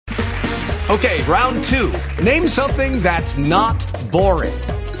Okay, round two. Name something that's not boring.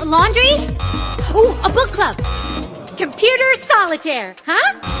 A laundry? Ooh, a book club. Computer solitaire,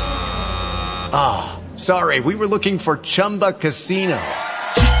 huh? Ah, oh, sorry. We were looking for Chumba Casino.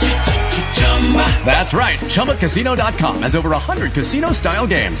 That's right. ChumbaCasino.com has over 100 casino-style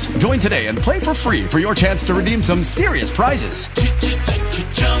games. Join today and play for free for your chance to redeem some serious prizes.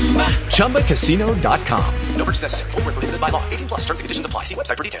 ChumbaCasino.com. No purchase necessary. Void where prohibited by law. 18 plus. Terms and conditions apply. See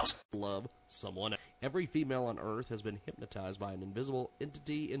website for details. Love someone. Every female on Earth has been hypnotized by an invisible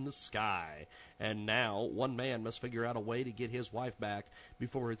entity in the sky. And now, one man must figure out a way to get his wife back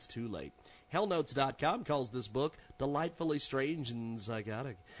before it's too late. Hellnotes.com calls this book delightfully strange and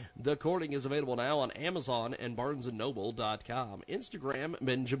psychotic. The Courting is available now on Amazon and BarnesandNoble.com. Instagram,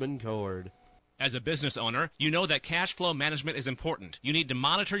 Benjamin Cord. As a business owner, you know that cash flow management is important. You need to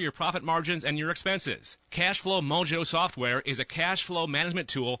monitor your profit margins and your expenses. Cashflow Mojo software is a cash flow management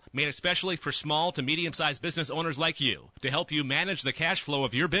tool made especially for small to medium-sized business owners like you to help you manage the cash flow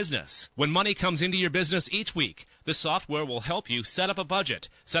of your business. When money comes into your business each week, the software will help you set up a budget,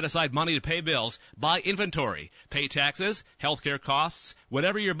 set aside money to pay bills, buy inventory, pay taxes, healthcare costs,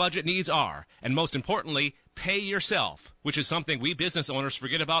 whatever your budget needs are, and most importantly, pay yourself, which is something we business owners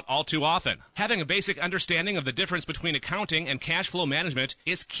forget about all too often. Having a basic understanding of the difference between accounting and cash flow management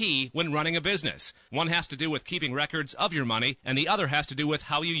is key when running a business. One has to do with keeping records of your money, and the other has to do with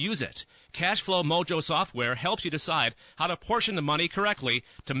how you use it. Cashflow Mojo software helps you decide how to portion the money correctly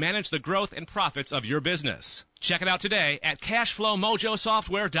to manage the growth and profits of your business. Check it out today at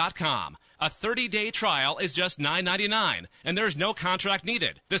CashflowMojoSoftware.com. A 30-day trial is just $9.99, and there's no contract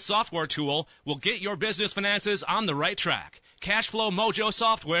needed. This software tool will get your business finances on the right track.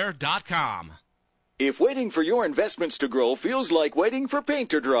 CashflowMojoSoftware.com. If waiting for your investments to grow feels like waiting for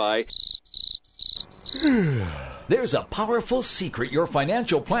paint to dry, there's a powerful secret your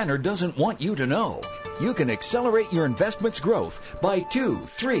financial planner doesn't want you to know. You can accelerate your investment's growth by 2,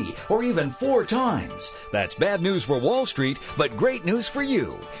 3, or even 4 times. That's bad news for Wall Street, but great news for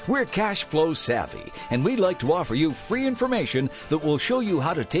you. We're cash flow savvy, and we'd like to offer you free information that will show you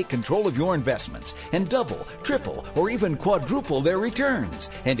how to take control of your investments and double, triple, or even quadruple their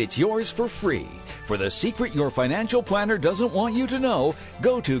returns. And it's yours for free. For the secret your financial planner doesn't want you to know,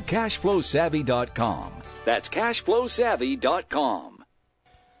 go to cashflowsavvy.com. That's cashflowsavvy.com.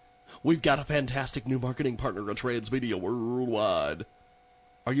 We've got a fantastic new marketing partner at Transmedia Worldwide.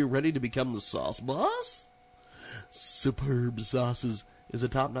 Are you ready to become the sauce boss? Superb Sauces is a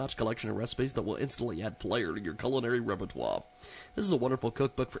top-notch collection of recipes that will instantly add flair to your culinary repertoire. This is a wonderful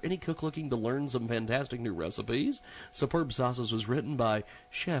cookbook for any cook looking to learn some fantastic new recipes. Superb Sauces was written by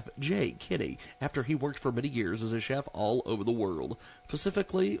Chef Jay Kinney after he worked for many years as a chef all over the world,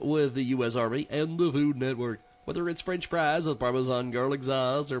 specifically with the U.S. Army and the Food Network. Whether it's French fries with Parmesan garlic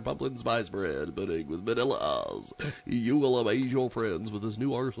sauce or pumpkin spice bread pudding with vanilla-Oz, you will amaze your friends with this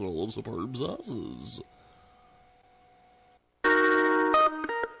new arsenal of superb sauces.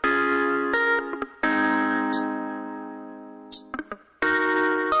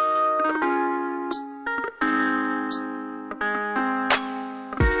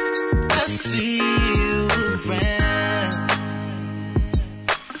 I see you around,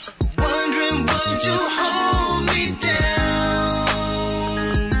 wondering would you hold me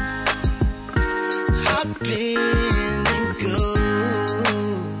down, hop in and go,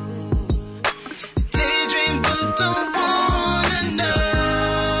 daydream but don't wanna know,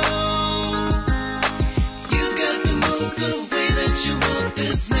 you got the moves, the way that you walk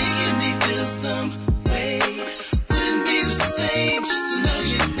this making me feel some way, wouldn't be the same just to know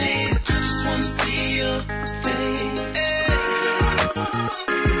your name. Just wanna see your face.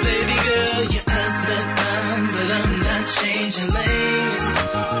 Baby girl, your eyes met mine, but I'm not changing lanes.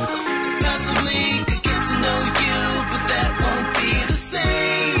 Possibly could get to know you, but that won't be the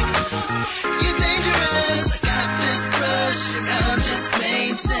same. You're dangerous, I got this crush, and I'll just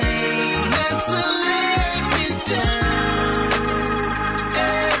maintain not to let me down.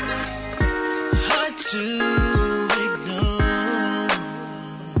 Hard to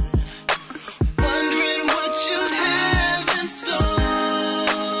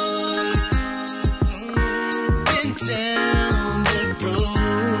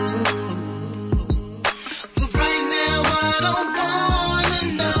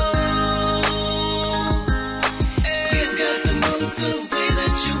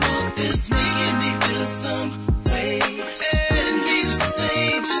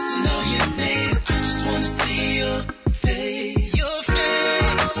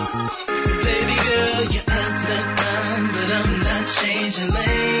changing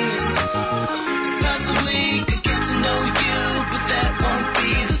lanes. Possibly could get to know you, but that won't be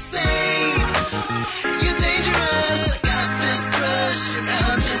the same.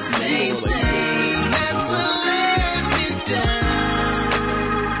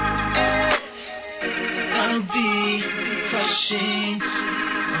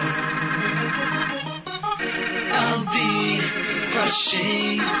 I'll be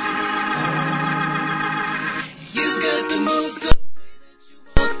crushing. You got the moves, the way that you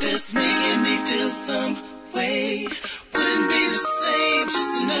walk that's making me feel some way. Wouldn't be the same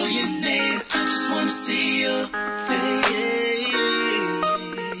just to know your name. I just wanna see your face.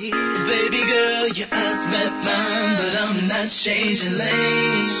 Baby girl, your eyes met mine, but I'm not changing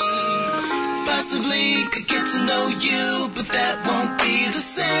lanes. Possibly could get to know you, but that won't be the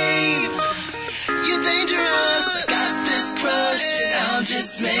same. You're dangerous, I got this crush, and I'll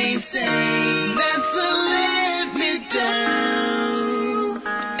just maintain not to let me down.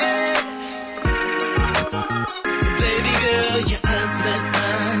 Hey. Baby girl, your eyes met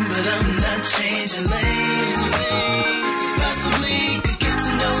mine, but I'm not changing lanes. Possibly could get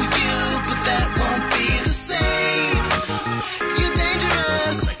to know you, but that won't be the same. You're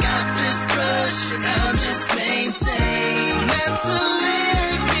dangerous, I got this crush, and I'll just maintain not to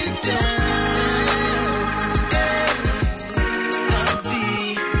let me down.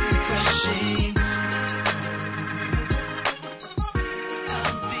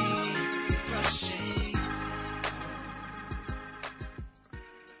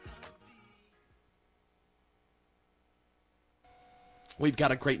 We've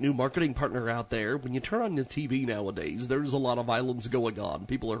got a great new marketing partner out there. When you turn on the TV nowadays, there's a lot of violence going on.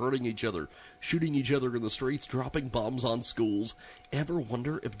 People are hurting each other, shooting each other in the streets, dropping bombs on schools. Ever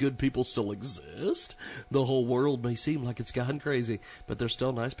wonder if good people still exist? The whole world may seem like it's gone crazy, but there's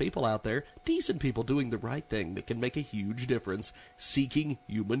still nice people out there, decent people doing the right thing that can make a huge difference. Seeking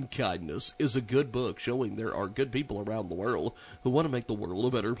Human Kindness is a good book showing there are good people around the world who want to make the world a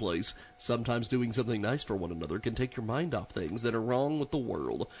better place. Sometimes doing something nice for one another can take your mind off things that are wrong with the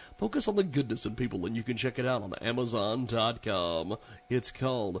world. Focus on the goodness in people, and you can check it out on Amazon.com. It's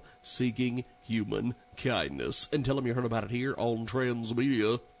called Seeking Human Kindness. And tell them you heard about it here on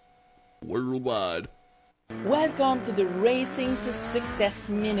Transmedia Worldwide. Welcome to the Racing to Success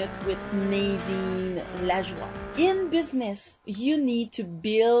Minute with Nadine Lajoie. In business, you need to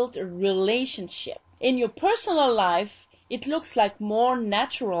build a relationship. In your personal life, it looks like more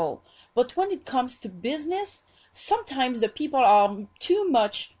natural. But when it comes to business, sometimes the people are too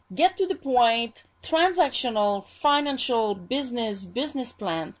much, get to the point, transactional, financial, business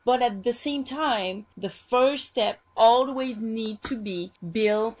plan. But at the same time, the first step always need to be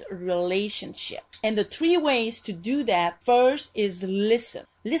build a relationship. And the 3 ways to do that, first is listen.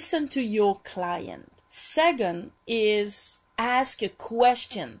 Listen to your client. Second is ask a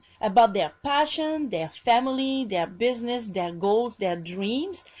question about their passion, their family, their business, their goals, their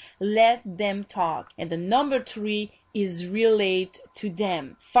dreams. Let them talk. And the number 3 is relate to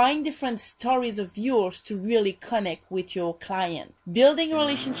them. Find different stories of yours to really connect with your client. Building a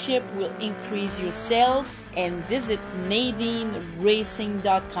relationship will increase your sales, and visit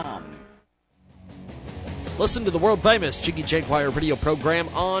NadineRacing.com. Listen to the world-famous Jiggy Jaguar radio program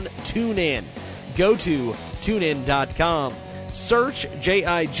on TuneIn. Go to TuneIn.com. Search Jiggy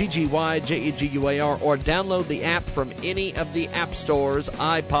Jaguar or download the app from any of the app stores,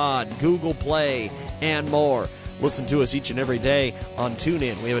 iPod, Google Play, and more. Listen to us each and every day on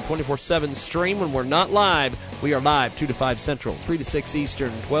TuneIn. We have a 24/7 stream when we're not live. We are live 2 to 5 Central, 3 to 6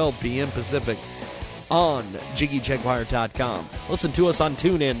 Eastern, 12 p.m. Pacific on JiggyJaguar.com. Listen to us on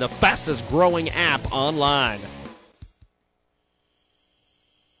TuneIn, the fastest growing app online.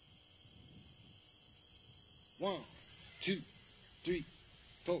 One, two, 3,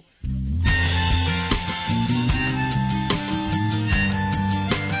 4.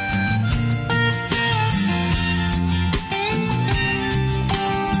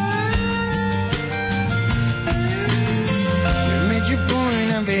 You made your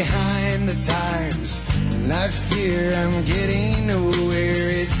point, I'm behind the times. Life here, I'm getting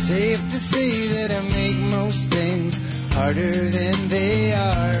nowhere. It's safe to say that I make most things harder than they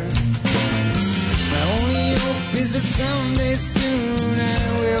are. My only hope is that someday soon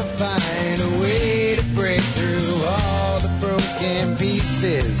I will find a way to break through all the broken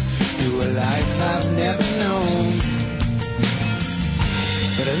pieces to a life I've never known.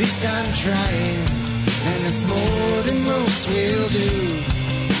 But at least I'm trying, and it's more than most will do.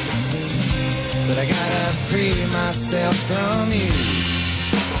 But I gotta free myself from you.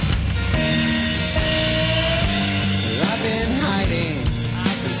 I've been hiding,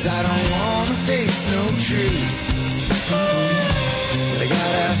 'cause I don't wanna face no truth. But I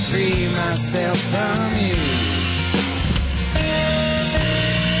gotta free myself from you.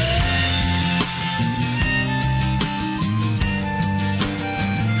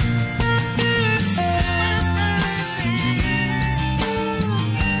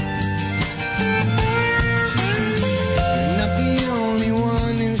 You're not the only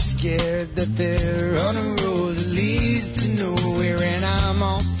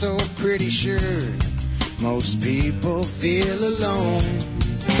most people feel alone.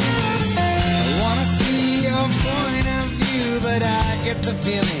 I wanna see your point of view, but I get the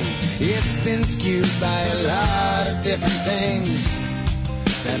feeling it's been skewed by a lot of different things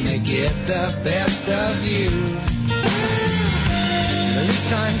that make it the best of you. At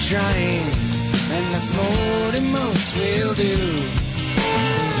least I'm trying, and that's more than most will do.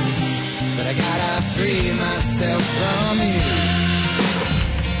 But I gotta free myself from you.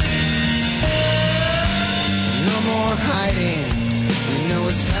 No more hiding, you know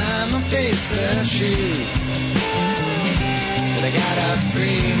it's time I face the truth. But I gotta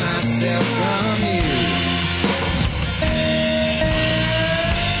free myself from you.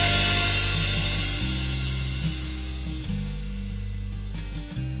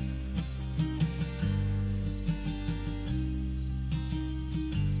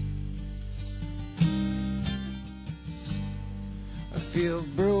 I feel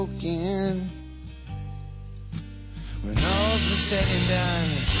broken when all's been said and done.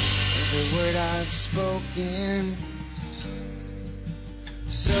 Every word I've spoken,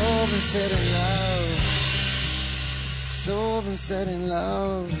 so been said in love, so been said in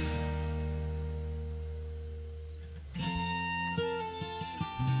love.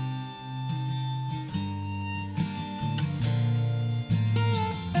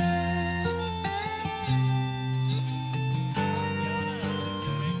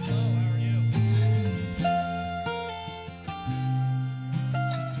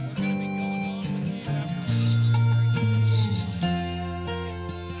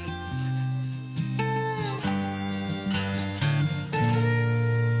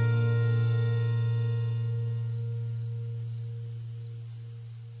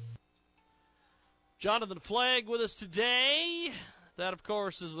 Jonathan Flagg with us today. That, of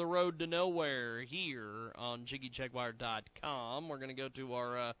course, is The Road to Nowhere here on JiggyJaguar.com. We're going to go to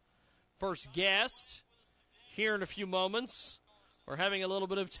our first guest here in a few moments. We're having a little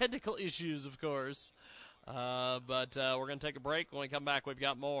bit of technical issues, of course. But we're going to take a break. When we come back, we've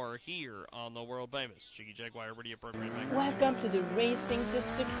got more here on the world-famous Jiggy Jaguar Radio Program. Welcome to the Racing to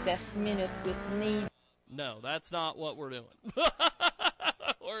Success Minute with Nate. No, that's not what we're doing.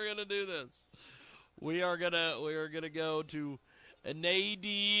 We're going to do this. We are gonna go to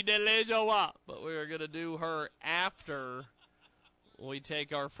Nadine Lejoie, but we are gonna do her after we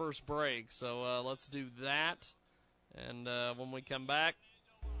take our first break. So let's do that, and when we come back,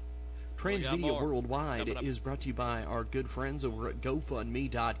 Transmedia Worldwide is brought to you by our good friends over at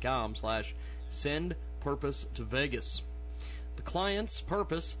GoFundMe.com/Send Purpose to Vegas. The client's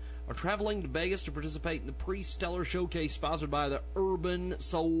purpose are traveling to Vegas to participate in the Pre-Stellar Showcase sponsored by the Urban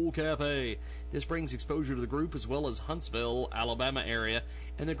Soul Cafe. This brings exposure to the group as well as Huntsville, Alabama area,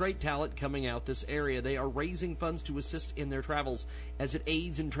 and the great talent coming out this area. They are raising funds to assist in their travels as it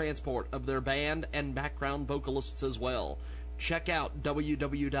aids in transport of their band and background vocalists as well. Check out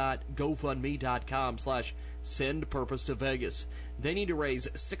www.gofundme.com/Send Purpose to Vegas. They need to raise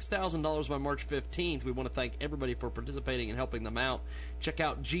 $6,000 by March 15th. We want to thank everybody for participating and helping them out. Check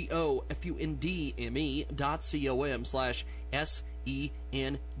out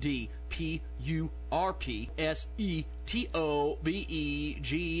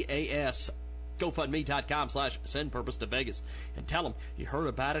GoFundMe.com/Send Purpose to Vegas. And tell them you heard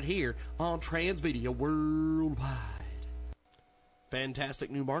about it here on Transmedia Worldwide. Fantastic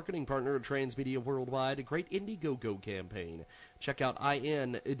new marketing partner of Transmedia Worldwide, a great Indiegogo campaign. Check out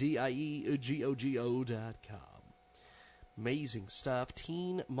INDIEGOGO.com. Amazing stuff.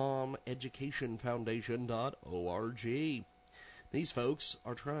 Teen Mom Education Foundation.org. These folks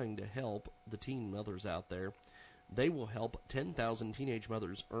are trying to help the teen mothers out there. They will help 10,000 teenage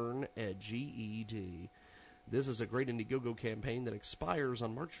mothers earn a GED. This is a great Indiegogo campaign that expires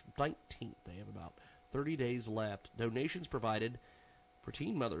on March 19th. They have about 30 days left. Donations provided for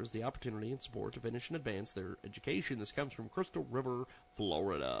teen mothers the opportunity and support to finish and advance their education. This comes from Crystal River,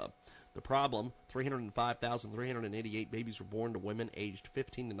 Florida. The problem, 305,388 babies were born to women aged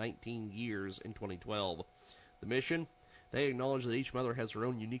 15 to 19 years in 2012. The mission, they acknowledge that each mother has her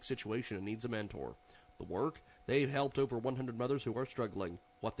own unique situation and needs a mentor. The work, they've helped over 100 mothers who are struggling.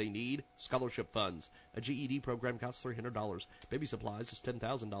 What they need, scholarship funds. A GED program costs $300. Baby supplies is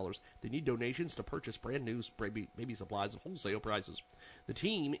 $10,000. They need donations to purchase brand new baby supplies at wholesale prices. The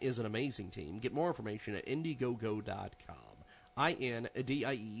team is an amazing team. Get more information at Indiegogo.com.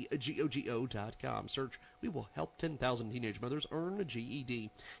 INDIEGOGO.com. Search, we will help 10,000 teenage mothers earn a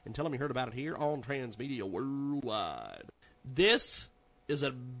GED. And tell them you heard about it here on Transmedia Worldwide. This is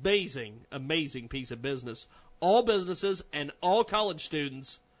an amazing, amazing piece of business. All businesses and all college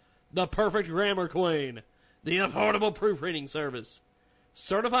students, the perfect grammar queen, the affordable proofreading service.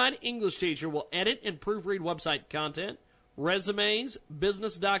 Certified English teacher will edit and proofread website content, resumes,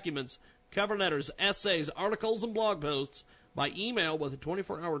 business documents, cover letters, essays, articles, and blog posts by email with a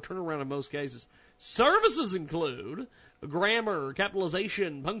 24-hour turnaround in most cases. Services include grammar,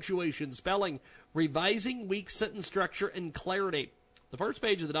 capitalization, punctuation, spelling, revising weak sentence structure, and clarity. The first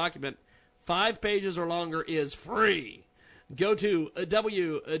page of the document, 5 pages or longer, is free. Go to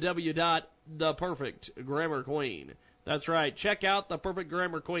www.theperfectgrammarqueen. That's right. Check out The Perfect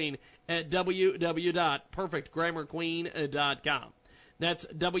Grammar Queen at www.perfectgrammarqueen.com. That's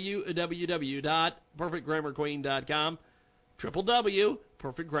www.perfectgrammarqueen.com.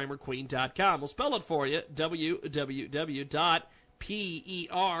 www.perfectgrammarqueen.com. We'll spell it for you.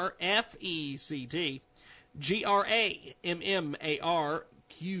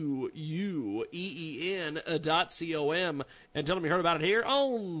 And tell them you heard about it here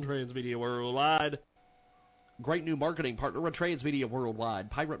on Transmedia Worldwide. Great new marketing partner at Transmedia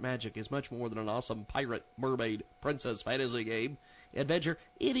Worldwide. Pirate Magic is much more than an awesome pirate, mermaid, princess fantasy game. Adventure,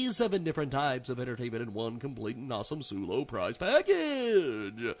 it is 7 different types of entertainment in one complete and awesome Sulo prize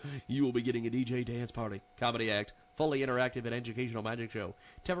package. You will be getting a DJ dance party, comedy act, fully interactive and educational magic show,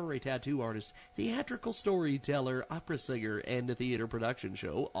 temporary tattoo artist, theatrical storyteller, opera singer, and a theater production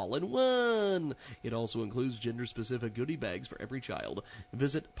show all in one. It also includes gender-specific goodie bags for every child.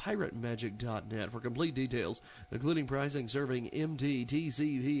 Visit piratemagic.net for complete details, including pricing, serving, MT,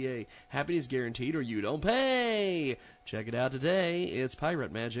 TCPA, happiness guaranteed, or you don't pay. Check it out today. It's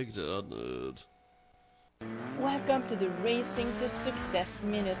piratemagic.net. Welcome to the Racing to Success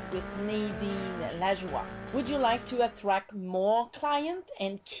Minute with Nadine Lajoie. Would you like to attract more clients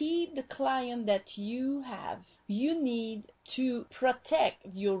and keep the client that you have? You need to protect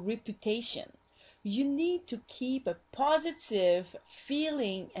your reputation. You need to keep a positive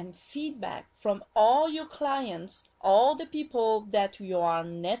feeling and feedback from all your clients, all the people that you are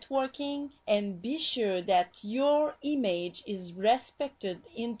networking, and be sure that your image is respected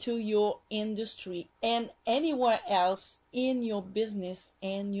into your industry and anywhere else in your business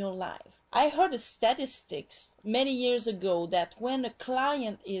and your life. I heard a statistics many years ago that when a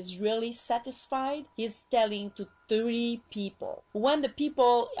client is really satisfied, he's telling to 30 people. When the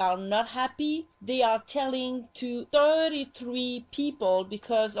people are not happy, they are telling to 33 people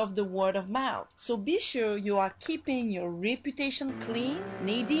because of the word of mouth. So be sure you are keeping your reputation clean.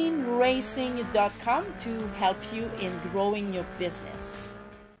 NadineRacing.com to help you in growing your business.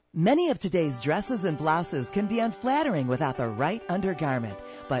 Many of today's dresses and blouses can be unflattering without the right undergarment.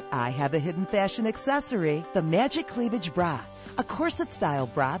 But I have a hidden fashion accessory, the Magic Cleavage Bra. A corset-style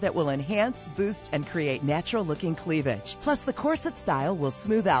bra that will enhance, boost, and create natural-looking cleavage. Plus, the corset style will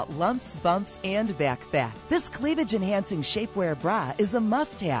smooth out lumps, bumps, and back fat. This cleavage-enhancing shapewear bra is a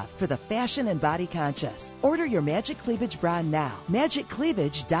must-have for the fashion and body-conscious. Order your Magic Cleavage Bra now.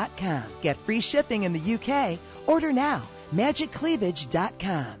 MagicCleavage.com. Get free shipping in the UK. Order now.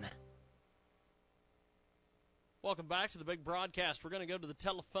 MagicCleavage.com. Welcome back to the big broadcast. We're going to go to the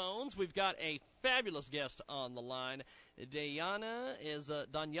telephones. We've got a fabulous guest on the line. Danyana is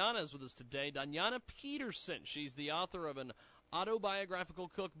with us today. Danyana Peterson. She's the author of an autobiographical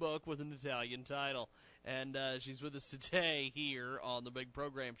cookbook with an Italian title. And she's with us today here on the big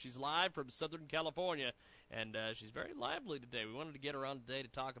program. She's live from Southern California, and she's very lively today. We wanted to get her on today to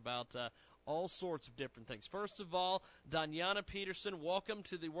talk about all sorts of different things. First of all, Danyana Peterson, welcome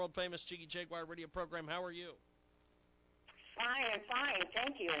to the world-famous Jiggy Jaguar radio program. How are you? Fine.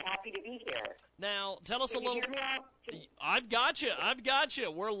 Thank you. I'm happy to be here. Now, tell us Can a little. You hear me? I've got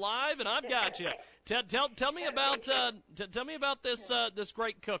you. We're live, and I've got you. Tell me about this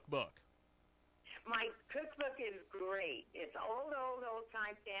great cookbook. My cookbook is great. It's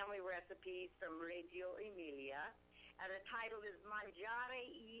old-time family recipes from Reggio Emilia, and the title is Mangiare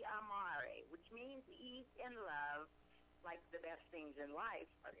e Amare, which means eat and love, like the best things in life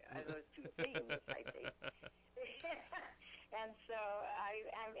are those two things, I think. And so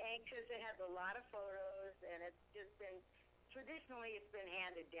I'm anxious. It has a lot of photos, and it's just been, traditionally it's been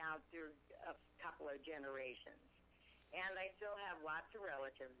handed down through a couple of generations. And I still have lots of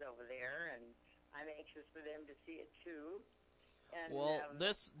relatives over there, and I'm anxious for them to see it too. And, well,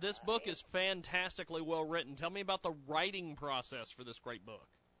 this book is fantastically well written. Tell me about the writing process for this great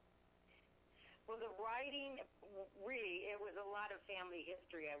book. Well, the writing, really, it was a lot of family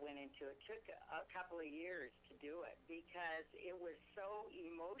history I went into. It took a couple of years to do it because it was so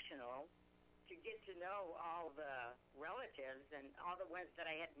emotional to get to know all the relatives and all the ones that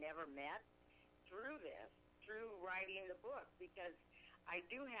I had never met through writing the book, because I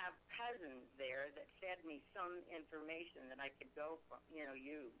do have cousins there that fed me some information that I could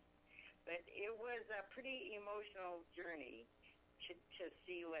use. But it was a pretty emotional journey to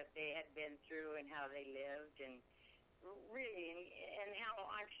see what they had been through and how they lived, and really, and how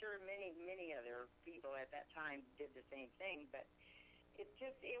I'm sure many other people at that time did the same thing. But it's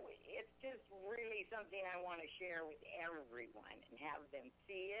just really something I want to share with everyone and have them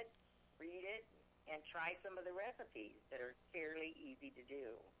see it, read it, and try some of the recipes that are fairly easy to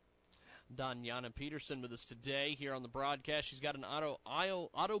do. Danyana Peterson with us today here on the broadcast. She's got an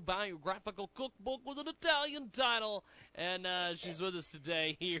autobiographical cookbook with an Italian title, and she's with us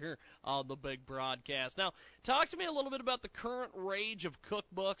today here on the big broadcast. Now, talk to me a little bit about the current rage of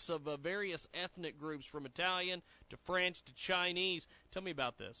cookbooks of various ethnic groups, from Italian to French to Chinese. Tell me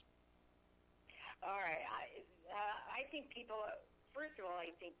about this. All right. I think people, first of all,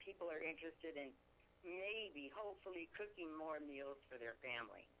 I think people are interested in hopefully cooking more meals for their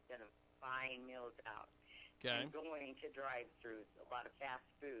family instead of buying meals out. Okay. And going to drive-thrus, a lot of fast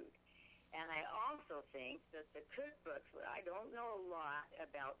food. And I also think that the cookbooks, I don't know a lot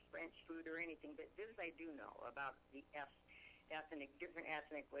about French food or anything, but this I do know about the different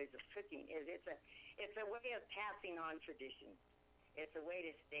ethnic ways of cooking. It's a way of passing on traditions. It's a way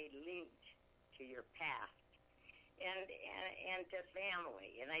to stay linked to your past and to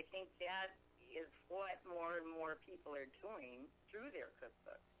family. And I think that is what more and more people are doing through their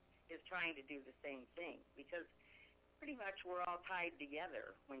cookbooks, is trying to do the same thing, because pretty much we're all tied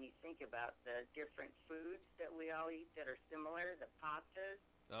together when you think about the different foods that we all eat that are similar, the pastas,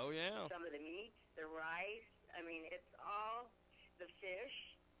 oh yeah, some of the meats, the rice. I mean, it's all the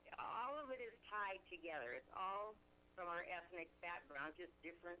fish. All of it is tied together. It's all from our ethnic background, just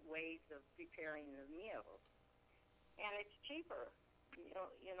different ways of preparing the meals. And it's cheaper.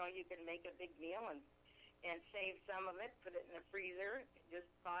 You know, you can make a big meal and save some of it, put it in the freezer, just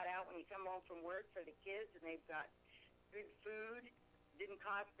thaw it out when you come home from work for the kids, and they've got good food. Didn't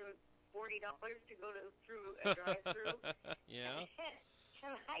cost them $40 to go through a drive-through. Yeah.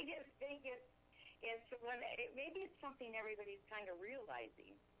 And I just think maybe it's something everybody's kind of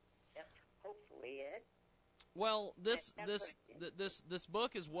realizing. That's hopefully it. Well, this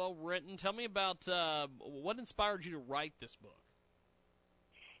book is well written. Tell me about what inspired you to write this book.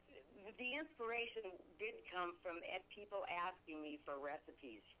 The inspiration did come from people asking me for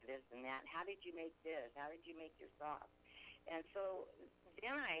recipes for this and that. How did you make this? How did you make your sauce? And so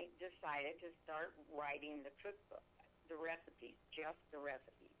then I decided to start writing the cookbook, the recipes, just the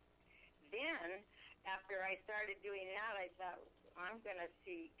recipes. Then, after I started doing that, I thought, I'm going to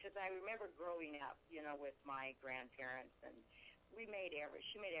see, because I remember growing up, with my grandparents, and she made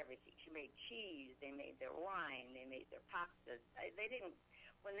everything. She made cheese, they made their wine, they made their pastas.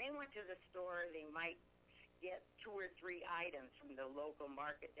 When they went to the store, they might get 2 or 3 items from the local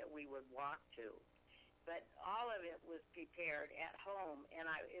market that we would walk to. But all of it was prepared at home, and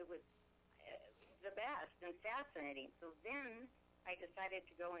it was the best and fascinating. So then I decided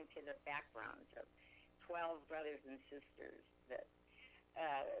to go into the background of 12 brothers and sisters that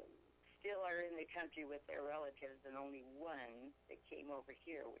still are in the country with their relatives, and only one that came over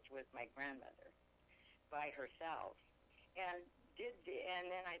here, which was my grandmother, by herself. And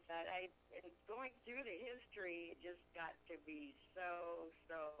then I thought, going through the history, it just got to be so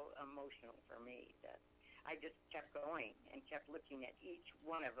emotional for me that I just kept going and kept looking at each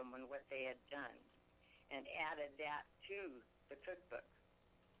one of them and what they had done, and added that to the cookbook.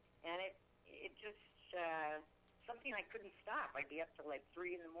 And it just something I couldn't stop. I'd be up till like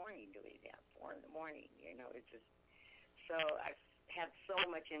 3 in the morning doing that, 4 in the morning. It's just so I've had so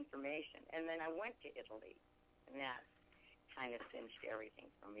much information. And then I went to Italy, and that kind of cinched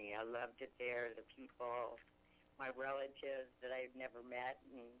everything for me. I loved it there, the people, my relatives that I've never met,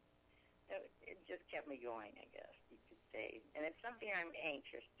 and it just kept me going, I guess you could say. And it's something I'm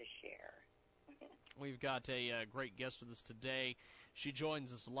anxious to share. We've got a great guest with us today. She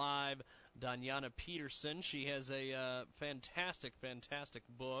joins us live, Danyana Peterson. She has a fantastic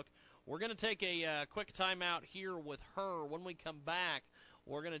book. We're going to take a quick time out here with her. When we come back,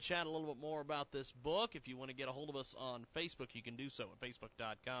 we're going to chat a little bit more about this book. If you want to get a hold of us on Facebook, you can do so at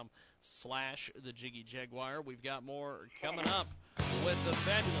facebook.com/the Jiggy Jaguar. We've got more coming up with the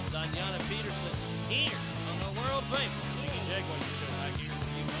fabulous Danyana Peterson here on the world famous Jiggy Jaguar show right here.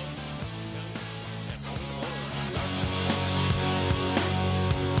 You know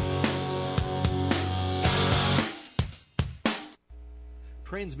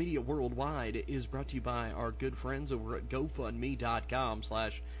Transmedia Worldwide is brought to you by our good friends over at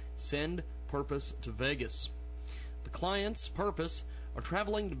GoFundMe.com/SendPurposeToVegas. The client's purpose are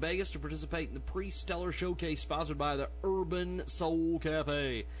traveling to Vegas to participate in the Pre-Stellar Showcase sponsored by the Urban Soul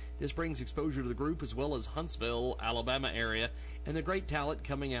Cafe. This brings exposure to the group as well as Huntsville, Alabama area, and the great talent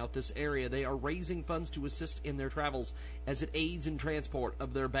coming out this area. They are raising funds to assist in their travels as it aids in transport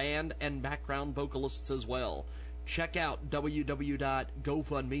of their band and background vocalists as well. Check out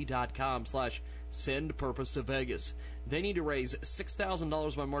www.gofundme.com/sendpurpose to Vegas. They need to raise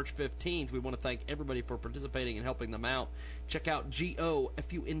 $6,000 by March 15th. We want to thank everybody for participating and helping them out. Check out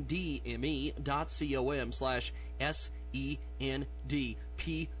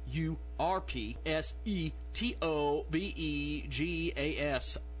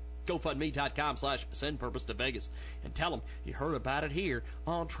GoFundMe.com/sendpurpose to Vegas. And tell them you heard about it here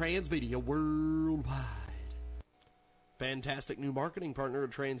on Transmedia Worldwide. Fantastic new marketing partner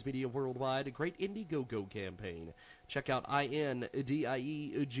of Transmedia Worldwide, a great Indiegogo campaign. Check out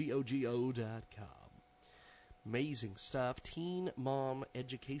INDIEGOGO.com. Amazing stuff.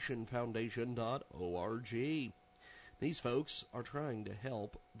 TeenMomEducationFoundation.org. These folks are trying to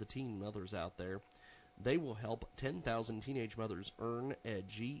help the teen mothers out there. They will help 10,000 teenage mothers earn a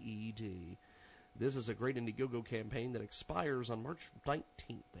GED. This is a great Indiegogo campaign that expires on March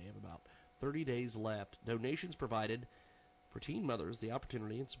 19th. They have about 30 days left. Donations provided for teen mothers the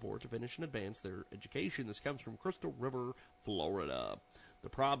opportunity and support to finish and advance their education. This comes from Crystal River, Florida. The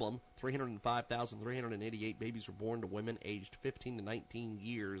problem, 305,388 babies were born to women aged 15 to 19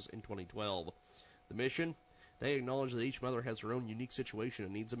 years in 2012. The mission, they acknowledge that each mother has her own unique situation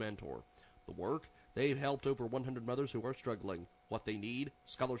and needs a mentor. The work, they've helped over 100 mothers who are struggling. What they need?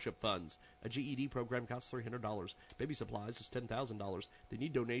 Scholarship funds. A GED program costs $300. Baby supplies is $10,000. They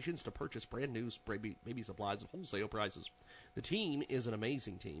need donations to purchase brand new baby supplies at wholesale prices. The team is an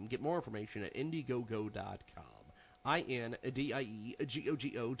amazing team. Get more information at Indiegogo.com.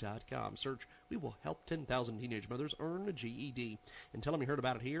 INDIEGOGO.com. Search, we will help 10,000 teenage mothers earn a GED. And tell them you heard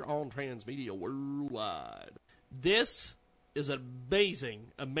about it here on Transmedia Worldwide. This is an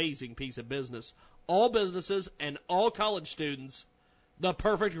amazing, amazing piece of business. All businesses and all college students, the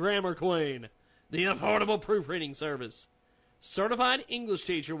perfect grammar queen, the affordable proofreading service. Certified English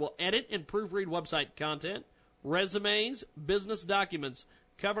teacher will edit and proofread website content, resumes, business documents,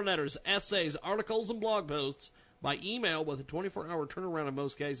 cover letters, essays, articles, and blog posts by email with a 24-hour turnaround in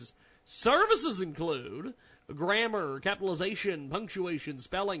most cases. Services include grammar, capitalization, punctuation,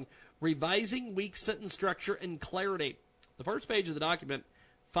 spelling, revising weak sentence structure, and clarity. The first page of the document,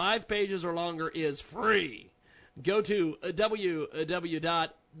 5 pages or longer, is free. Go to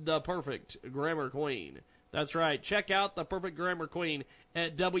www.theperfectgrammarqueen. That's right. Check out The Perfect Grammar Queen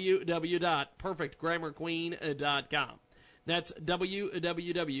at www.perfectgrammarqueen.com. That's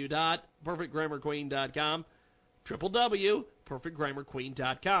www.perfectgrammarqueen.com.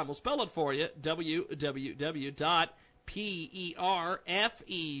 www.perfectgrammarqueen.com. We'll spell it for you.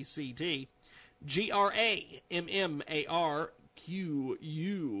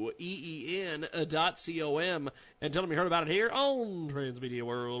 And tell them you heard about it here on Transmedia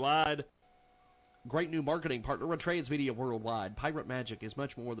Worldwide. Great new marketing partner of Transmedia Worldwide. Pirate Magic is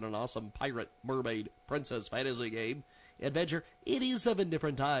much more than an awesome pirate, mermaid, princess fantasy game. Adventure, it is 7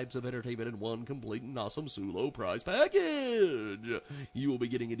 different types of entertainment in one complete and awesome solo prize package. You will be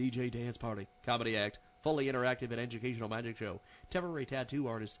getting a DJ dance party, comedy act, fully interactive and educational magic show, temporary tattoo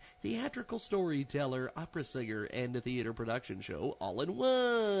artist, theatrical storyteller, opera singer, and a theater production show all in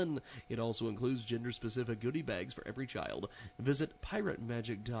one. It also includes gender-specific goodie bags for every child. Visit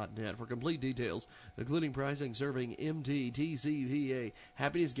piratemagic.net for complete details, including pricing, serving, MT, TCPA,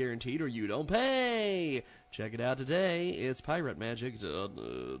 happiness guaranteed, or you don't pay. Check it out today. It's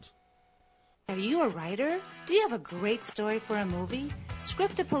piratemagic.net. Are you a writer? Do you have a great story for a movie?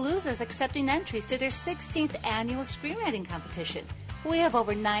 Scriptapalooza is accepting entries to their 16th annual screenwriting competition. We have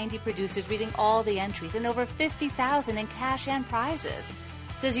over 90 producers reading all the entries and over $50,000 in cash and prizes.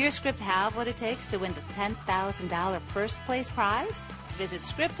 Does your script have what it takes to win the $10,000 first place prize? Visit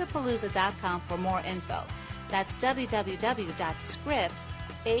scriptapalooza.com for more info. That's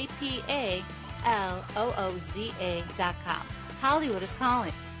www.scriptapalooza.com. Hollywood is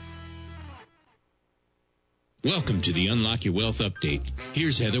calling. Welcome to the Unlock Your Wealth Update.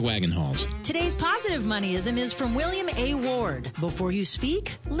 Here's Heather Wagenhals. Today's positive moneyism is from William A. Ward. Before you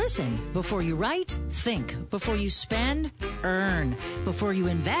speak, listen. Before you write, think. Before you spend, earn. Before you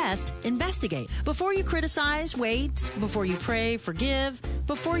invest, investigate. Before you criticize, wait. Before you pray, forgive.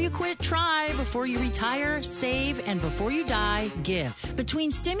 Before you quit, try. Before you retire, save. And before you die, give.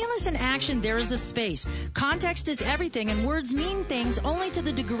 Between stimulus and action, there is a space. Context is everything, and words mean things only to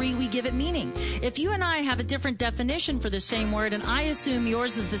the degree we give it meaning. If you and I have a different different definition for the same word, and I assume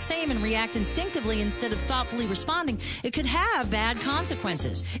yours is the same and react instinctively instead of thoughtfully responding, it could have bad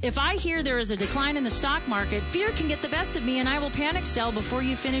consequences. If I hear there is a decline in the stock market, fear can get the best of me, and I will panic sell before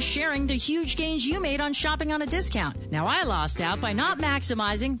you finish sharing the huge gains you made on shopping on a discount. Now, I lost out by not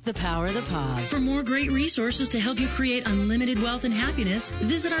maximizing the power of the pause. For more great resources to help you create unlimited wealth and happiness,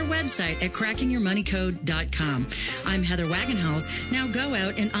 visit our website at crackingyourmoneycode.com. I'm Heather Wagenhals. Now go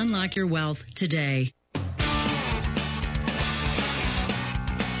out and unlock your wealth today.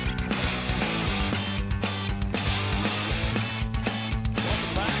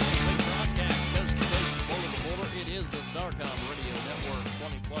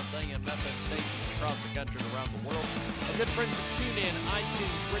 AM, FM stations across the country and around the world. Our good friends at TuneIn,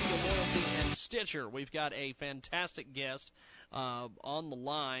 iTunes, Radio Loyalty, and Stitcher. We've got a fantastic guest on the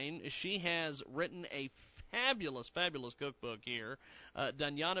line. She has written a fabulous cookbook here.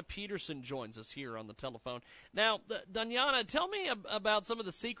 Danyana Peterson joins us here on the telephone. Now, Danyana, tell me about some of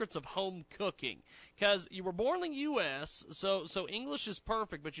the secrets of home cooking, because you were born in the U.S., so English is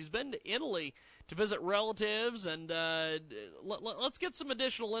perfect, but she's been to Italy to visit relatives, and let's get some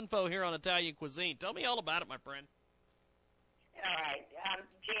additional info here on Italian cuisine. Tell me all about it, my friend. All right,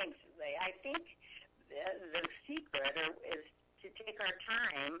 James, I think the secret is to take our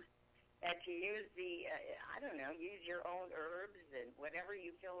time and to use use your own herbs and whatever you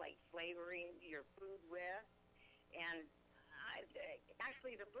feel like flavoring your food with. And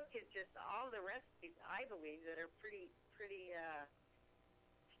actually, the book is just all the recipes, I believe, that are pretty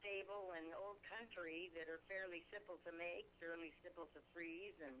stable and old country, that are fairly simple to make, fairly simple to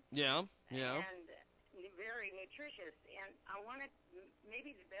freeze, and very nutritious. And I wanted,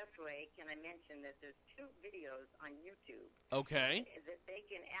 maybe the best way, can I mention that there's 2 videos on YouTube. Okay. That they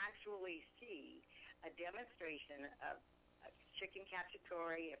can actually see a demonstration of chicken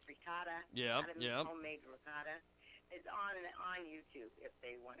cacciatore, a frittata, homemade ricotta. It's on YouTube if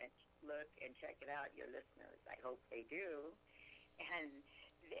they want to look and check it out, your listeners. I hope they do. And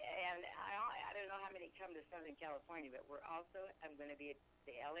I don't know how many come to Southern California, but I'm going to be at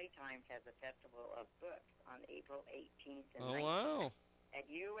the LA Times has a festival of books on April 18th and 19th at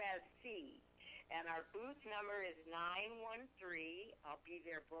USC. And our booth number is 913. I'll be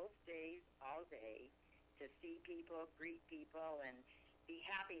there both days, all day, to see people, greet people, and be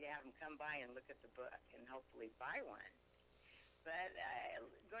happy to have them come by and look at the book and hopefully buy one. But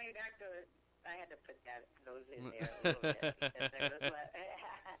going back to, I had to put those in there a little bit because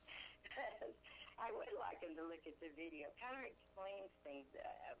I would like them to look at the video. It kind of explains things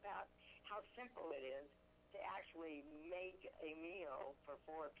about how simple it is to actually make a meal for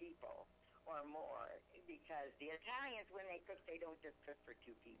 4 people or more, because the Italians, when they cook, they don't just cook for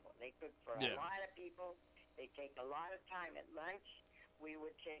 2 people. They cook for a lot of people. They take a lot of time at lunch. We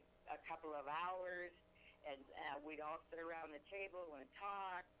would take a couple of hours, and we'd all sit around the table and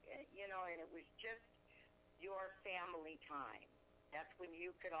talk, and it was just your family time. That's when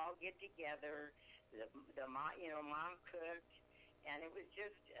you could all get together. The mom cooked, and it was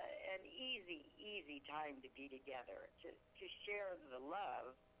just an easy time to be together, to share the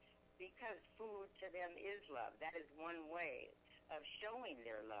love, because food to them is love. That is one way of showing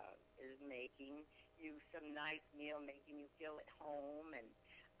their love, is making you some nice meal, making you feel at home. And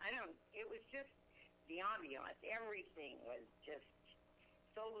it was just the ambiance. Everything was just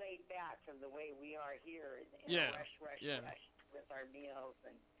so laid back from the way we are here in a rush with our meals.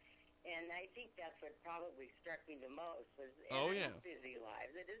 And I think that's what probably struck me the most was busy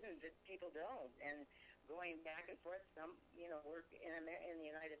lives. It isn't that people don't. And going back and forth, some work in the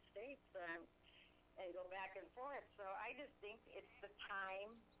United States and go back and forth. So I just think it's the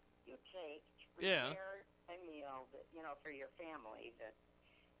time you take to prepare a meal that for your family that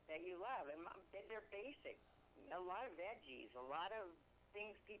you love. And they're basic. A lot of veggies, a lot of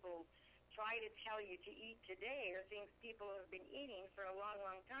things people try to tell you to eat today are things people have been eating for a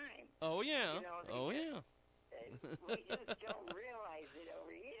long time. Oh, yeah. We just don't realize it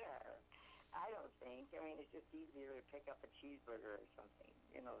over here. I don't think. I mean, it's just easier to pick up a cheeseburger or something,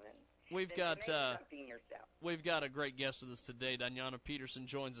 than we've to got make something yourself. We've got a great guest with us today. Danyana Peterson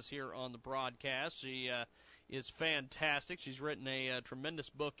joins us here on the broadcast. She is fantastic. She's written a tremendous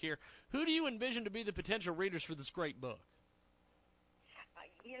book here. Who do you envision to be the potential readers for this great book?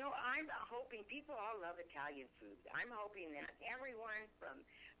 I'm hoping people all love Italian food. I'm hoping that everyone from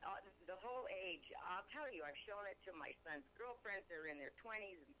the whole age, I'll tell you, I've shown it to my son's girlfriends. They're in their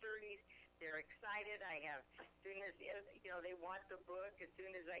 20s and 30s. They're excited. I have, as soon as, they want the book as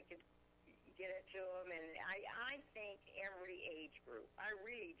soon as I could get it to them. And I think every age group, I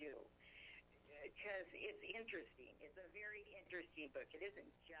really do, because it's interesting. It's a very interesting book. It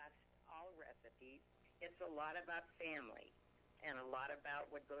isn't just all recipes. it's a lot about family and a lot about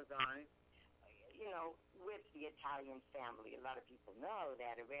what goes on, with the Italian family. A lot of people know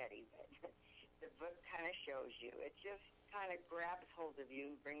that already, but the book kind of shows you. It just kind of grabs hold of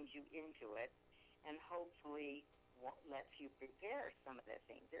you and brings you into it, and hopefully lets you prepare some of the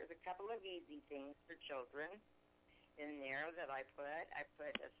things. There's a couple of easy things for children in there that I put. I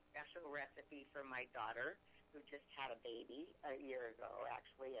put a special recipe for my daughter, who just had a baby a year ago,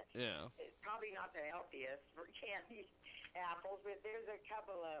 actually. Yeah. It's probably not the healthiest for candied apples, but there's a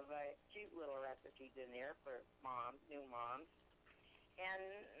couple of cute little recipes in there for moms, new moms. And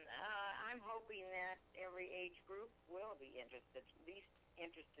I'm hoping that every age group will be interested, at least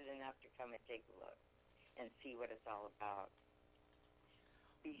interested enough to come and take a look and see what it's all about.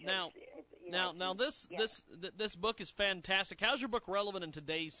 Because, Now, this book is fantastic. How's your book relevant in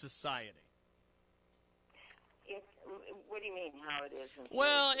today's society? What do you mean, how it is?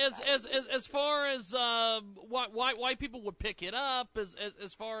 Well, as far as why people would pick it up,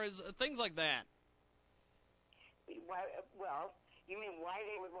 as far as things like that. Well, you mean why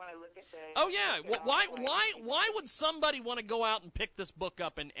they would want to look at the? Oh yeah, why would somebody want to go out and pick this book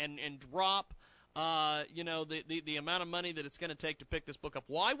up and drop, the amount of money that it's going to take to pick this book up?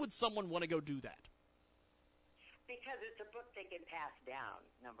 Why would someone want to go do that? Because it's a book they can pass down,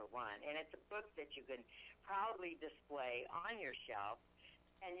 number one, and it's a book that you can proudly display on your shelf,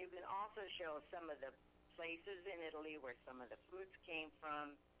 and you can also show some of the places in Italy where some of the foods came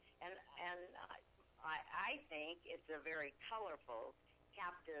from, and I think it's a very colorful,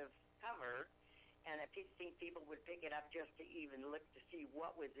 captive cover, and I think people would pick it up just to even look to see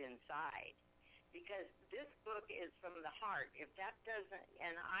what was inside, because this book is from the heart. If that doesn't,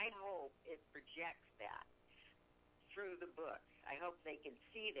 and I hope it projects that through the book. I hope they can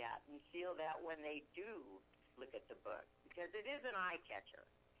see that and feel that when they do look at the book, because it is an eye catcher,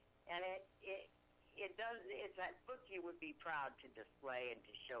 and it does. It's that book you would be proud to display and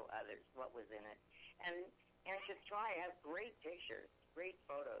to show others what was in it, and to try have great pictures, great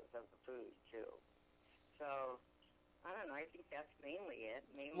photos of the food too. So I don't know. I think that's mainly it.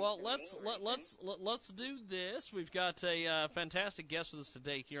 Well, let's do this. We've got a fantastic guest with us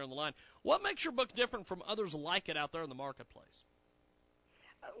today here on the line. What makes your book different from others like it out there in the marketplace?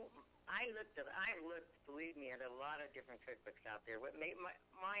 I looked, believe me, at a lot of different cookbooks out there. What made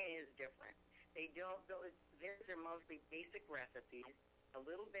mine is different. They don't go. Theirs are mostly basic recipes, a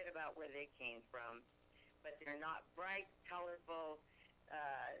little bit about where they came from, but they're not bright, colorful.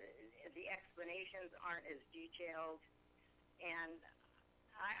 The explanations aren't as detailed, and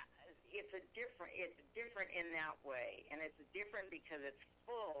it's different in that way, and it's different because it's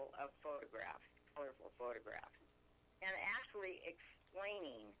full of photographs, colorful photographs, and actually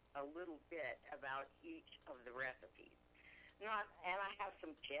explaining a little bit about each of the recipes. And I have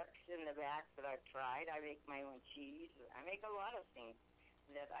some tips in the back that I've tried. I make my own cheese. I make a lot of things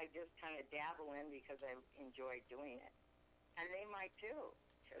that I just kind of dabble in because I enjoy doing it. And they might too.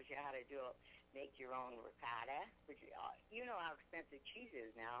 Shows you how to make your own ricotta, which you know how expensive cheese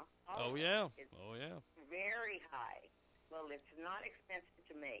is now. Oh yeah. It's very high. Well, it's not expensive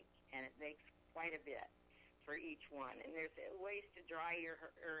to make, and it makes quite a bit for each one. And there's ways to dry your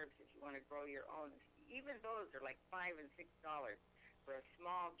herbs if you want to grow your own. Even those are like $5 and $6 for a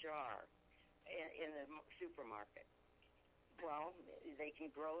small jar in the supermarket. Well, they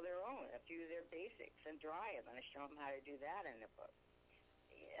can grow their own, a few of their basics, and dry them. And I show them how to do that in the book.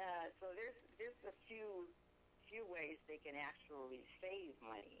 So there's a few ways they can actually save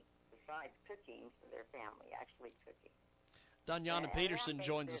money besides cooking for their family, actually cooking. Danyana Peterson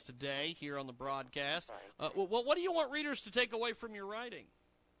joins us today here on the broadcast. What do you want readers to take away from your writing?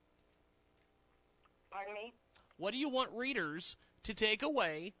 Pardon me? What do you want readers to take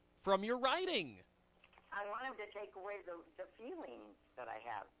away from your writing? I want them to take away the feelings that I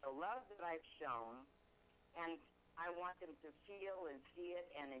have, the love that I've shown, and I want them to feel and see it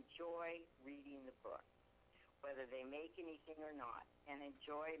and enjoy reading the book, whether they make anything or not, and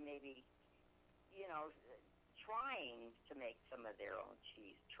enjoy maybe, trying to make some of their own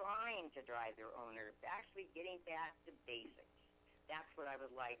cheese, trying to dry their own herbs, actually getting back to basics. That's what I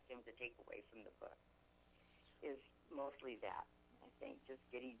would like them to take away from the book, is mostly that, I think, just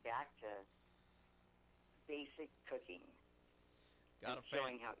getting back to basic cooking and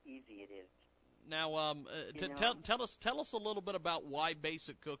showing how easy it is. Now, tell us a little bit about why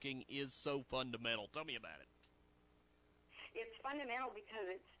basic cooking is so fundamental. Tell me about it. It's fundamental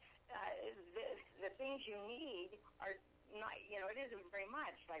because it's the things you need are not, it isn't very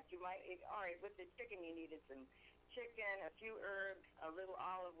much. Like all right, with the chicken you needed some chicken, a few herbs, a little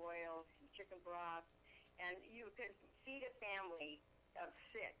olive oil, some chicken broth, and you could feed a family of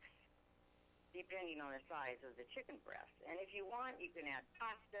 6 depending on the size of the chicken breast. And if you want, you can add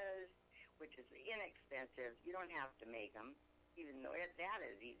pastas, which is inexpensive. You don't have to make them, even though that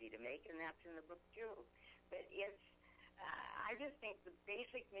is easy to make, and that's in the book too. But I just think the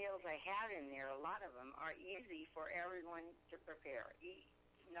basic meals I have in there, a lot of them are easy for everyone to prepare,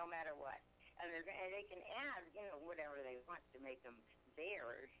 no matter what. And they can add, whatever they want to make them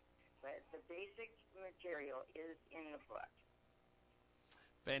theirs. But the basic material is in the book.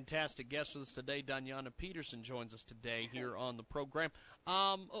 Fantastic guest with us today. Danyana Peterson joins us today here on the program.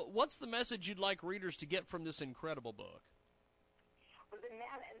 What's the message you'd like readers to get from this incredible book? Well, the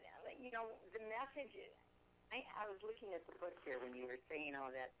message is, I was looking at the book here when you were saying all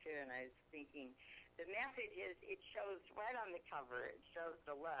that, too, and I was thinking, the message is, it shows right on the cover, it shows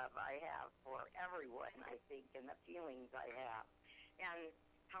the love I have for everyone, I think, and the feelings I have, and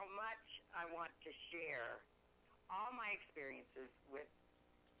how much I want to share all my experiences with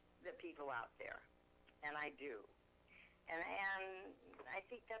the people out there, and I do. And I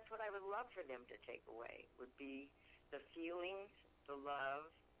think that's what I would love for them to take away, would be the feelings, the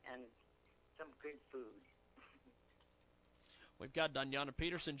love, and some good food. We've got Danyana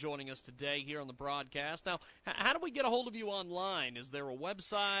Peterson joining us today here on the broadcast. Now, how do we get a hold of you online? Is there a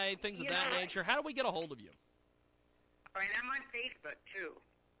website, things of that nature? How do we get a hold of you? All right, I'm on Facebook, too.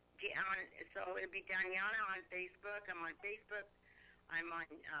 So it'd be Danyana on Facebook. I'm on Facebook. I'm on,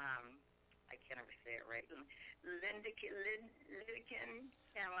 I can't ever say it right.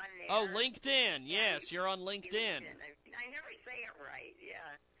 LinkedIn. Yes, you're on LinkedIn. I never say it right,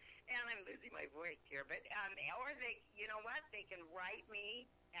 yeah. And I'm losing my voice here. But, or they, you know what? They can write me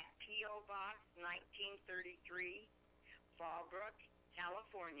at P.O. Box 1933, Fallbrook,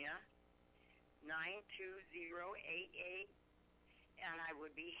 California, 92088. And I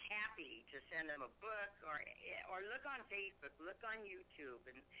would be happy to send them a book or look on Facebook, look on YouTube,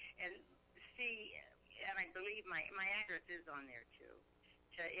 and see. And I believe my address is on there too,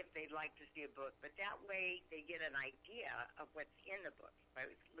 if they'd like to see a book. But that way they get an idea of what's in the book. I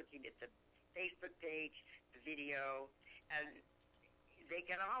was looking at the Facebook page, the video, and they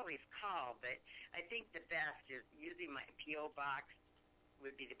can always call. But I think the best is using my P.O. box.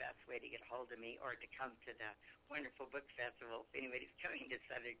 Would be the best way to get a hold of me, or to come to the Wonderful Book Festival. If anybody's coming to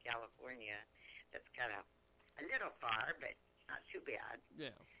Southern California, that's kind of a little far, but not too bad.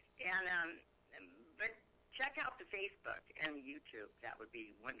 Yeah. And but check out the Facebook and YouTube. That would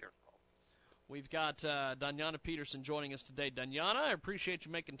be wonderful. We've got Danyana Peterson joining us today. Danyana, I appreciate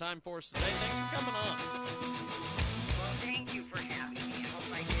you making time for us today. Thanks for coming on. Well, thank you for having me. I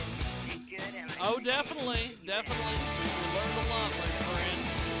hope I did good. And definitely. We learned a lot, my friend.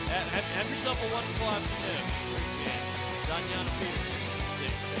 Have yourself a wonderful afternoon. Appreciate it. Danyana Peterson.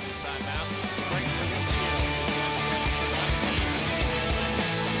 Take your time out. Great for you.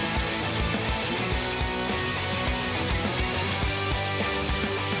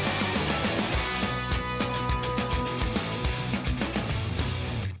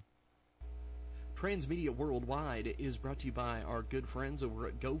 Transmedia Worldwide is brought to you by our good friends over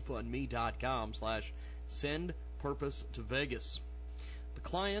at GoFundMe.com/SendPurposeToVegas. The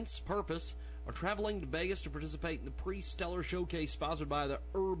clients, Purpose, are traveling to Vegas to participate in the Pre-Stellar Showcase sponsored by the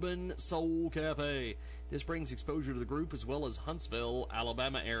Urban Soul Cafe. This brings exposure to the group as well as Huntsville,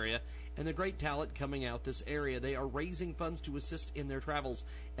 Alabama area, and the great talent coming out this area. They are raising funds to assist in their travels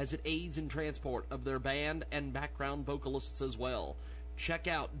as it aids in transport of their band and background vocalists as well. Check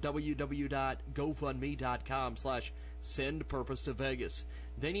out www.gofundme.com/SendPurposeToVegas.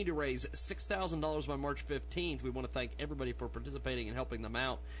 They need to raise $6,000 by March 15th. We want to thank everybody for participating and helping them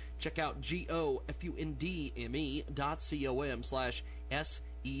out. Check out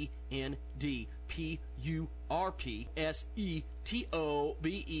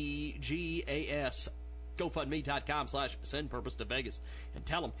GoFundMe.com/SendPurposeToVegas. And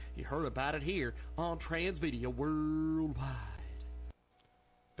tell them you heard about it here on Transmedia Worldwide.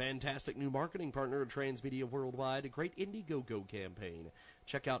 Fantastic new marketing partner of Transmedia Worldwide, a great Indiegogo campaign.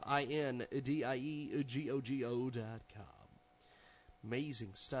 Check out INDIEGOGO.com.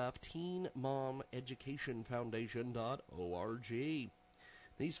 Amazing stuff. TeenMomEducationFoundation.org.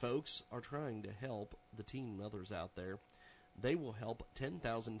 These folks are trying to help the teen mothers out there. They will help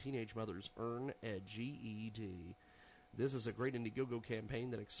 10,000 teenage mothers earn a GED. This is a great Indiegogo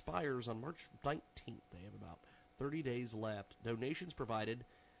campaign that expires on March 19th. They have about 30 days left. Donations provided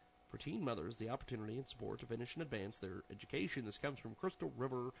for teen mothers the opportunity and support to finish and advance their education. This comes from Crystal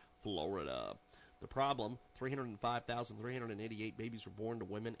River, Florida. The problem, 305,388 babies were born to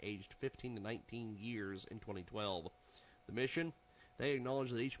women aged 15 to 19 years in 2012. The mission, they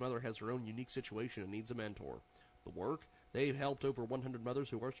acknowledge that each mother has her own unique situation and needs a mentor. The work, they've helped over 100 mothers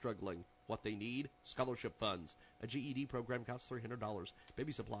who are struggling. what they need: scholarship funds. A GED program costs $300.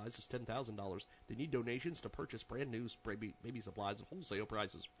 Baby supplies is $10,000. They need donations to purchase brand new baby supplies at wholesale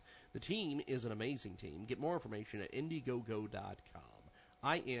prices. The team is an amazing team. Get more information at Indiegogo.com.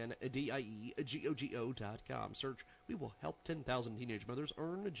 INDIEGOGO.com. Search "We will help 10,000 teenage mothers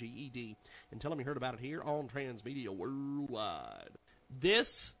earn a GED." And tell them you heard about it here on Transmedia Worldwide.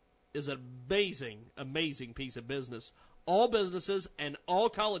 This is an amazing, amazing piece of business. All businesses and all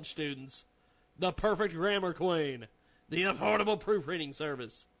college students, the perfect grammar queen, the affordable proofreading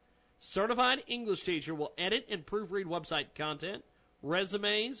service. Certified English teacher will edit and proofread website content,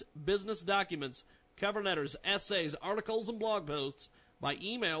 resumes, business documents, cover letters, essays, articles, and blog posts by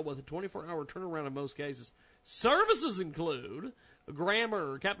email with a 24-hour turnaround in most cases. Services include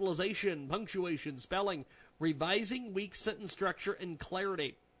grammar, capitalization, punctuation, spelling, revising weak sentence structure, and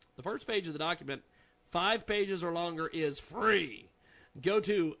clarity. The first page of the document, 5 pages or longer, is free. Go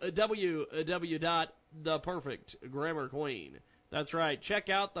to www.theperfectgrammarqueen. That's right. Check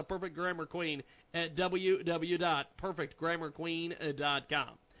out The Perfect Grammar Queen at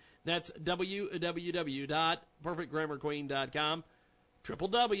www.perfectgrammarqueen.com. That's www.perfectgrammarqueen.com.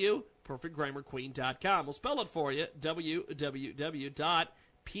 www.perfectgrammarqueen.com. We'll spell it for you.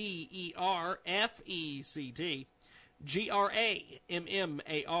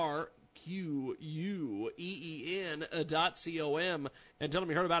 And tell them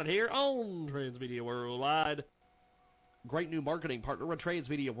you heard about it here on Transmedia Worldwide. Great new marketing partner with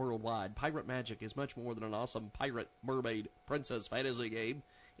Transmedia Worldwide. Pirate Magic is much more than an awesome pirate, mermaid, princess fantasy game.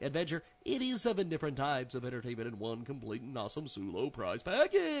 Adventure, it is 7 different types of entertainment in one complete and awesome solo prize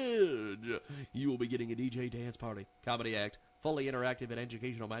package. You will be getting a DJ dance party, comedy act, fully interactive and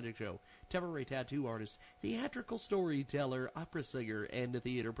educational magic show, temporary tattoo artist, theatrical storyteller, opera singer, and a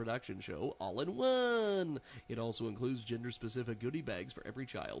theater production show all in one. It also includes gender-specific goodie bags for every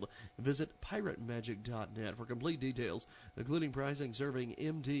child. Visit piratemagic.net for complete details, including pricing, serving,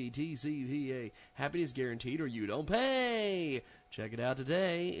 MTTCPA, happiness guaranteed, or you don't pay. Check it out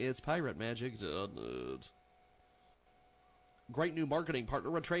today. It's piratemagic.net. Great new marketing partner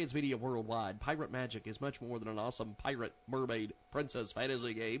with Transmedia Worldwide. Pirate Magic is much more than an awesome pirate, mermaid, princess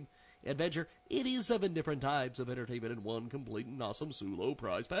fantasy game. Adventure, it is 7 different types of entertainment in one complete and awesome solo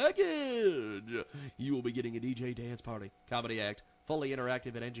prize package. You will be getting a DJ dance party, comedy act, fully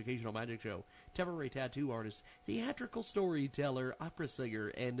interactive and educational magic show, temporary tattoo artist, theatrical storyteller, opera singer,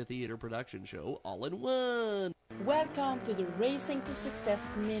 and a theater production show all in one. Welcome to the Racing to Success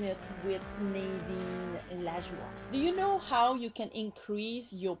Minute with Nadine Lajoie. Do you know how you can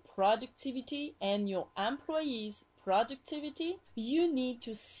increase your productivity and your employees' productivity? You need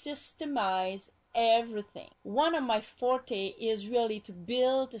to systemize everything. One of my forte is really to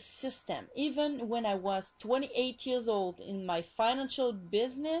build a system. Even when I was 28 years old in my financial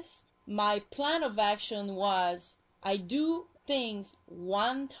business, my plan of action was I do things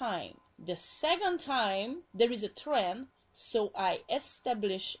one time. The second time, there is a trend, so I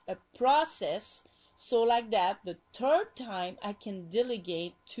establish a process, so like that, the third time, I can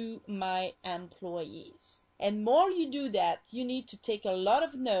delegate to my employees. And more you do that, you need to take a lot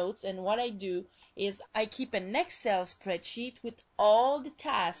of notes, and what I do is I keep an Excel spreadsheet with all the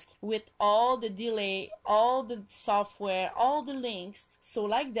tasks, with all the delay, all the software, all the links. So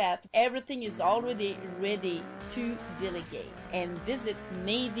like that, everything is already ready to delegate. And visit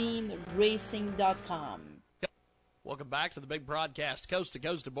NadineRacing.com. Welcome back to the big broadcast, coast to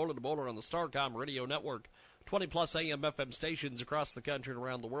coast and border to border on the Starcom Radio Network. 20-plus AM FM stations across the country and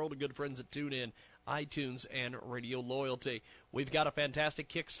around the world, and good friends at TuneIn, iTunes, and Radio Loyalty. We've got a fantastic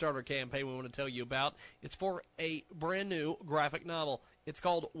Kickstarter campaign we want to tell you about. It's for a brand new graphic novel. It's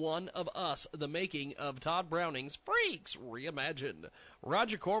called One of Us, the making of Todd Browning's Freaks Reimagined.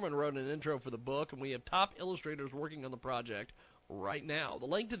 Roger Corman wrote an intro for the book, and we have top illustrators working on the project right now. The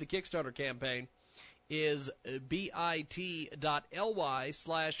link to the Kickstarter campaign is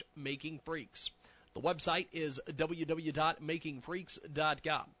bit.ly/makingfreaks. The website is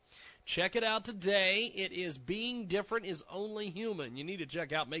www.makingfreaks.com. Check it out today. It is Being Different is Only Human. You need to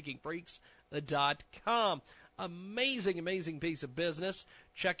check out makingfreaks.com. Amazing, amazing piece of business.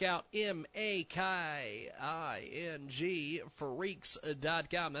 Check out MAKING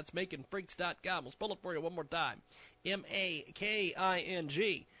freaks.com. That's makingfreaks.com. We'll spell it for you one more time.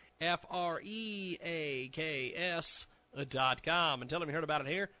 MAKING freaks.com. And tell them you heard about it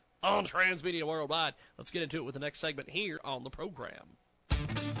here on Transmedia Worldwide. Let's get into it with the next segment here on the program.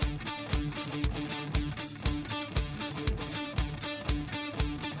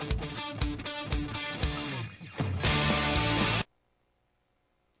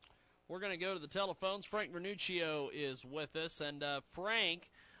 We're going to go to the telephones. Frank Vernuccio is with us. And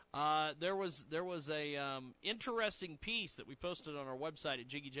Frank, There was a interesting piece that we posted on our website at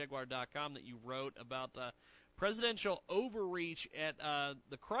JiggyJaguar.com that you wrote about presidential overreach at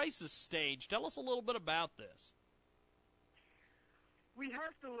the crisis stage. Tell us a little bit about this. We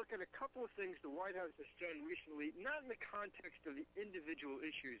have to look at a couple of things the White House has done recently, not in the context of the individual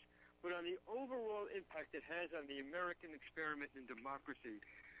issues, but on the overall impact it has on the American experiment in democracy.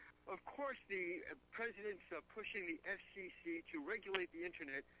 Of course, the president's pushing the FCC to regulate the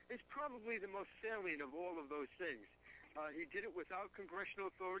Internet is probably the most salient of all of those things. He did it without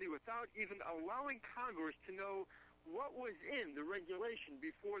congressional authority, without even allowing Congress to know what was in the regulation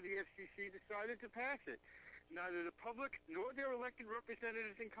before the FCC decided to pass it. Neither the public nor their elected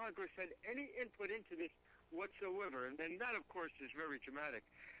representatives in Congress had any input into this whatsoever, and that, of course, is very dramatic.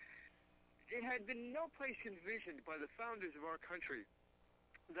 It had been no place envisioned by the founders of our country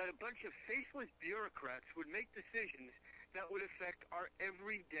that a bunch of faceless bureaucrats would make decisions that would affect our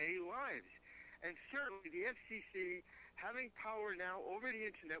everyday lives. And certainly the FCC having power now over the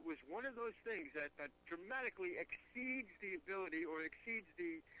Internet was one of those things that dramatically exceeds the ability or exceeds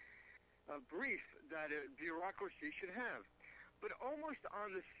the brief that a bureaucracy should have. But almost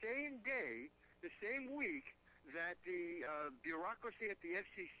on the same day, the same week, that the bureaucracy at the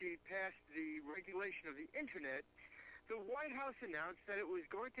FCC passed the regulation of the Internet, the White House announced that it was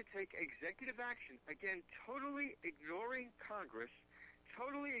going to take executive action, again, totally ignoring Congress,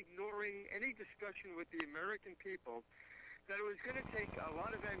 totally ignoring any discussion with the American people, that it was going to take a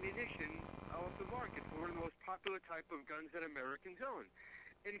lot of ammunition off the market for one of the most popular type of guns that Americans own,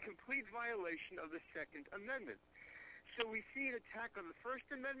 in complete violation of the Second Amendment. So we see an attack on the First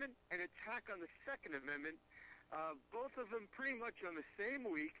Amendment, an attack on the Second Amendment, both of them pretty much on the same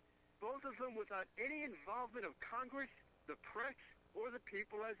week, both of them without any involvement of Congress, the press, or the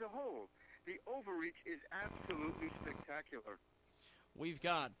people as a whole. The overreach is absolutely spectacular. We've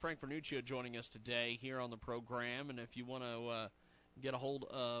got Frank Vernuccio joining us today here on the program, and if you want to get a hold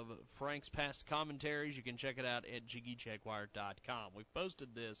of Frank's past commentaries, you can check it out at JiggyJaguar.com. We've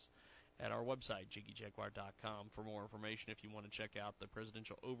posted this at our website, JiggyJaguar.com, for more information if you want to check out the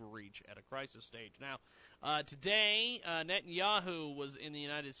presidential overreach at a crisis stage. Now, today, Netanyahu was in the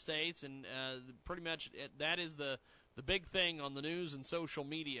United States, and pretty much that is the big thing on the news and social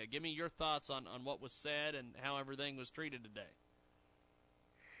media. Give me your thoughts on what was said and how everything was treated today.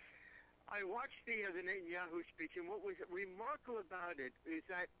 I watched the Netanyahu speech, and what was remarkable about it is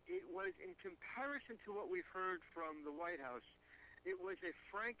that it was, in comparison to what we've heard from the White House, it was a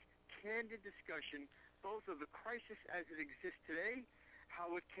frank, candid discussion, both of the crisis as it exists today,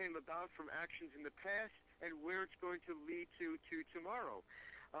 how it came about from actions in the past, and where it's going to lead to tomorrow.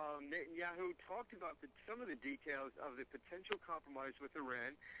 Netanyahu talked about some of the details of the potential compromise with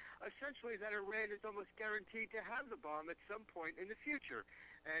Iran, essentially that Iran is almost guaranteed to have the bomb at some point in the future.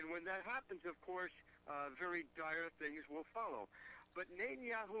 And when that happens, of course, very dire things will follow. But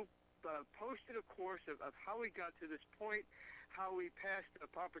Netanyahu posted a course of how he got to this point, how he passed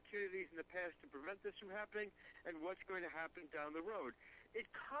up opportunities in the past to prevent this from happening, and what's going to happen down the road. It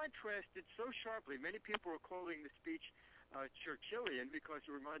contrasted so sharply. Many people were calling the speech Churchillian because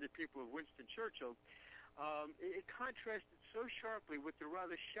it reminded people of Winston Churchill. It contrasted so sharply with the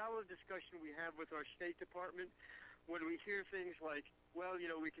rather shallow discussion we have with our State Department when we hear things like, well,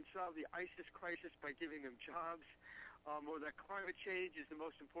 we can solve the ISIS crisis by giving them jobs, or that climate change is the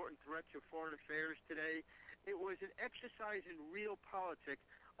most important threat to foreign affairs today. It was an exercise in real politics,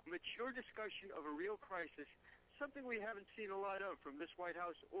 a mature discussion of a real crisis, something we haven't seen a lot of from this White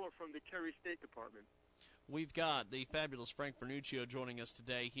House or from the Kerry State Department. We've got the fabulous Frank Vernuccio joining us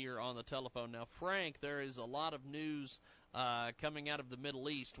today here on the telephone. Now, Frank, there is a lot of news coming out of the Middle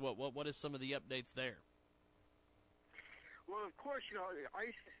East. What is some of the updates there? Well, of course,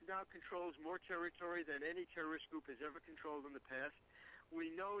 ISIS now controls more territory than any terrorist group has ever controlled in the past.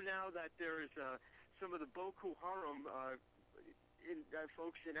 We know now that there is some of the Boko Haram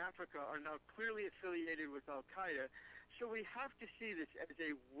folks in Africa are now clearly affiliated with Al-Qaeda. So we have to see this as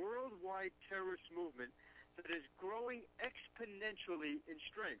a worldwide terrorist movement that is growing exponentially in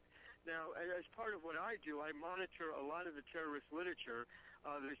strength. Now, as part of what I do, I monitor a lot of the terrorist literature.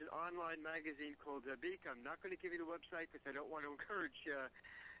 There's an online magazine called Jiggy. I'm not going to give you the website because I don't want to encourage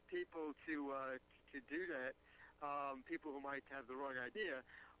people to do that, people who might have the wrong idea.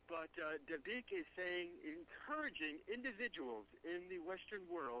 But Jiggy is encouraging individuals in the Western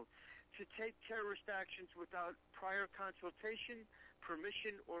world to take terrorist actions without prior consultation,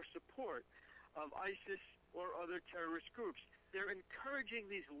 permission, or support of ISIS or other terrorist groups. They're encouraging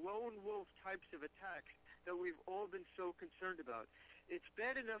these lone wolf types of attacks that we've all been so concerned about. It's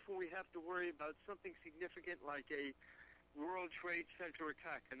bad enough when we have to worry about something significant like a World Trade Center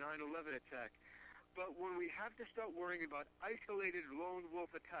attack, a 9/11 attack. But when we have to start worrying about isolated lone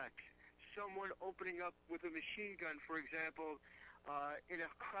wolf attacks, someone opening up with a machine gun, for example, in a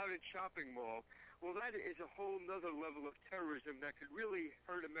crowded shopping mall, well, that is a whole nother level of terrorism that could really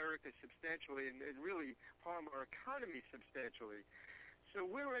hurt America substantially and really harm our economy substantially. So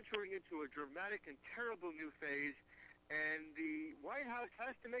we're entering into a dramatic and terrible new phase, and the White House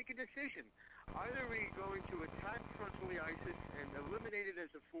has to make a decision. Either we're going to attack frontally ISIS and eliminate it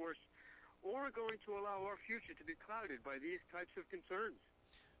as a force, or we're going to allow our future to be clouded by these types of concerns.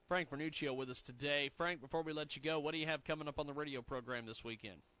 Frank Vernuccio with us today. Frank, before we let you go, what do you have coming up on the radio program this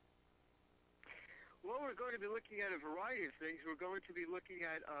weekend? Well, we're going to be looking at a variety of things. We're going to be looking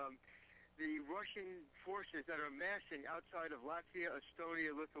at the Russian forces that are massing outside of Latvia,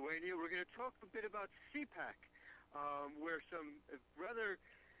 Estonia, Lithuania. We're going to talk a bit about CPAC, where some rather,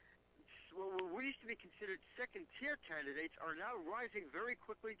 what used to be considered second-tier candidates are now rising very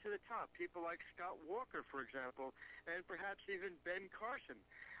quickly to the top. People like Scott Walker, for example, and perhaps even Ben Carson.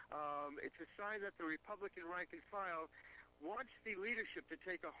 It's a sign that the Republican rank and file wants the leadership to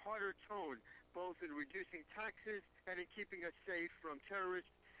take a harder tone, both in reducing taxes and in keeping us safe from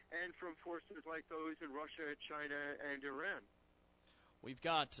terrorists and from forces like those in Russia, China, and Iran. We've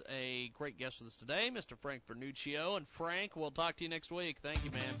got a great guest with us today, Mr. Frank Vernuccio. And Frank, we'll talk to you next week. Thank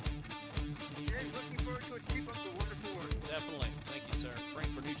you, man. Yeah, looking forward to it. Keep up the wonderful work. Definitely. Thank you, sir. Frank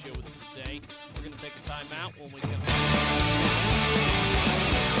Vernuccio with us today. We're going to take a time out when we come back.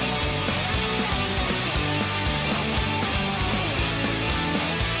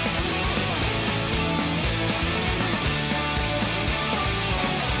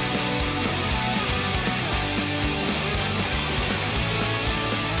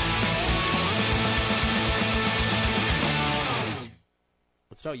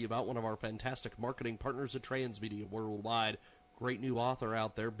 Let's tell you about one of our fantastic marketing partners at Transmedia Worldwide. Great new author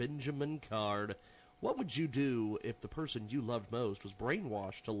out there, Benjamin Card. What would you do if the person you loved most was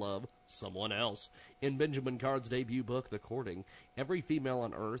brainwashed to love someone else? In Benjamin Card's debut book, The Courting, every female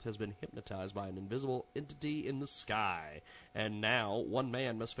on Earth has been hypnotized by an invisible entity in the sky. And now, one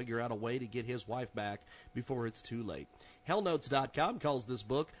man must figure out a way to get his wife back before it's too late. Hellnotes.com calls this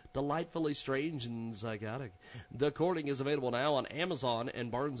book delightfully strange and psychotic. The Courting is available now on Amazon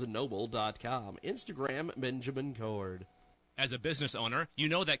and BarnesandNoble.com. Instagram, Benjamin Card. As a business owner, you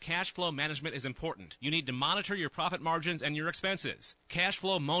know that cash flow management is important. You need to monitor your profit margins and your expenses.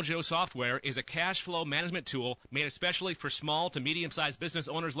 Cashflow Mojo software is a cash flow management tool made especially for small to medium-sized business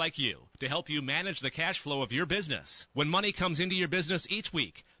owners like you to help you manage the cash flow of your business. When money comes into your business each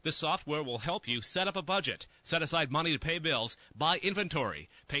week, the software will help you set up a budget, set aside money to pay bills, buy inventory,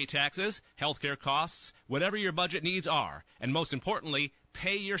 pay taxes, healthcare costs, whatever your budget needs are, and most importantly,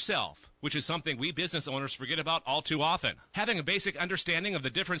 pay yourself, which is something we business owners forget about all too often. Having a basic understanding of the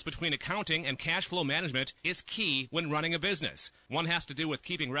difference between accounting and cash flow management is key when running a business. One has to do with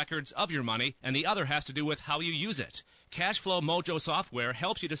keeping records of your money, and the other has to do with how you use it. Cashflow Mojo software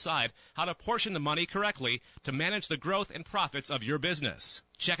helps you decide how to portion the money correctly to manage the growth and profits of your business.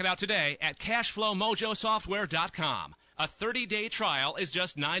 Check it out today at CashflowMojoSoftware.com. A 30-day trial is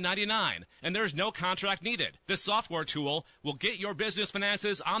just $9.99, and there's no contract needed. This software tool will get your business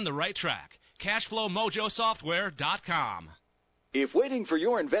finances on the right track. CashflowMojoSoftware.com. If waiting for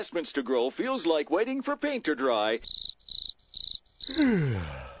your investments to grow feels like waiting for paint to dry,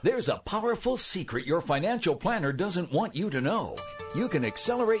 there's a powerful secret your financial planner doesn't want you to know. You can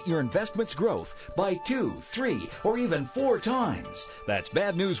accelerate your investment's growth by 2, 3, or even 4 times. That's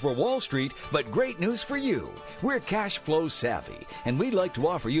bad news for Wall Street, but great news for you. We're cash flow savvy, and we'd like to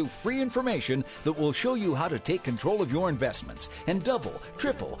offer you free information that will show you how to take control of your investments and double,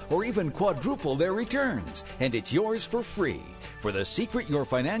 triple, or even quadruple their returns. And it's yours for free. For the secret your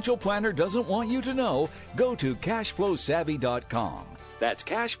financial planner doesn't want you to know, go to cashflowsavvy.com. That's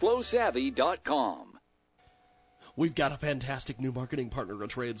cashflowsavvy.com. We've got a fantastic new marketing partner at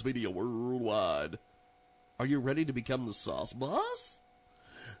Transmedia Worldwide. Are you ready to become the sauce boss?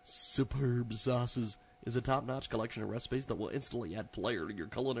 Superb Sauces is a top-notch collection of recipes that will instantly add flair to your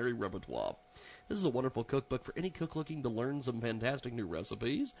culinary repertoire. This is a wonderful cookbook for any cook looking to learn some fantastic new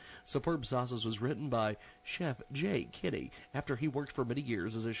recipes. Superb Sauces was written by Chef Jay Kinney after he worked for many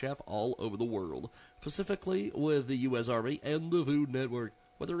years as a chef all over the world, specifically with the U.S. Army and the Food Network.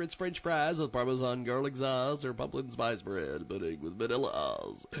 Whether it's French fries with Parmesan garlic sauce or pumpkin spice bread pudding with vanilla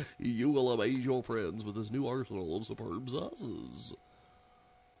sauce, you will amaze your friends with this new arsenal of superb sauces.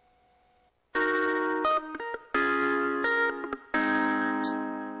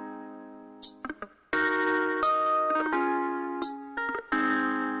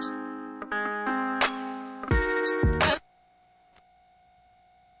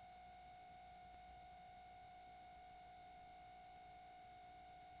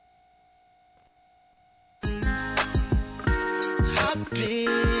 hop in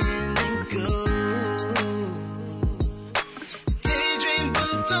and go. Daydream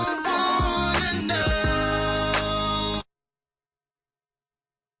but don't wanna know.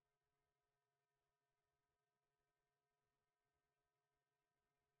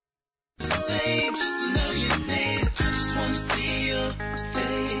 The same, just to know your name. I just wanna see your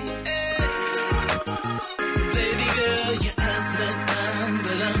face. Baby girl, your eyes met mine,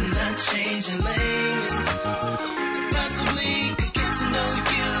 but I'm not changing lanes. Possibly could get to know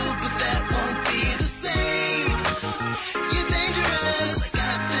you, but that won't be the same. You're dangerous, I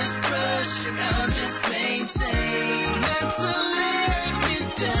got this crush, and I'll just maintain not to let me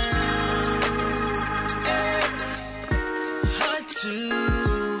down. Hard to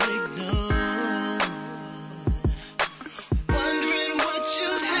ignore, wondering what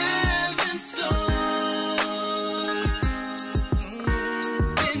you'd have in store.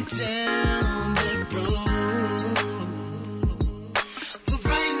 Been down the road, but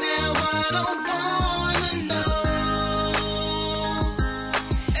right now I don't wanna know.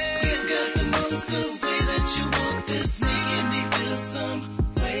 You got the moves, the way that you walk, this making me feel some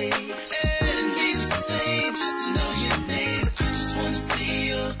way. Wouldn't be the same just to know your name. I just wanna see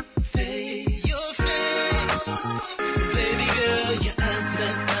your face. Your face. Baby girl, your eyes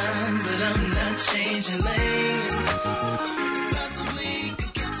met mine, but I'm not changing lanes. Possibly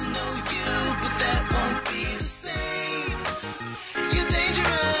could get to know you, but that won't be the same. You're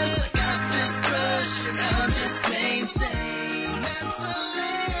dangerous, I got this crush, and I'll just maintain not to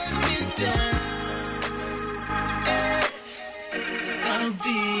let me down. I'll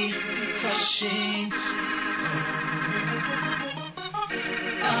be crushing.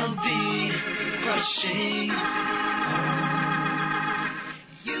 I'll be crushing.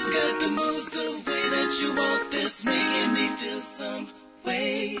 You got the moves, the way that you walk, this making me feel some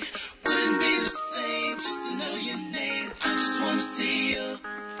way. Wouldn't be the same just to know your name. I just wanna see your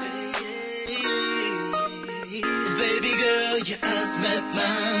face. Baby girl, your eyes met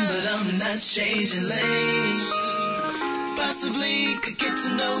mine, but I'm not changing lanes. Possibly could get to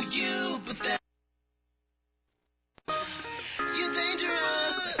know you, but that you're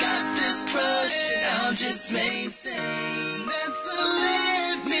dangerous. I got this crush, and I'll just maintain not to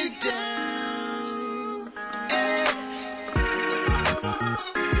let me down.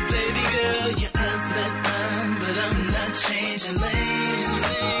 Baby girl, your eyes met mine, but I'm not changing lanes.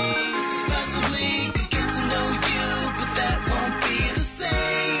 Possibly could get to know you, but that won't be the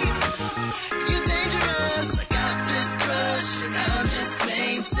same. You're dangerous, I got this crush, and I'll just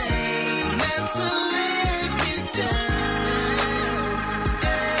maintain not to let me down.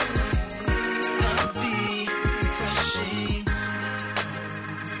 I'll be crushing.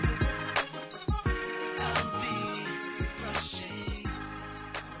 I'll be crushing.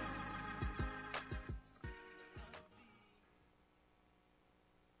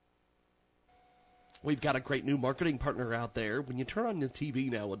 We've got a great new marketing partner out there. When you turn on the TV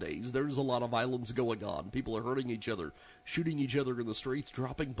nowadays, there's a lot of violence going on. People are hurting each other, shooting each other in the streets,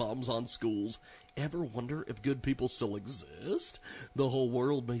 dropping bombs on schools. Ever wonder if good people still exist? The whole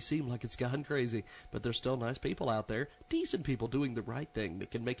world may seem like it's gone crazy, but there's still nice people out there, decent people doing the right thing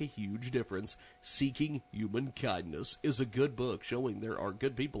that can make a huge difference. Seeking Human Kindness is a good book showing there are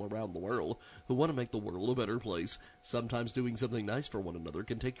good people around the world who want to make the world a better place. Sometimes doing something nice for one another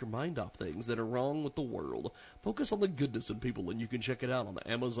can take your mind off things that are wrong with the world. Focus on the goodness in people, and you can check it out on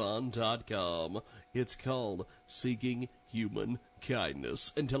Amazon.com. It's called Seeking Human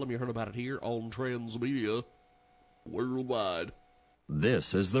Kindness. And tell them you heard about it here on Transmedia Worldwide.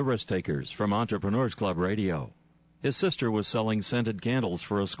 This is The Risk Takers from Entrepreneurs Club Radio. His sister was selling scented candles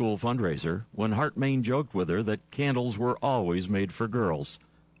for a school fundraiser when Hart Main joked with her that candles were always made for girls.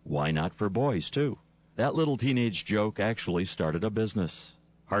 Why not for boys, too? That little teenage joke actually started a business.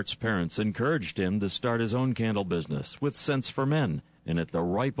 Hart's parents encouraged him to start his own candle business with Scents for Men, and at the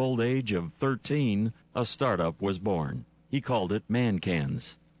ripe old age of 13, a startup was born. He called it Man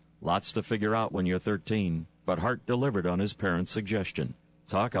Cans. Lots to figure out when you're 13, but Hart delivered on his parents' suggestion.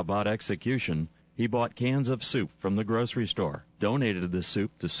 Talk about execution. He bought cans of soup from the grocery store, donated the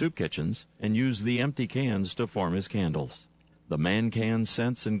soup to soup kitchens, and used the empty cans to form his candles. The Man Can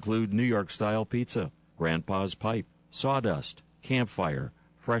scents include New York-style pizza, Grandpa's pipe, sawdust, campfire,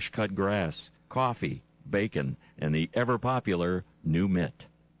 fresh-cut grass, coffee, bacon, and the ever-popular New Mitt.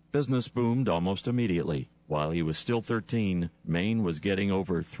 Business boomed almost immediately. While he was still 13, Maine was getting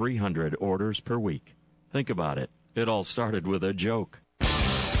over 300 orders per week. Think about it. It all started with a joke.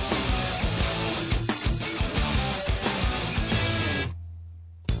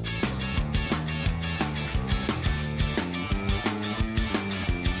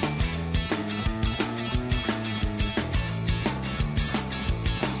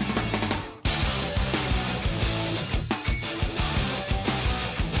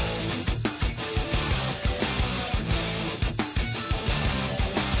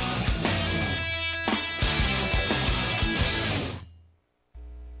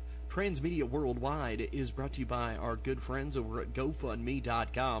 Transmedia Worldwide is brought to you by our good friends over at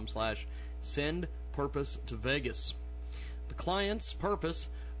GoFundMe.com/SendPurposeToVegas. The clients, Purpose,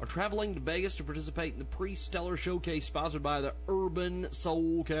 are traveling to Vegas to participate in the Pre-Stellar Showcase sponsored by the Urban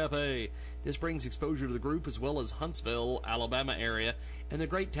Soul Cafe. This brings exposure to the group as well as Huntsville, Alabama area, and the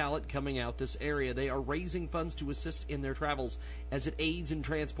great talent coming out this area. They are raising funds to assist in their travels as it aids in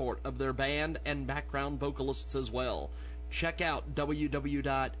transport of their band and background vocalists as well. Check out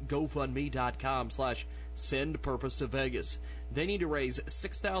www.gofundme.com/SendPurposeToVegas. They need to raise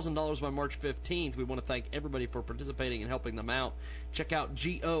 $6,000 by March 15th. We want to thank everybody for participating and helping them out. Check out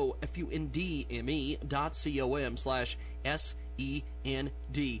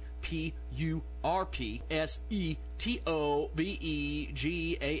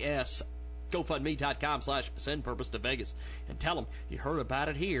GoFundMe.com/SendPurposeToVegas. And tell them you heard about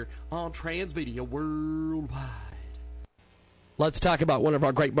it here on Transmedia Worldwide. Let's talk about one of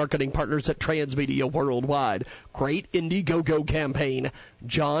our great marketing partners at Transmedia Worldwide. Great Indiegogo campaign.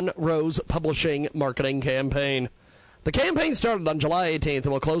 John Rose Publishing Marketing Campaign. The campaign started on July 18th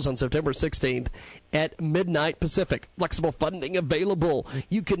and will close on September 16th at midnight Pacific. Flexible funding available.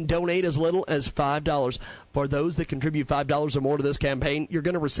 You can donate as little as $5. For those that contribute $5 or more to this campaign, you're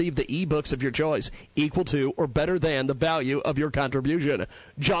going to receive the ebooks of your choice, equal to or better than the value of your contribution.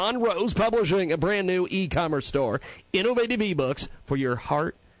 John Rose Publishing, a brand new e-commerce store. Innovative ebooks for your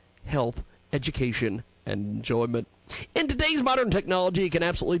heart, health, education, and enjoyment. In today's modern technology, you can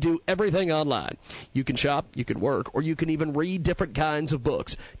absolutely do everything online. You can shop, you can work, or you can even read different kinds of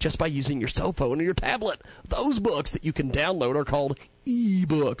books just by using your cell phone or your tablet. Those books that you can download are called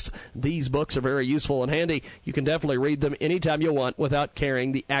e-books. These books are very useful and handy. You can definitely read them anytime you want without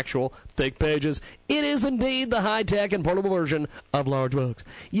carrying the actual thick pages. It is indeed the high-tech and portable version of large books.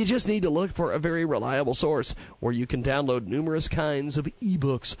 You just need to look for a very reliable source where you can download numerous kinds of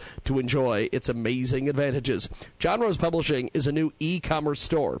e-books to enjoy its amazing advantages. John Rose Publishing is a new e-commerce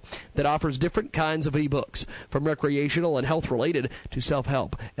store that offers different kinds of e-books, from recreational and health-related to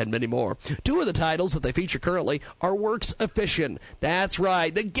self-help and many more. Two of the titles that they feature currently are Works of Fiction. That's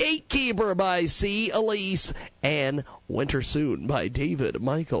right, The Gatekeeper by C. Elise and Winter Soon by David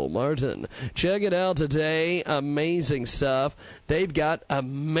Michael Martin. Check it out today. Amazing stuff. They've got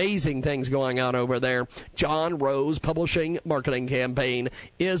amazing things going on over there. John Rose Publishing Marketing Campaign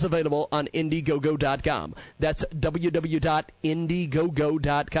is available on Indiegogo.com. That's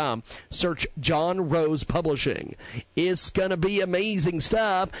www.indiegogo.com. Search John Rose Publishing. It's going to be amazing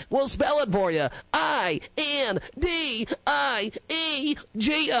stuff. We'll spell it for you.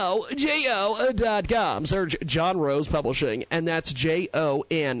 INDIEGOGO.com. Search John Rose Publishing, and that's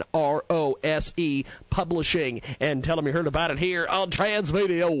JONROSE Publishing. And tell them you heard about it here on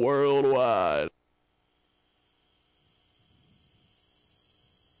Transmedia Worldwide.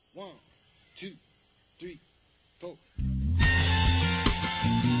 1, 2, 3, 4.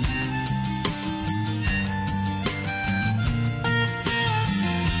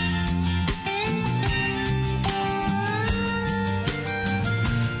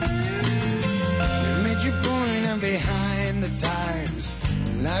 You point, I'm behind the times,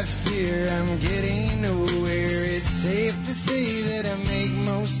 and I fear I'm getting nowhere. It's safe to say that I make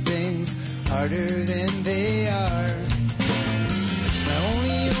most things harder than they are. My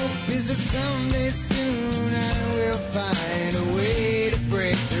only hope is that someday soon I will find a way to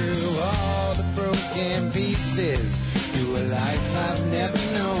break through all the broken pieces to a life I've never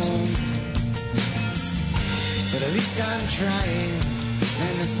known. But at least I'm trying,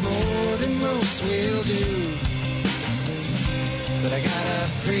 and it's more than most will do. But I gotta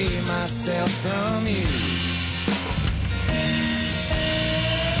free myself from you.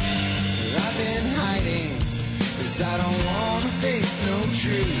 I've been hiding, 'cause I don't wanna face no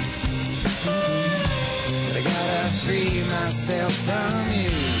truth. But I gotta free myself from you.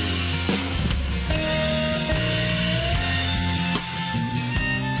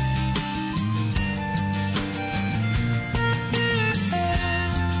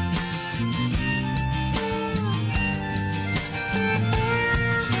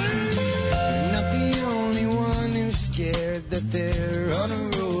 That they're on a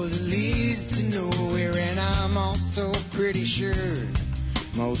road that leads to nowhere, and I'm also pretty sure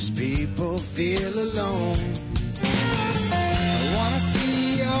most people feel alone. I wanna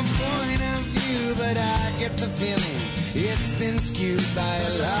see your point of view, but I get the feeling it's been skewed by a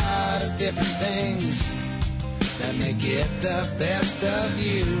lot of different things that make it the best of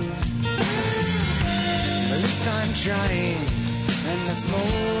you. At least I'm trying, and that's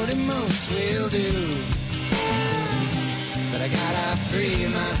more than most will do. But I gotta free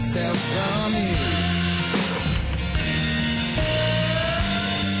myself from you.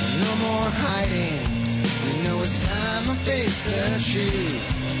 No hiding. You know it's time I face the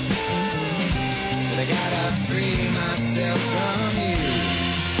truth. But I gotta free myself from you.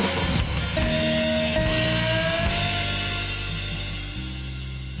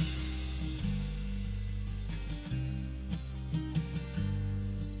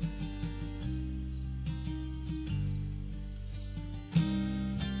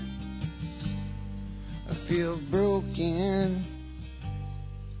 I feel broken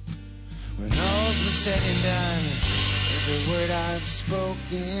when all's been said and done. Every word I've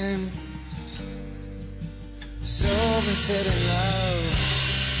spoken, so been said in love,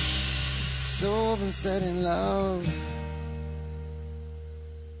 so been said in love.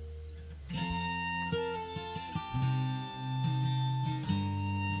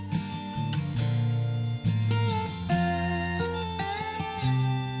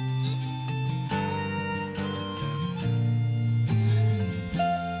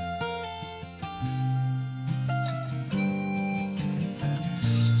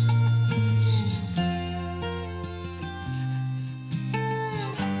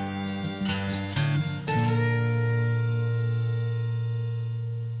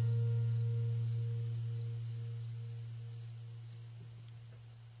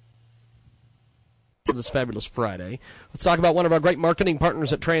 This fabulous Friday. Let's talk about one of our great marketing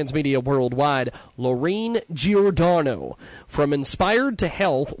partners at Transmedia Worldwide, Lorene Giordano. From Inspired to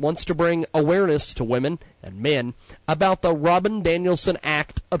Health, wants to bring awareness to women and men about the Robin Danielson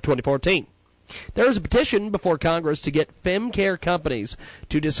Act of 2014. There is a petition before Congress to get femcare companies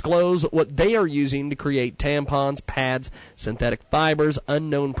to disclose what they are using to create tampons, pads, synthetic fibers,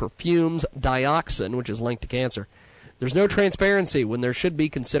 unknown perfumes, dioxin, which is linked to cancer. There's no transparency when there should be,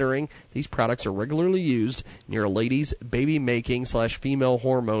 considering these products are regularly used near a lady's baby-making/female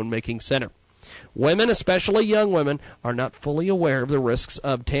hormone-making center. Women, especially young women, are not fully aware of the risks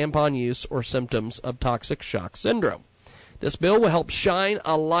of tampon use or symptoms of toxic shock syndrome. This bill will help shine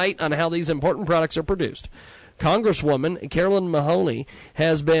a light on how these important products are produced. Congresswoman Carolyn Mahoney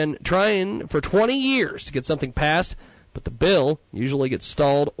has been trying for 20 years to get something passed, but the bill usually gets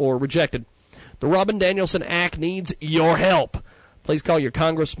stalled or rejected. The Robin Danielson Act needs your help. Please call your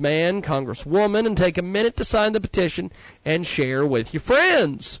congressman, congresswoman, and take a minute to sign the petition and share with your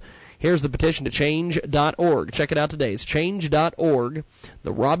friends. Here's the petition to change.org. Check it out today. It's change.org,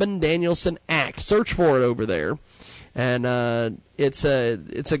 the Robin Danielson Act. Search for it over there. And it's a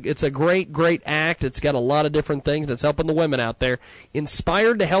great act. It's got a lot of different things that's helping the women out there.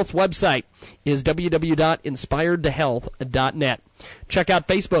 Inspired to Health website is www.inspiredtohealth.net. Check out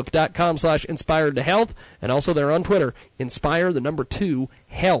Facebook.com/inspiredtohealth, and also they're on Twitter,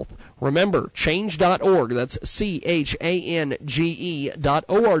 Inspire2Health. Remember, change.org, that's CHANGE.org,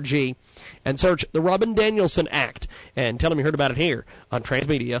 and search the Robin Danielson Act, and tell them you heard about it here on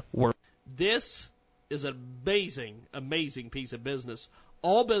Transmedia World. This is an amazing piece of business.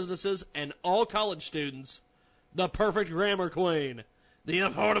 All businesses and all college students, the perfect grammar queen, the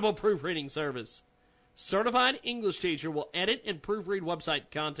affordable proofreading service. Certified English teacher will edit and proofread website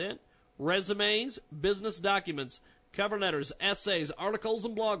content, resumes, business documents, cover letters, essays, articles,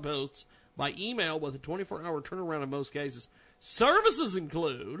 and blog posts by email with a 24-hour turnaround in most cases. Services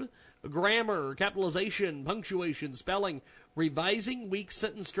include grammar, capitalization, punctuation, spelling, revising weak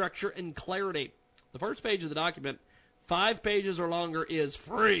sentence structure, and clarity. The first page of the document, 5 pages or longer, is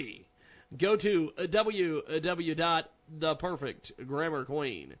free. Go to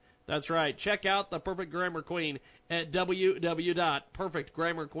www.theperfectgrammarqueen. That's right. Check out The Perfect Grammar Queen at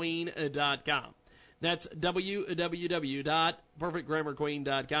www.perfectgrammarqueen.com. That's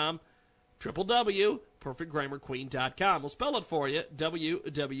www.perfectgrammarqueen.com. www.perfectgrammarqueen.com. We'll spell it for you.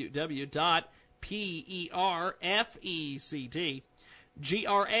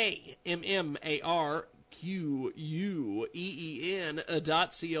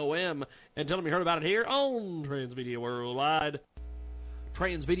 And tell them you heard about it here on Transmedia Worldwide.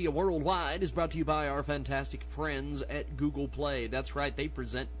 Transmedia Worldwide is brought to you by our fantastic friends at Google Play. That's right, they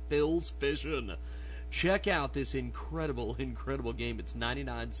present Phil's Fishing. Check out this incredible game. It's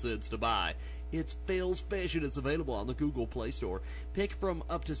 99 cents to buy. It's Phil's Fishing. It's available on the Google Play Store. Pick from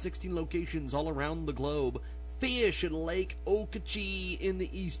up to 16 locations all around the globe. Fish in Lake Okeechee in the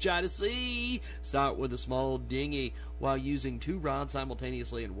East China Sea. Start with a small dinghy while using 2 rods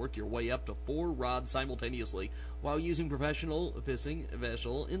simultaneously and work your way up to 4 rods simultaneously while using professional fishing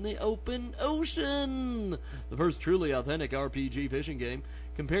vessel in the open ocean. The first truly authentic RPG fishing game.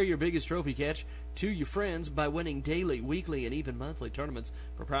 Compare your biggest trophy catch to your friends by winning daily, weekly, and even monthly tournaments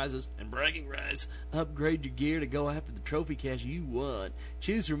for prizes and bragging rights. Upgrade your gear to go after the trophy catch you won.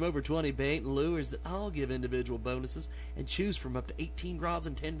 Choose from over 20 bait and lures that all give individual bonuses, and choose from up to 18 rods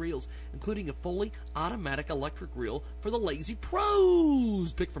and 10 reels, including a fully automatic electric reel for the lazy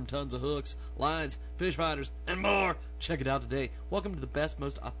pros. Pick from tons of hooks, lines, fish finders, and more. Check it out today. Welcome to the best,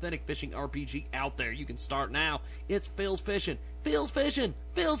 most authentic fishing RPG out there. You can start now. It's Phil's Fishing. Phil's Fishing.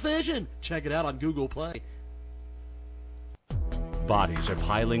 Phil's Fishing. Check it out on Google Play. Bodies are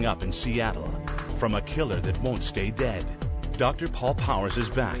piling up in Seattle from a killer that won't stay dead. Dr. Paul Powers is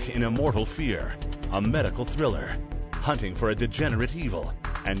back in Immortal Fear, a medical thriller, hunting for a degenerate evil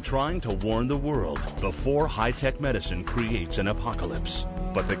and trying to warn the world before high-tech medicine creates an apocalypse.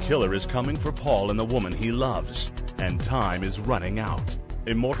 But the killer is coming for Paul and the woman he loves, and time is running out.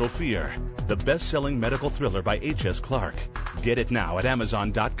 Immortal Fear, the best-selling medical thriller by H.S. Clark. Get it now at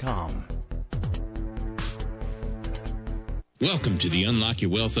Amazon.com. Welcome to the Unlock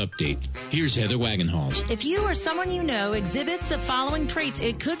Your Wealth Update. Here's Heather Wagenhals. If you or someone you know exhibits the following traits,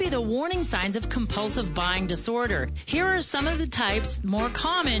 it could be the warning signs of compulsive buying disorder. Here are some of the types more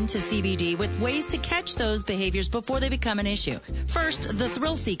common to CBD with ways to catch those behaviors before they become an issue. First, the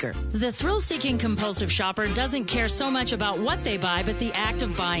thrill seeker. The thrill-seeking compulsive shopper doesn't care so much about what they buy, but the act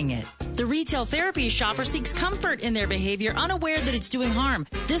of buying it. The retail therapy shopper seeks comfort in their behavior, unaware that it's doing harm.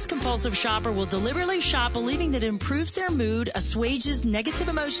 This compulsive shopper will deliberately shop, believing that it improves their mood, assuages negative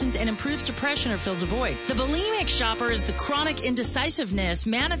emotions, and improves depression or fills a void. The bulimic shopper is the chronic indecisiveness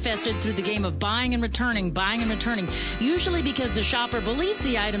manifested through the game of buying and returning, usually because the shopper believes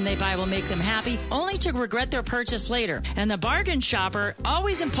the item they buy will make them happy, only to regret their purchase later. And the bargain shopper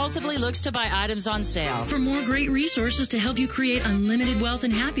always impulsively looks to buy items on sale. For more great resources to help you create unlimited wealth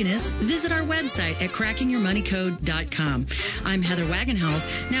and happiness, visit our website at crackingyourmoneycode.com. I'm Heather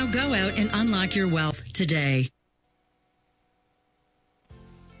Wagenhals. Now go out and unlock your wealth today.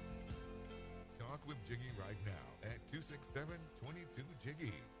 Talk with Jiggy right now at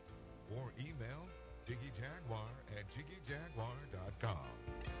 267-22-JIGGY or email jiggyjaguar@jiggyjaguar.com.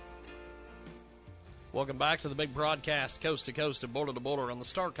 Welcome back to the big broadcast, coast to coast and border to border on the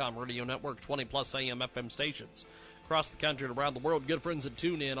Starcom Radio Network, 20-plus AM FM stations across the country and around the world. Good friends at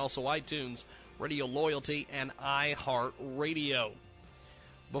TuneIn, also iTunes, Radio Loyalty, and iHeartRadio.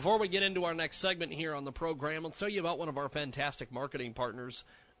 Before we get into our next segment here on the program, let's tell you about one of our fantastic marketing partners,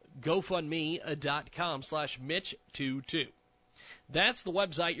 GoFundMe.com/Mitch22. That's the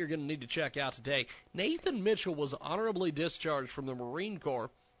website you're going to need to check out today. Nathan Mitchell was honorably discharged from the Marine Corps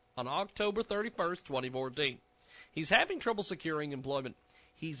on October 31st, 2014. He's having trouble securing employment.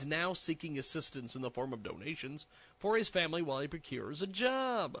 He's now seeking assistance in the form of donations for his family while he procures a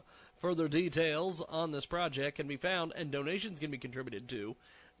job. Further details on this project can be found, and donations can be contributed to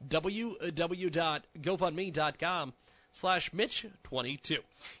www.gofundme.com/Mitch22.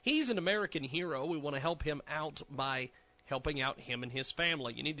 He's an American hero. We want to help him out by helping out him and his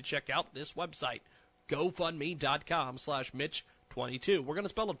family. You need to check out this website, gofundme.com/Mitch22. We're going to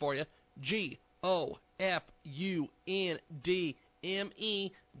spell it for you,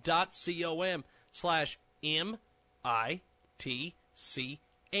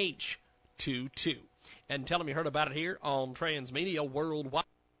 And tell them you heard about it here on Transmedia Worldwide.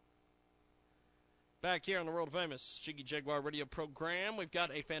 Back here on the world-famous Jiggy Jaguar radio program, we've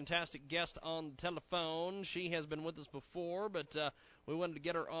got a fantastic guest on the telephone. She has been with us before, but we wanted to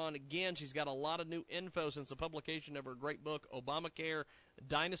get her on again. She's got a lot of new info since the publication of her great book, Obamacare,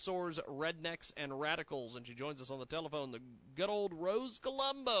 Dinosaurs, Rednecks, and Radicals. And she joins us on the telephone. The good old Rose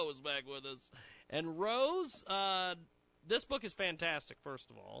Colombo is back with us. And Rose, this book is fantastic,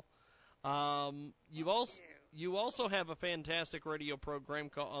 first of all. You also have a fantastic radio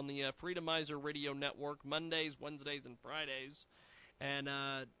program on the Freedomizer Radio Network, Mondays, Wednesdays, and Fridays, and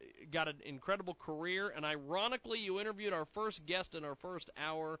got an incredible career. And ironically, you interviewed our first guest in our first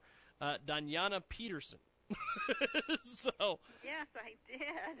hour, Danyana Peterson. So yes, I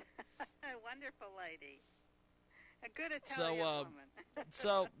did. A wonderful lady, a good Italian woman.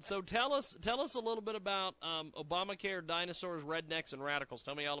 so tell us a little bit about Obamacare, Dinosaurs, Rednecks, and Radicals.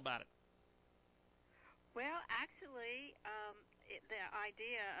 Tell me all about it. Well, actually, the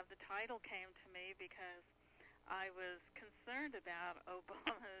idea of the title came to me because I was concerned about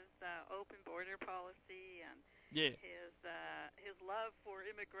Obama's open border policy and his love for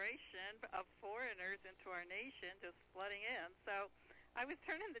immigration of foreigners into our nation just flooding in. So I was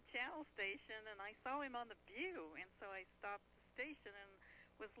turning the channel station and I saw him on The View, and so I stopped the station and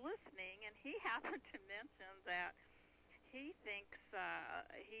was listening, and he happened to mention that he thinks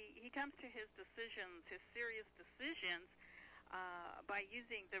he comes to his decisions, his serious decisions, by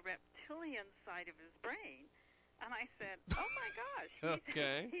using the reptilian side of his brain. And I said, "Oh my gosh,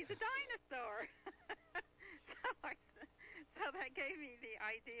 he's a dinosaur." So that gave me the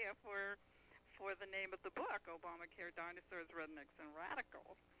idea for the name of the book, Obamacare: Dinosaurs, Rednecks, and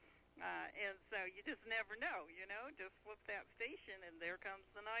Radicals. And so you just never know, just flip that station and there comes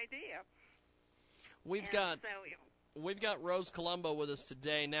an idea. We've got Rose Colombo with us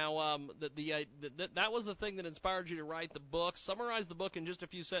today. Now, that was the thing that inspired you to write the book. Summarize the book in just a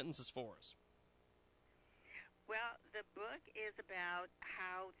few sentences for us. Well, the book is about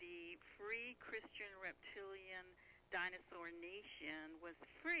how the free Christian reptilian dinosaur nation was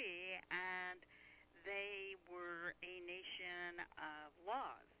free, and they were a nation of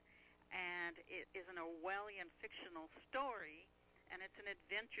laws. And it is an Orwellian fictional story, and it's an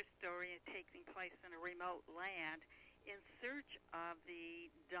adventure story taking place in a remote land in search of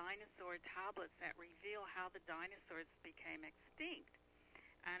the dinosaur tablets that reveal how the dinosaurs became extinct.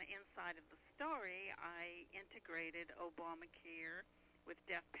 And inside of the story, I integrated Obamacare with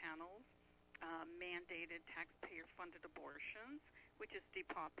death panels, mandated taxpayer-funded abortions, which is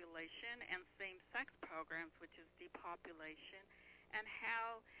depopulation, and same-sex programs, which is depopulation, and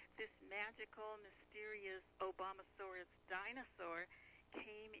how this magical, mysterious Obamasaurus dinosaur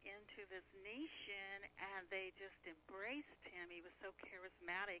came into this nation, and they just embraced him. He was so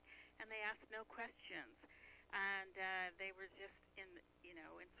charismatic, and they asked no questions. And they were just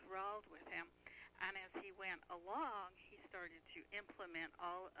enthralled with him. And as he went along, he started to implement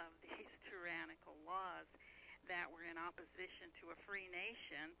all of these tyrannical laws that were in opposition to a free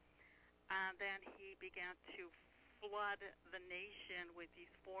nation. And then he began to flood the nation with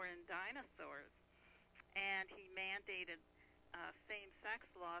these foreign dinosaurs. And he mandated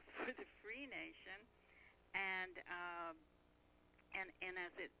same-sex laws for the free nation. And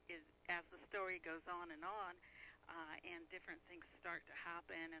as the story goes on, and different things start to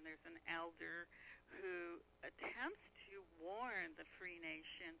happen, and there's an elder who attempts to warn the free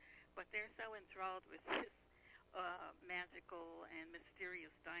nation, but they're so enthralled with this magical and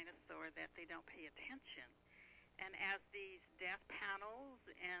mysterious dinosaur that they don't pay attention. And as these death panels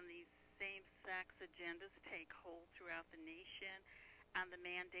and these same-sex agendas take hold throughout the nation, and the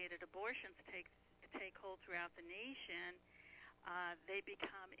mandated abortions take hold throughout the nation, they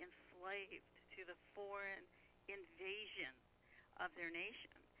become enslaved to the foreign invasion of their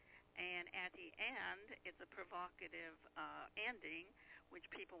nation. And at the end, it's a provocative ending, which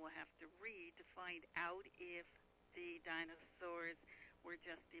people will have to read to find out if the dinosaurs were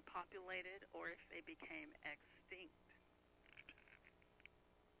just depopulated or if they became extinct.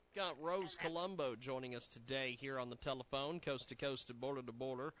 Got Rose Colombo joining us today here on the telephone, coast to coast and border to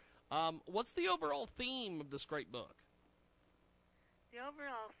border. What's the overall theme of this great book? The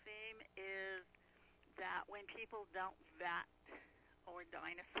overall theme is that when people don't vet, or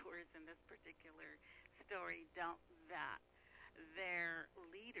dinosaurs in this particular story don't vet their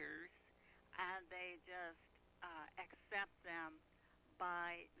leaders, and they just accept them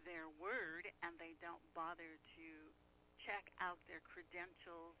by their word, and they don't bother to check out their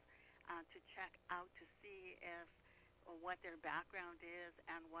credentials, to check out to see if what their background is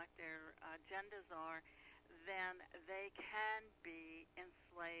and what their agendas are, then they can be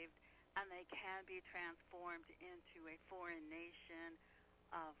enslaved and they can be transformed into a foreign nation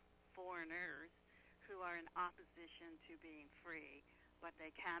of foreigners who are in opposition to being free, but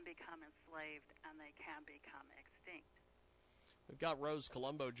they can become enslaved and they can become extinct. We've got Rose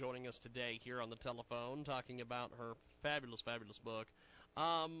Colombo joining us today here on the telephone, talking about her fabulous, fabulous book.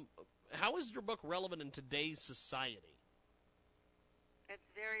 How is your book relevant in today's society? It's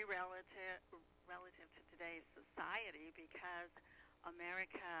very relative to today's society because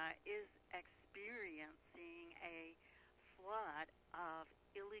America is experiencing a flood of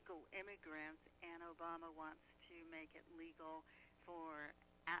illegal immigrants, and Obama wants to make it legal for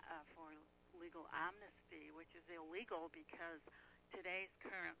legal amnesty, which is illegal because today's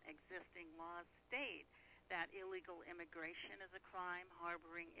current existing laws state that illegal immigration is a crime,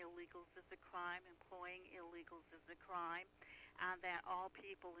 harboring illegals is a crime, employing illegals is a crime, and that all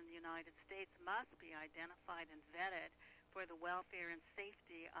people in the United States must be identified and vetted for the welfare and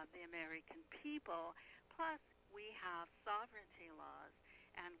safety of the American people. Plus, we have sovereignty laws,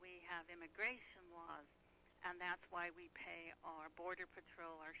 and we have immigration laws, and that's why we pay our Border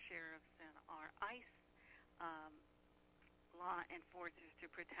Patrol, our sheriffs, and our ICE law enforcers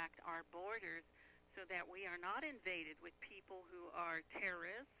to protect our borders so that we are not invaded with people who are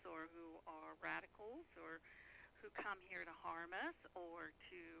terrorists or who are radicals or who come here to harm us or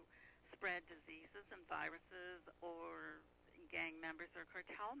to spread diseases and viruses, or gang members or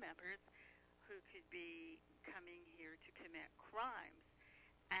cartel members who could be coming here to commit crimes.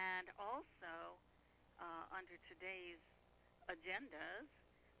 And also, under today's agendas,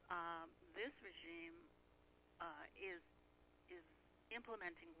 this regime is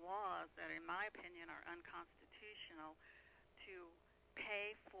implementing laws that, in my opinion, are unconstitutional to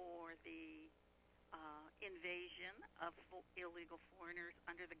pay for the invasion of illegal foreigners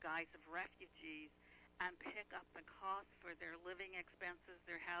under the guise of refugees and pick up the cost for their living expenses,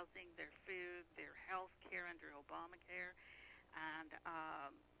 their housing, their food, their health care under Obamacare, and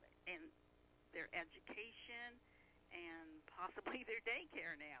their education, and possibly their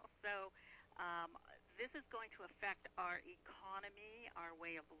daycare now. So this is going to affect our economy, our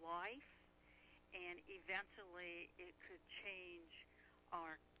way of life, and eventually it could change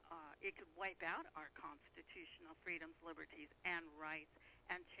it could wipe out our constitutional freedoms, liberties, and rights,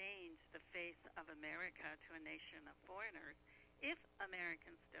 and change the face of America to a nation of foreigners if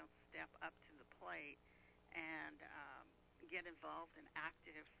Americans don't step up to the plate and get involved and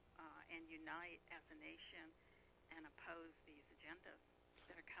active and unite as a nation and oppose these agendas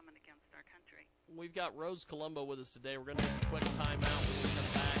that are coming against our country. We've got Rose Colombo with us today. We're going to take a quick time out when we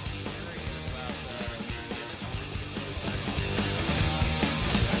come back.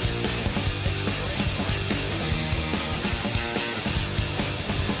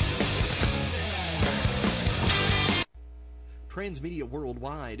 Transmedia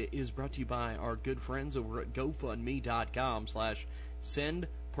Worldwide is brought to you by our good friends over at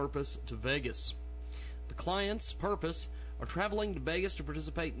GoFundMe.com/SendPurposeToVegas. The clients, Purpose, are traveling to Vegas to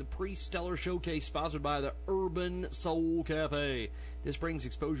participate in the Pre-Stellar Showcase sponsored by the Urban Soul Cafe. This brings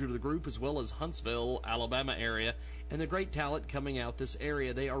exposure to the group as well as Huntsville, Alabama area, and the great talent coming out this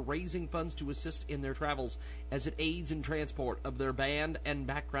area. They are raising funds to assist in their travels as it aids in transport of their band and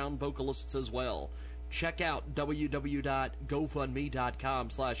background vocalists as well. Check out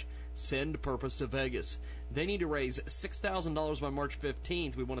www.gofundme.com/SendPurposeToVegas. They need to raise $6,000 by March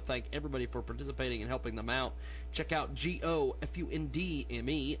 15th. We want to thank everybody for participating and helping them out. Check out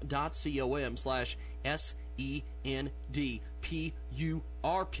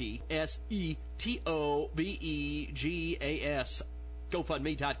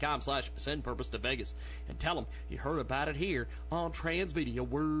GoFundMe.com/SendPurposeToVegas. And tell them you heard about it here on Transmedia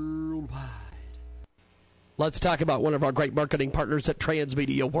Worldwide. Let's talk about one of our great marketing partners at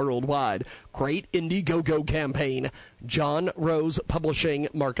Transmedia Worldwide. Great Indiegogo campaign. John Rose Publishing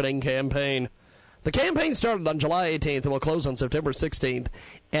Marketing Campaign. The campaign started on July 18th and will close on September 16th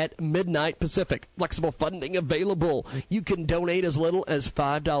at midnight Pacific. Flexible funding available. You can donate as little as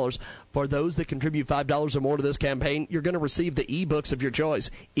 $5. For those that contribute $5 or more to this campaign, you're going to receive the ebooks of your choice,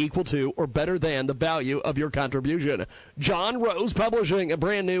 equal to or better than the value of your contribution. John Rose Publishing, a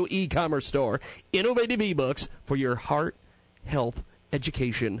brand new e-commerce store. Innovative ebooks for your heart, health,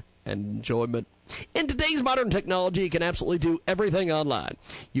 education, and enjoyment. In today's modern technology, you can absolutely do everything online.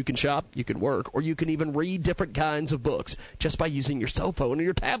 You can shop, you can work, or you can even read different kinds of books just by using your cell phone or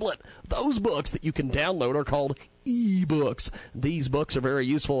your tablet. Those books that you can download are called e-books. These books are very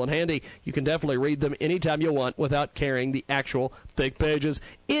useful and handy. You can definitely read them anytime you want without carrying the actual thick pages.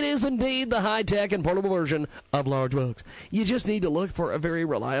 It is indeed the high-tech and portable version of large books. You just need to look for a very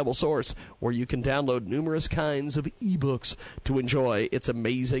reliable source where you can download numerous kinds of e-books to enjoy its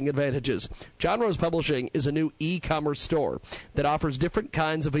amazing advantages. John Rose Publishing is a new e-commerce store that offers different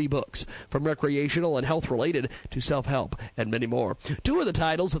kinds of e-books, from recreational and health-related to self-help and many more. Two of the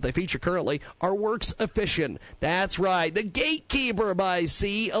titles that they feature currently are Works of Fiction. That's right, The Gatekeeper by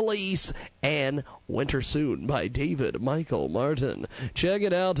C. Elise and Winter Soon by David Michael Martin. Check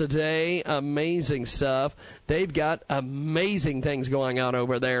it out today. Amazing stuff. They've got amazing things going on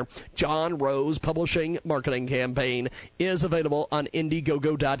over there. John Rose Publishing Marketing Campaign is available on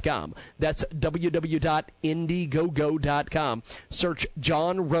Indiegogo.com. That's www.indiegogo.com. Search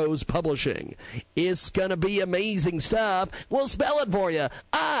John Rose Publishing. It's going to be amazing stuff. We'll spell it for you.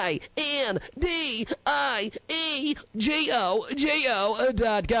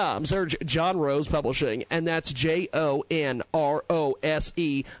 INDIEGOGO.com. Search John Rose Publishing, and that's JONROSE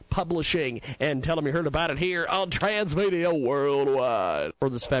Publishing. And tell them you heard about it here on Transmedia Worldwide. For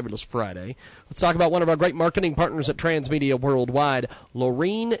this fabulous Friday, let's talk about one of our great marketing partners at Transmedia Worldwide.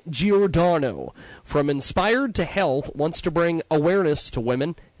 Lorene Giordano from Inspired to Health wants to bring awareness to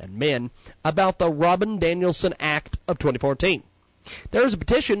women and men about the Robin Danielson Act of 2014. There is a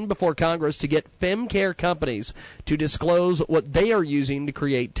petition before Congress to get femcare companies to disclose what they are using to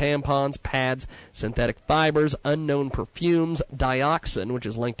create tampons, pads, synthetic fibers, unknown perfumes, dioxin, which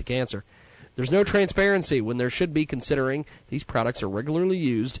is linked to cancer. There's no transparency when there should be, considering these products are regularly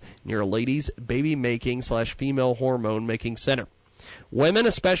used near a lady's baby-making/female hormone-making center. Women,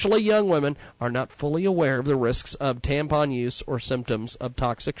 especially young women, are not fully aware of the risks of tampon use or symptoms of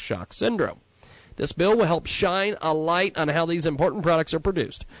toxic shock syndrome. This bill will help shine a light on how these important products are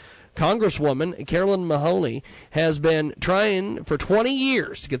produced. Congresswoman Carolyn Mahoney has been trying for 20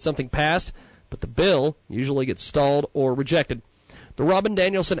 years to get something passed, but the bill usually gets stalled or rejected. The Robin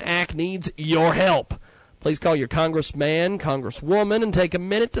Danielson Act needs your help. Please call your congressman, congresswoman, and take a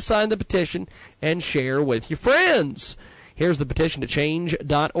minute to sign the petition and share with your friends. Here's the petition to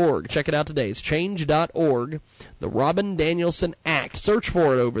change.org. Check it out today. It's change.org, the Robin Danielson Act. Search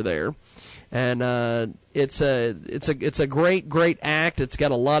for it over there. And it's a great act. It's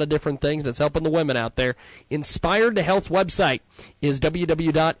got a lot of different things, and it's helping the women out there. Inspired to Health's website is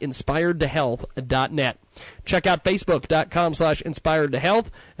www.inspiredtohealth.net. Check out facebook.com/inspiredtohealth,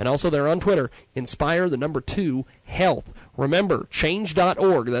 and also they're on Twitter, inspire2health. Remember,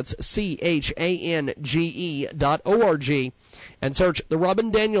 change.org, that's CHANGE.org, and search the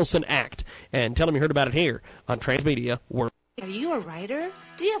Robin Danielson Act, and tell them you heard about it here on Transmedia World. Are you a writer?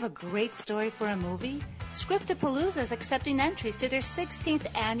 Do you have a great story for a movie? Scriptapalooza is accepting entries to their 16th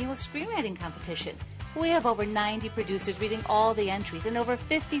annual screenwriting competition. We have over 90 producers reading all the entries and over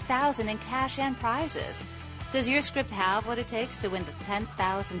 $50,000 in cash and prizes. Does your script have what it takes to win the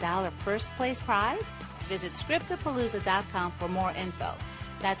 $10,000 first place prize? Visit scriptapalooza.com for more info.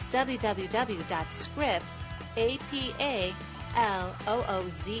 That's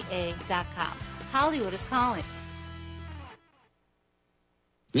www.scriptapalooza.com. Hollywood is calling.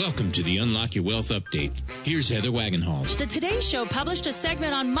 Welcome to the Unlock Your Wealth Update. Here's Heather Wagenhals. The Today Show published a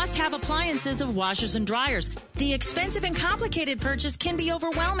segment on must-have appliances of washers and dryers. The expensive and complicated purchase can be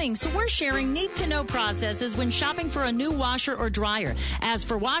overwhelming, so we're sharing need-to-know processes when shopping for a new washer or dryer. As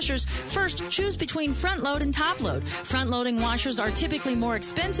for washers, first choose between front load and top load. Front-loading washers are typically more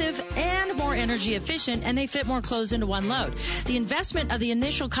expensive and more energy efficient, and they fit more clothes into one load. The investment of the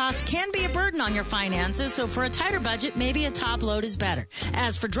initial cost can be a burden on your finances, so for a tighter budget, maybe a top load is better.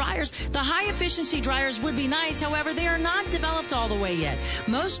 As for dryers, the high-efficiency dryers would be nice, however, they are not developed all the way yet.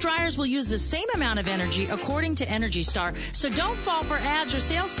 Most dryers will use the same amount of energy, according to Energy Star, so don't fall for ads or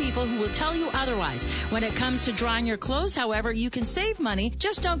salespeople who will tell you otherwise. When it comes to drying your clothes, however, you can save money.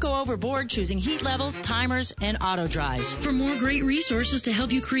 Just don't go overboard choosing heat levels, timers, and auto dries. For more great resources to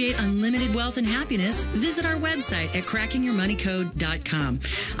help you create unlimited wealth and happiness, visit our website at crackingyourmoneycode.com.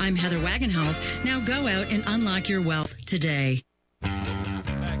 I'm Heather Wagenhals. Now go out and unlock your wealth today.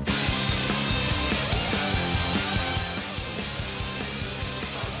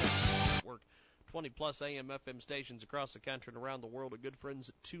 20-plus AM/FM stations across the country and around the world. Our good friends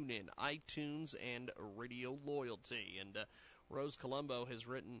at TuneIn, iTunes, and Radio Loyalty. And Rose Colombo has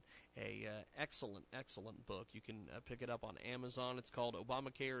written a excellent book. You can pick it up on Amazon. It's called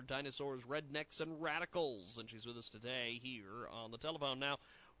Obamacare, Dinosaurs, Rednecks, and Radicals. And she's with us today here on the telephone. Now,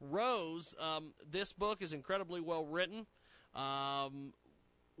 Rose, this book is incredibly well written.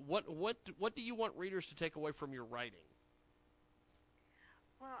 What do you want readers to take away from your writing?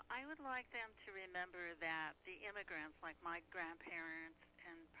 Well, I would like them to remember that the immigrants, like my grandparents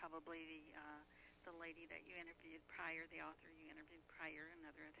and probably the lady that you interviewed prior, the author you interviewed prior,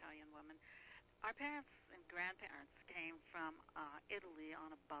 another Italian woman, our parents and grandparents came from Italy on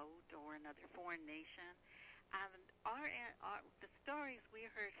a boat or another foreign nation. And the stories we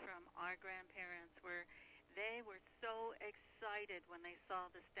heard from our grandparents were they were so excited when they saw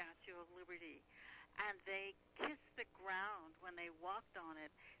the Statue of Liberty. And they kissed the ground when they walked on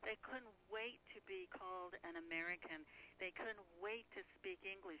it. They couldn't wait to be called an American. They couldn't wait to speak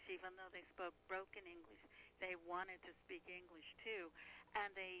English, even though they spoke broken English. They wanted to speak English, too.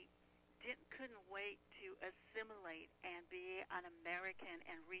 And they couldn't wait to assimilate and be an American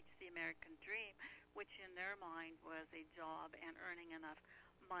and reach the American dream, which in their mind was a job and earning enough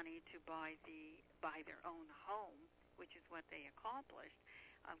money to buy their own home, which is what they accomplished,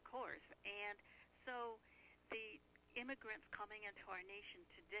 of course. And so the immigrants coming into our nation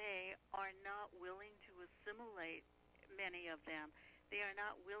today are not willing to assimilate, many of them. They are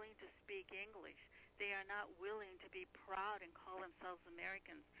not willing to speak English. They are not willing to be proud and call themselves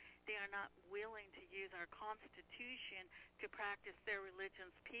Americans. They are not willing to use our Constitution to practice their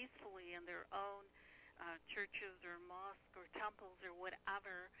religions peacefully in their own churches or mosques or temples or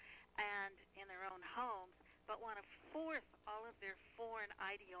whatever, and in their own homes, but want to force all of their foreign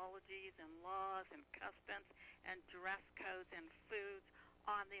ideologies and laws and customs and dress codes and foods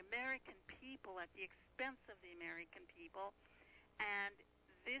on the American people at the expense of the American people. And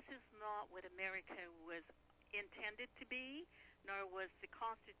this is not what America was intended to be, nor was the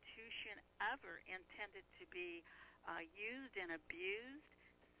Constitution ever intended to be used and abused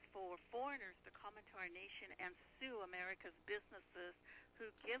for foreigners to come into our nation and sue America's businesses who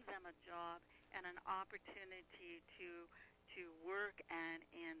give them a job and an opportunity to work and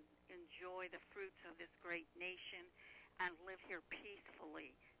enjoy the fruits of this great nation and live here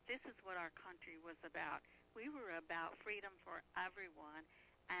peacefully. This is what our country was about. We were about freedom for everyone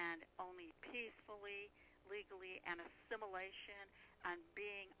and only peacefully, legally, and assimilation and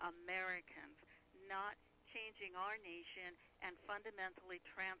being Americans, not changing our nation and fundamentally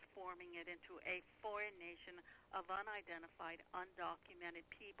transforming it into a foreign nation of unidentified, undocumented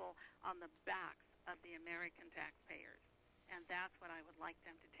people on the backs of the American taxpayers. And that's what I would like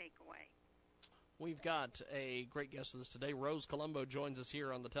them to take away. We've got a great guest with us today. Rose Colombo joins us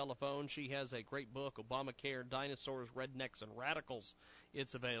here on the telephone. She has a great book, Obamacare, Dinosaurs, Rednecks, and Radicals.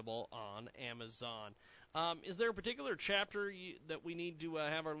 It's available on Amazon. Is there a particular chapter that we need to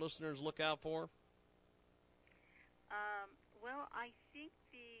have our listeners look out for? Well, I think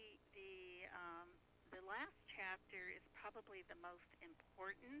the last chapter is probably the most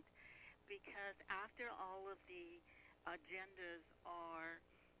important, because after all of the agendas are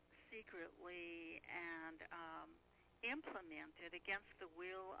secretly and implemented against the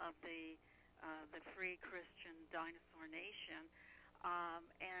will of the free Christian dinosaur nation,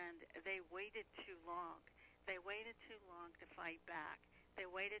 and they waited too long. They waited too long to fight back. They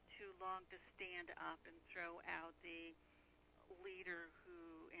waited too long to stand up and throw out the leader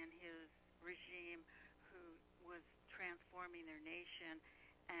who, in his regime, who was transforming their nation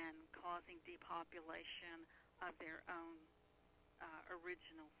and causing depopulation of their own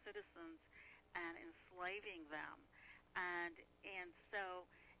original citizens and enslaving them. And so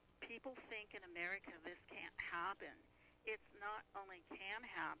people think in America this can't happen. It's not only can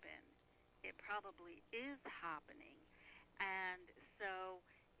happen, it probably is happening. And so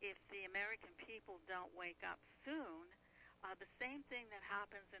if the American people don't wake up soon, the same thing that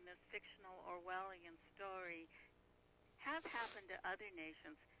happens in this fictional Orwellian story has happened to other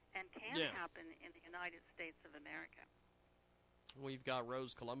nations and can happen in the United States of America. We've got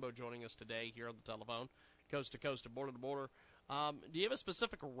Rose Colombo joining us today here on the telephone, coast to coast and border to border. Do you have a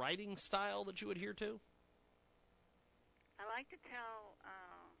specific writing style that you adhere to? I like to tell,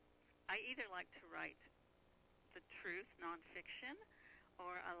 I either like to write the truth, nonfiction,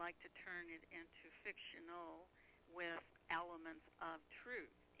 or I like to turn it into fictional with elements of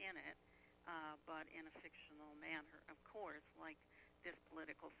truth in it, but in a fictional manner, of course, like this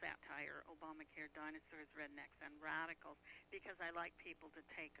political satire, Obamacare, Dinosaurs, Rednecks, and Radicals, because I like people to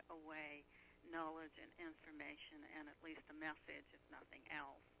take away knowledge and information and at least a message, if nothing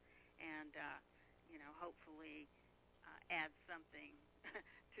else, and hopefully add something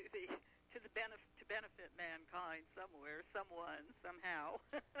to benefit mankind somewhere, someone, somehow.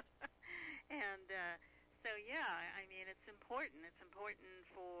 And so I mean, it's important. It's important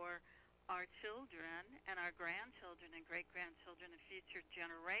for our children and our grandchildren and great-grandchildren and future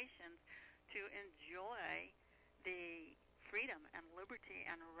generations to enjoy the freedom and liberty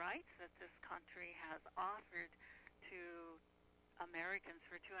and rights that this country has offered to Americans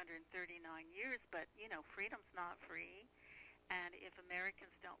for 239 years. But, freedom's not free. And if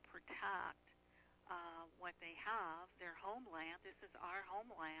Americans don't protect what they have, their homeland, this is our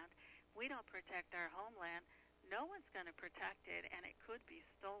homeland, we don't protect our homeland, no one's going to protect it, and it could be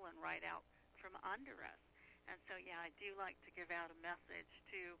stolen right out from under us. And so, I do like to give out a message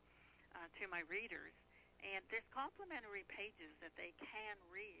to my readers. And there's complimentary pages that they can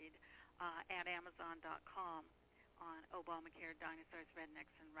read at Amazon.com on Obamacare, Dinosaurs,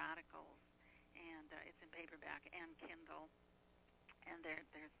 Rednecks, and Radicals. And it's in paperback and Kindle. And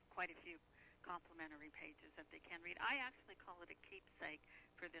there's quite a few complimentary pages that they can read. I actually call it a keepsake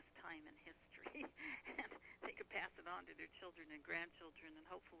for this time in history. And they could pass it on to their children and grandchildren, and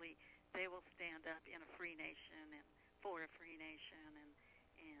hopefully they will stand up in a free nation and for a free nation and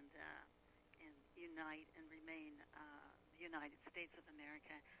unite and remain the United States of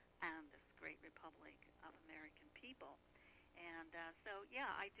America and this great republic of American people. And so,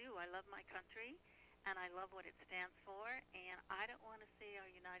 I do. I love my country, and I love what it stands for, and I don't want to see our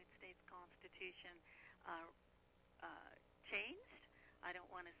United States Constitution changed. I don't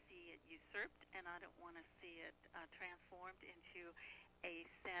want to see it usurped, and I don't want to see it transformed into a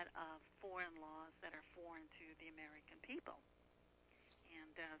set of foreign laws that are foreign to the American people.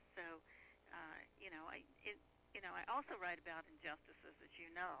 And I also write about injustices, as you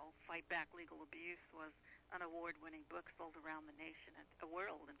know. Fight Back Legal Abuse was an award-winning book sold around the nation, the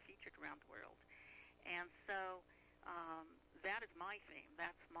world, and featured around the world. And so that is my theme.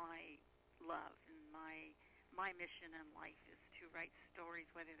 That's my love and my my mission in life is to write stories,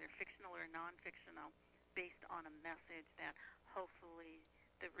 whether they're fictional or non-fictional, based on a message that hopefully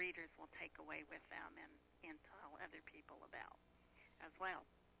the readers will take away with them and tell other people about as well.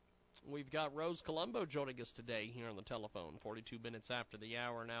 We've got Rose Colombo joining us today here on the telephone, 42 minutes after the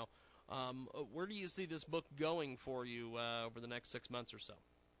hour now. Where do you see this book going for you over the next 6 months or so?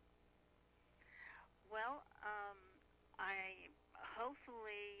 Well, I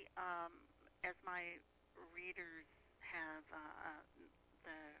hopefully, as my readers have,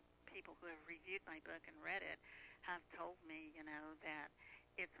 the people who have reviewed my book and read it have told me, that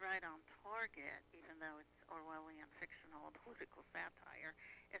it's right on target, even though it's Orwellian fictional political satire.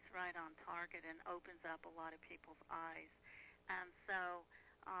 It's right on target and opens up a lot of people's eyes. And so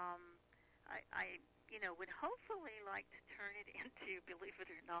I would hopefully like to turn it into, believe it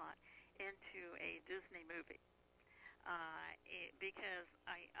or not, into a Disney movie. Because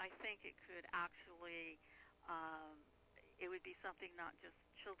I think it could actually, it would be something not just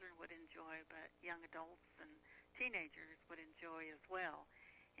children would enjoy, but young adults and teenagers would enjoy as well.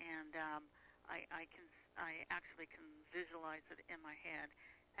 And I actually can visualize it in my head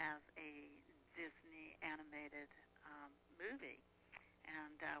as a Disney animated movie,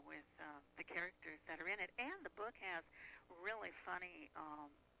 and with the characters that are in it. And the book has really funny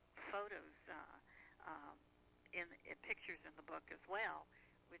photos, pictures in the book as well,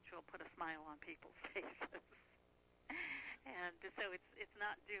 which will put a smile on people's faces. And so it's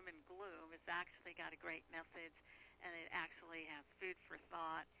not doom and gloom. It's actually got a great message, and it actually has food for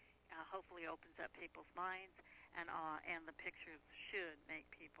thought. Hopefully opens up people's minds, and the pictures should make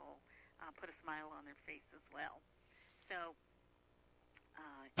people put a smile on their face as well. So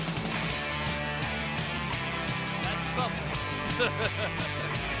that's something.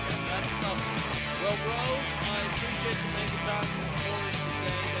 That's something. Well, Rose, I appreciate you making time for us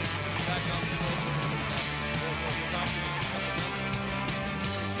today. Thanks for being back on the program. We'll talk to you in a couple of months.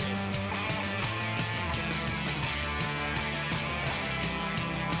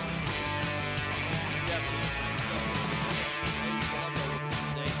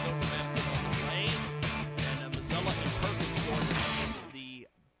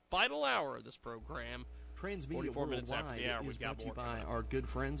 Final hour of this program. Transmedia 44 minutes after the hour, is we've got brought to you more by coming up. our good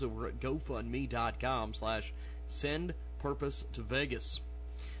friends over at GoFundMe.com/SendPurposeToVegas.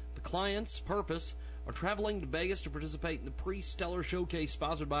 The client's purpose are traveling to Vegas to participate in the Pre-Stellar Showcase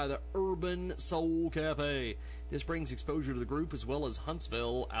sponsored by the Urban Soul Cafe. This brings exposure to the group as well as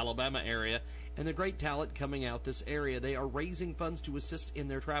Huntsville, Alabama area, and the great talent coming out this area. They are raising funds to assist in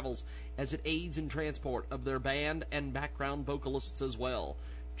their travels as it aids in transport of their band and background vocalists as well.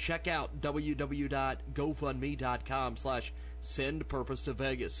 Check out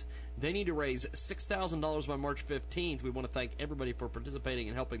www.gofundme.com/SendPurposeToVegas. They need to raise $6,000 by March 15th. We want to thank everybody for participating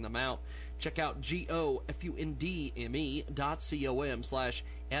and helping them out. Check out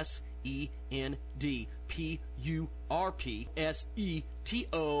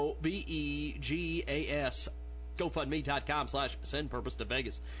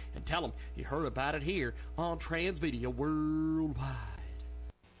GoFundMe.com/SendPurposeToVegas. And tell them you heard about it here on Transmedia Worldwide.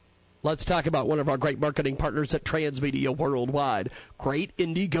 Let's talk about one of our great marketing partners at Transmedia Worldwide. Great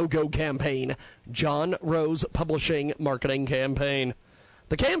Indiegogo campaign. John Rose Publishing Marketing Campaign.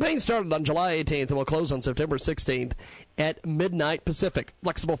 The campaign started on July 18th and will close on September 16th at midnight Pacific.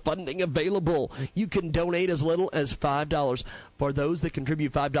 Flexible funding available. You can donate as little as $5. For those that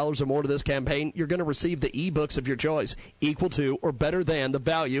contribute $5 or more to this campaign, you're going to receive the ebooks of your choice, equal to or better than the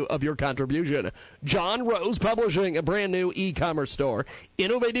value of your contribution. John Rose Publishing, a brand new e-commerce store.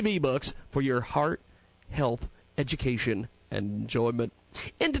 Innovative ebooks for your heart, health, education, and enjoyment.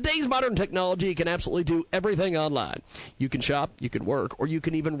 In today's modern technology, you can absolutely do everything online. You can shop, you can work, or you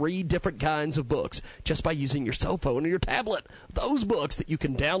can even read different kinds of books just by using your cell phone or your tablet. Those books that you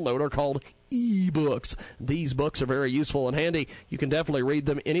can download are called e-books. These books are very useful and handy. You can definitely read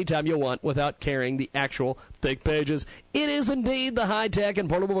them anytime you want without carrying the actual thick pages. It is indeed the high-tech and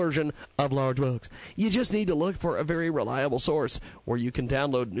portable version of large books. You just need to look for a very reliable source where you can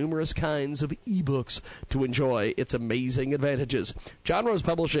download numerous kinds of e-books to enjoy its amazing advantages. John Rose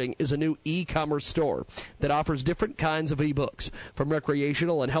Publishing is a new e-commerce store that offers different kinds of e-books, from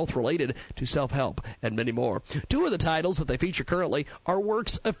recreational and health-related to self-help and many more. Two of the titles that they feature currently are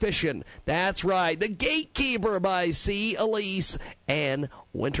Works of Fiction. That's right, The Gatekeeper by C. Elise and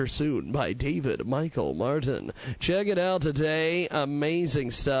Winter Soon by David Michael Martin. Check it out today.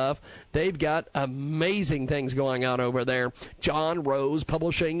 Amazing stuff. They've got amazing things going on over there. John Rose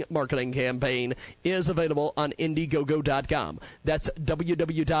Publishing Marketing Campaign is available on Indiegogo.com. That's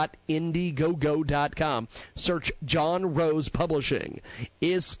www.indiegogo.com. Search John Rose Publishing.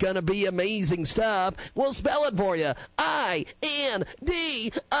 It's going to be amazing stuff. We'll spell it for you.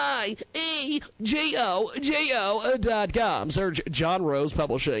 INDIEGOGO.com. Search John Rose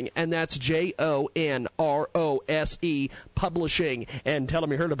Publishing, and that's JONROSE Publishing. And tell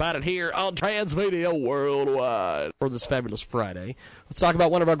them you heard about it here on Transmedia Worldwide. For this fabulous Friday, let's talk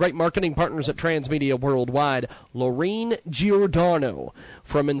about one of our great marketing partners at Transmedia Worldwide. Lorene Giordano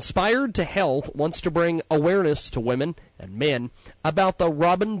from Inspired to Health wants to bring awareness to women and men about the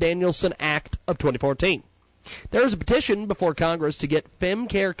Robin Danielson Act of 2014. There is a petition before Congress to get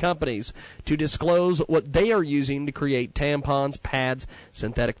femcare companies to disclose what they are using to create tampons, pads,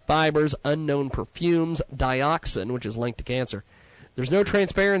 synthetic fibers, unknown perfumes, dioxin, which is linked to cancer. There's no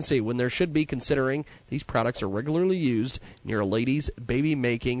transparency when there should be, considering these products are regularly used near a lady's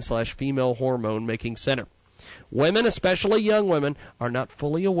baby-making/female hormone-making center. Women, especially young women, are not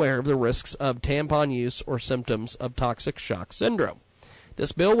fully aware of the risks of tampon use or symptoms of toxic shock syndrome.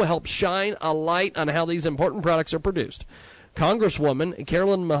 This bill will help shine a light on how these important products are produced. Congresswoman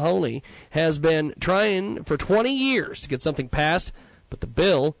Carolyn Mahoney has been trying for 20 years to get something passed, but the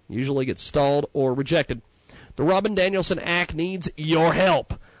bill usually gets stalled or rejected. The Robin Danielson Act needs your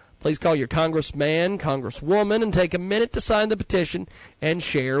help. Please call your congressman, congresswoman, and take a minute to sign the petition and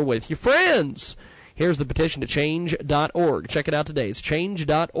share with your friends. Here's the petition to change.org. Check it out today. It's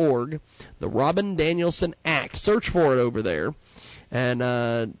change.org, the Robin Danielson Act. Search for it over there. And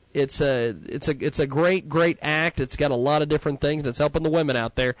it's a great act. It's got a lot of different things that's helping the women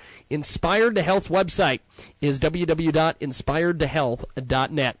out there. Inspired to Health website is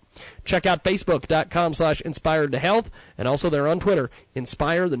www.inspiredtohealth.net. Check out facebook.com/inspiredtohealth, and also they're on Twitter,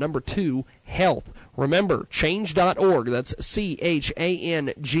 inspire2health. Remember, change.org, that's CHANGE.org,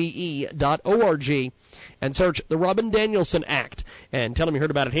 and search the Robin Danielson Act, and tell them you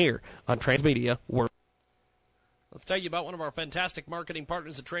heard about it here on Transmedia World. Let's tell you about one of our fantastic marketing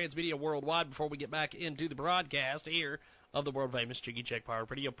partners at Transmedia Worldwide before we get back into the broadcast here of the world-famous Jiggy Jaguar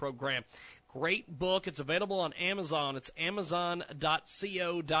radio program. Great book. It's available on Amazon. It's amazon.co.uk.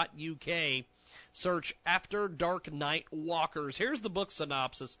 Search After Dark Night Walkers. Here's the book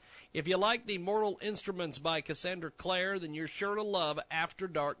synopsis. If you like the Mortal Instruments by Cassandra Clare, then you're sure to love After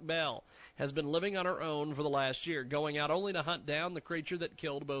Dark. Belle has been living on her own for the last year, going out only to hunt down the creature that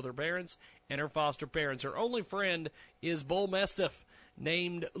killed both her parents and her foster parents. Her only friend is Bull Mastiff,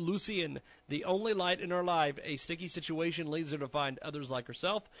 named Lucien. The only light in her life, a sticky situation leads her to find others like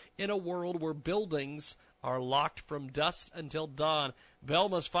herself in a world where buildings are locked from dusk until dawn. Belle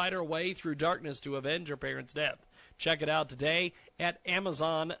must fight her way through darkness to avenge her parents' death. Check it out today at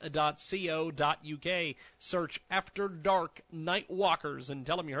amazon.co.uk. Search After Dark Night Walkers and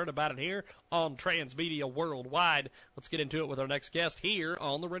tell them you heard about it here on Transmedia Worldwide. Let's get into it with our next guest here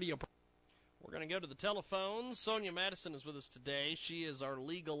on the radio. We're going to go to the telephone. Sonia Madison is with us today. She is our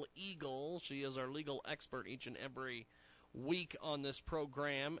legal eagle. She is our legal expert each and every week on this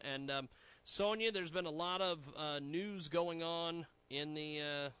program. And Sonia, there's been a lot of news going on in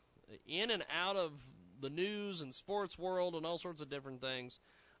the in and out of the news and sports world and all sorts of different things.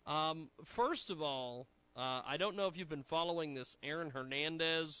 First of all, I don't know if you've been following this Aaron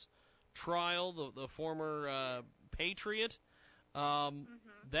Hernandez trial, the former Patriot.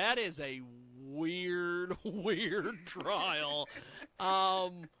 That is a weird trial. I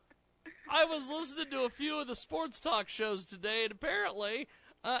was listening to a few of the sports talk shows today, and apparently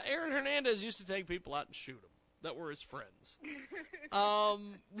Aaron Hernandez used to take people out and shoot them that were his friends.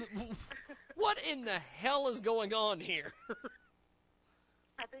 What in the hell is going on here?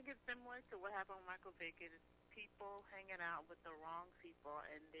 I think it's similar to what happened with Michael Vick. It's people hanging out with the wrong people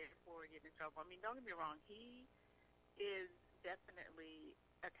and therefore getting in trouble. I mean, don't get me wrong. He is definitely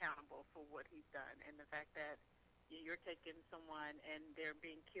accountable for what he's done, and the fact that you're taking someone and they're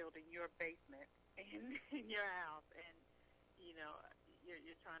being killed in your basement and in your house, and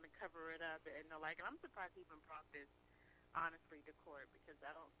you're trying to cover it up and the like. And I'm surprised he even brought this honestly to court, because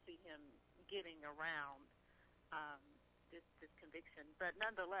I don't see him getting around this conviction. But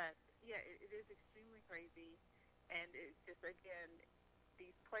nonetheless, yeah, it is extremely crazy, and it's just, again,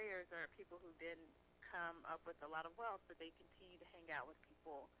 these players are people who didn't come up with a lot of wealth, but they continue to hang out with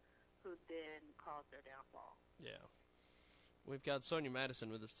people who then cause their downfall. Yeah. We've got Sonia Madison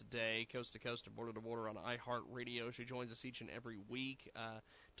with us today, coast to coast and border to border on iHeartRadio. She joins us each and every week,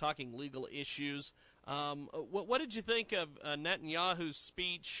 talking legal issues. What did you think of Netanyahu's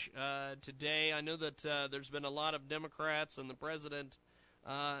speech today? I know that there's been a lot of Democrats and the president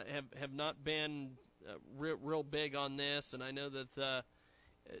have not been real big on this, and I know that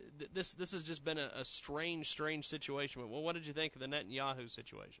this has just been a strange situation. Well, what did you think of the Netanyahu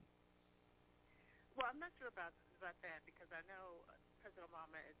situation? Well, I'm not sure about that because I know President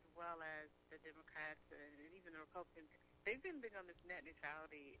Obama, as well as the Democrats and even the Republicans, they've been big on this net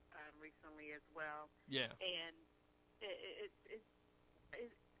neutrality recently as well. Yeah. And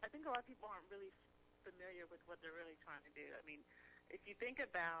I think a lot of people aren't really familiar with what they're really trying to do. I mean, if you think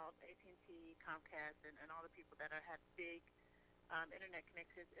about AT&T, Comcast, and all the people that have big internet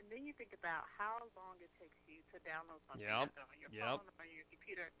connections, and then you think about how long it takes you to download something on your phone or your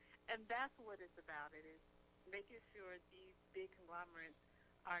computer, and that's what it's about. It is making sure these big conglomerates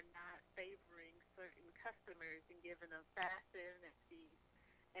are not favoring certain customers and giving them fast internet speeds,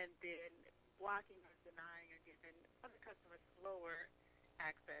 and then blocking or denying or giving other customers slower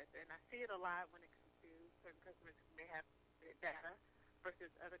access. And I see it a lot when it comes to certain customers who may have data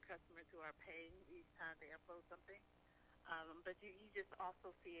versus other customers who are paying each time they upload something. But you just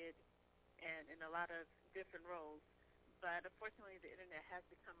also see it in a lot of different roles. But unfortunately, the internet has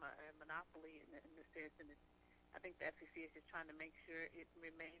become a monopoly in this sense, and I think the FCC is just trying to make sure it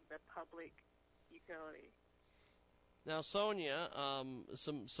remains a public utility. Now, Sonia,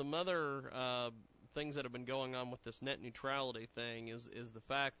 some other things that have been going on with this net neutrality thing is the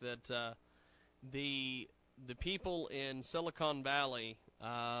fact that the people in Silicon Valley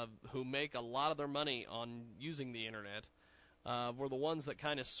who make a lot of their money on using the internet were the ones that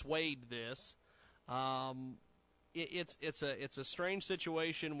kind of swayed this. It's a strange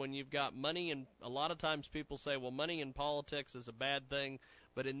situation when you've got money, and a lot of times people say, well, money in politics is a bad thing,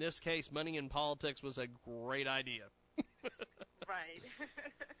 but in this case, money in politics was a great idea. Right.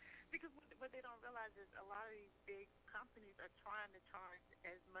 Because what they don't realize is a lot of these big companies are trying to charge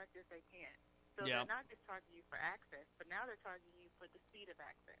as much as they can. So they're not just charging you for access, but now they're charging you for the speed of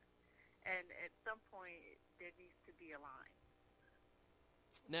access. And at some point, there needs to be a line.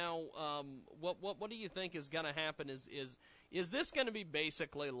 Now, what do you think is going to happen? Is this going to be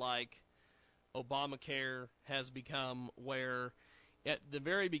basically like Obamacare has become, where at the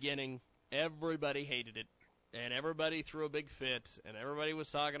very beginning everybody hated it, and everybody threw a big fit, and everybody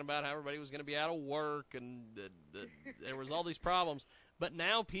was talking about how everybody was going to be out of work, and there was all these problems, but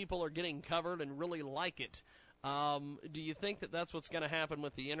now people are getting covered and really like it. Do you think that that's what's going to happen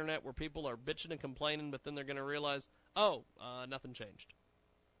with the internet, where people are bitching and complaining, but then they're going to realize, nothing changed?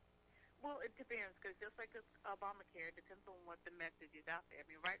 Well, it depends, because just like this Obamacare, it depends on what the message is out there. I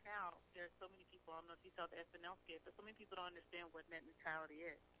mean, right now, there's so many people, I don't know if you saw the SNL skit, but so many people don't understand what net neutrality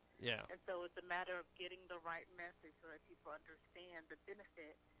is. Yeah. And so it's a matter of getting the right message so that people understand the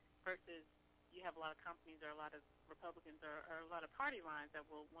benefit, versus you have a lot of companies or a lot of Republicans or a lot of party lines that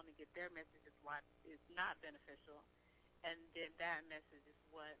will want to get their message as why it's not beneficial. And then that message is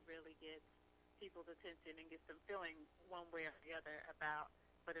what really gets people's attention and gets them feeling one way or the other about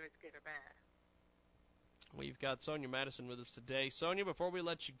whether it's good or bad. We've got Sonia Madison with us today. Sonia, before we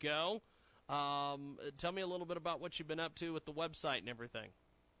let you go, tell me a little bit about what you've been up to with the website and everything.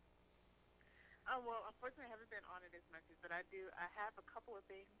 Well, unfortunately, I haven't been on it as much, but I have a couple of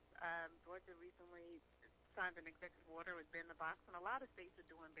things. Georgia recently signed an executive order with Ban the Box, and a lot of states are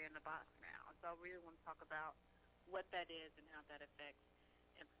doing Ban the Box now. So I really want to talk about what that is and how that affects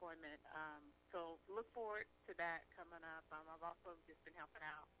employment. So look forward to that coming up. I've also just been helping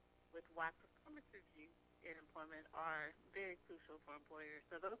out with why performance reviews in employment are very crucial for employers.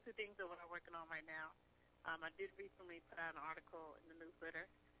 So those two things are what I'm working on right now. I did recently put out an article in the newsletter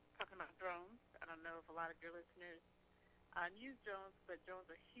talking about drones. I don't know if a lot of your listeners use drones, but drones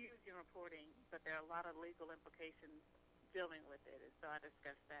are huge in reporting, but there are a lot of legal implications dealing with it. And so I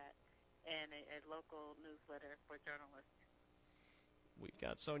discussed that in a local newsletter for journalists. We've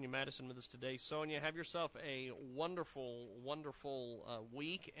got Sonia Madison with us today. Sonia, have yourself a wonderful, wonderful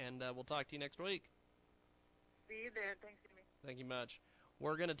week, and we'll talk to you next week. See you there. Thanks, Jimmy. Thank you much.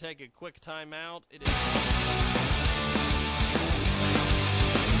 We're going to take a quick time out. It is...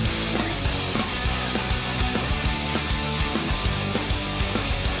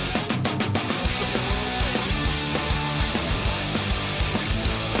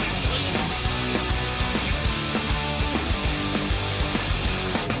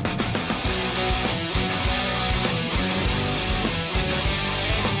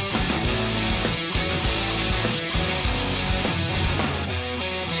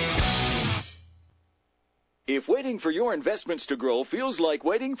 waiting for your investments to grow feels like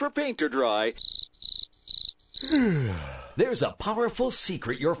waiting for paint to dry, there's a powerful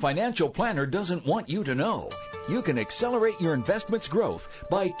secret your financial planner doesn't want you to know. You can accelerate your investment's growth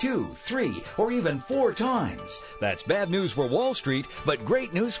by 2, 3, or even 4 times. That's bad news for Wall Street, but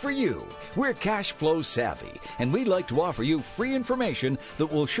great news for you. We're cash flow savvy, and we'd like to offer you free information that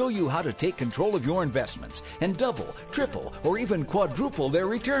will show you how to take control of your investments and double, triple, or even quadruple their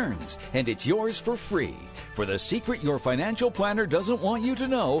returns. And it's yours for free. For the secret your financial planner doesn't want you to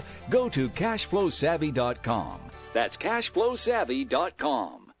know, go to cashflowsavvy.com. That's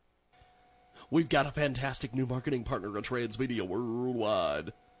cashflowsavvy.com. We've got a fantastic new marketing partner at Transmedia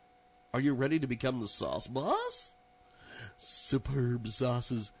Worldwide. Are you ready to become the sauce boss? Superb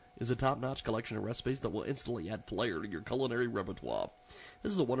Sauces is a top-notch collection of recipes that will instantly add flair to your culinary repertoire.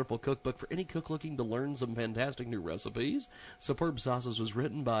 This is a wonderful cookbook for any cook looking to learn some fantastic new recipes. Superb Sauces was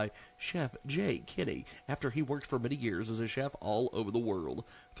written by Chef Jay Kinney after he worked for many years as a chef all over the world,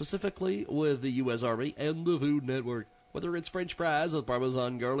 specifically with the U.S. Army and the Food Network. Whether it's French fries with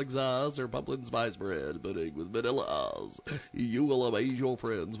Parmesan garlic sauce or pumpkin spice bread pudding with vanilla sauce, you will amaze your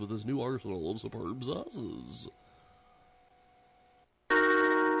friends with this new arsenal of superb sauces.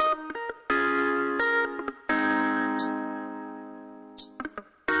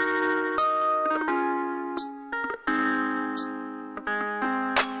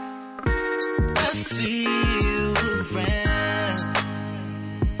 I see you around,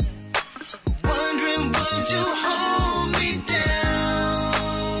 wondering would you hold me down,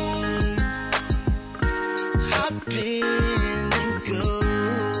 hop in and go,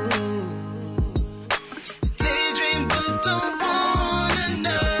 daydream but don't wanna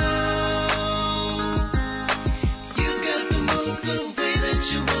know, you got the moves, the way that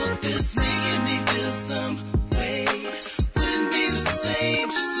you walk, this making me feel some way, wouldn't be the same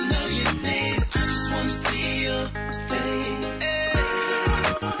just to know your name. Wanna see your face,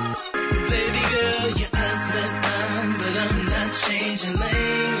 baby girl, your eyes met mine, but I'm not changing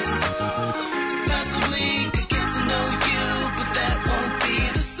lanes. Possibly could get to know you, but that won't be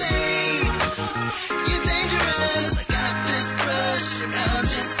the same. You're dangerous, I got this crush, and I'll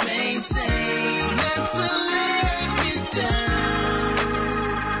just maintain not to let you down.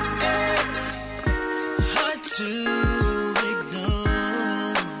 Hard to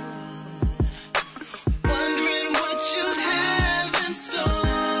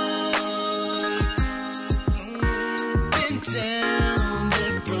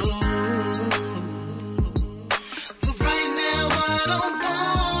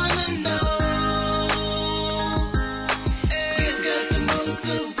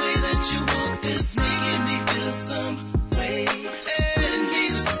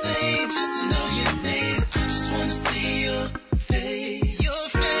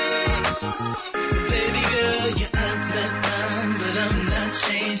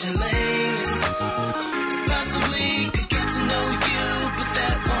changing lanes. Possibly could get to know you, but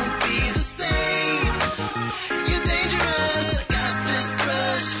that won't be the same. You're dangerous, I got this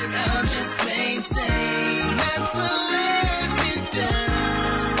crush, and I'll just maintain not to let me down.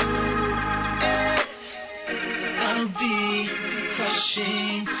 I'll be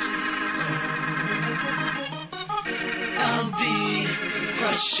crushing. I'll be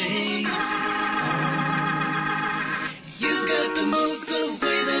crushing. You got the moves, the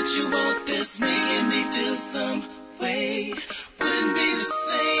way that you walk, this making me feel some way. Wouldn't be the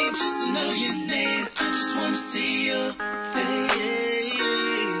same just to know your name. I just wanna see your face.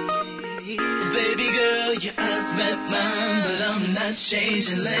 Baby girl, your eyes met mine, but I'm not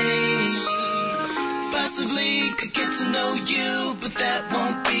changing lanes. Possibly could get to know you, but that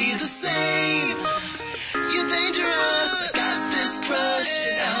won't be the same. You're dangerous, I got this crush,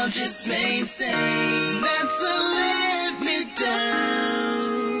 and I'll just maintain not to let me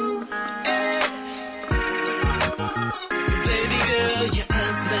down. Baby girl, your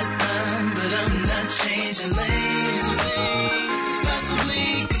eyes met mine, but I'm not changing lanes.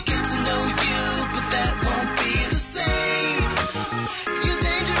 Possibly could get to know you, but that won't be the same. You're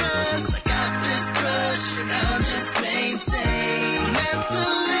dangerous, I got this crush, and I'll just maintain not to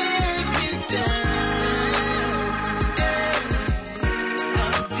let me down.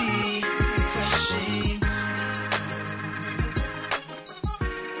 I'll be crushing.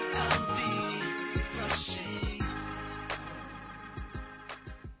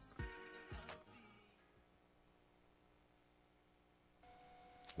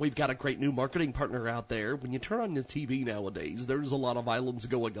 We've got a great new marketing partner out there. When you turn on the TV nowadays, there's a lot of violence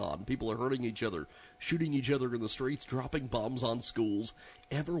going on. People are hurting each other, shooting each other in the streets, dropping bombs on schools.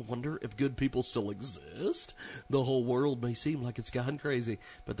 Ever wonder if good people still exist? The whole world may seem like it's gone crazy,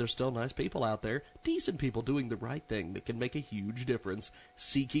 but there's still nice people out there, decent people doing the right thing that can make a huge difference.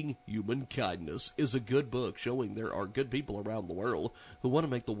 Seeking Human Kindness is a good book showing there are good people around the world who want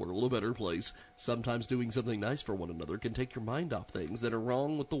to make the world a better place. Sometimes doing something nice for one another can take your mind off things that are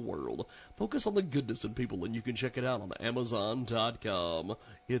wrong with the world. Focus on the goodness in people, and you can check it out on Amazon.com.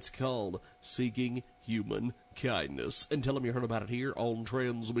 It's called Seeking Human Kindness. And tell them you heard about it here on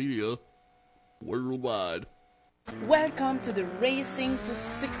Transmedia Worldwide. Welcome to the Racing to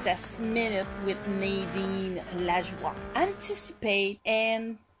Success Minute with Nadine Lajoie. Anticipate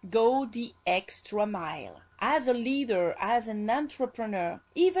and go the extra mile. As a leader, as an entrepreneur,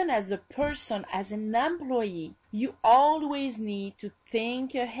 even as a person, as an employee, you always need to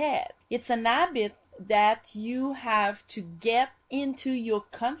think ahead. It's an habit that you have to get into your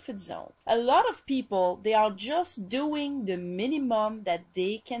comfort zone. A lot of people, they are just doing the minimum that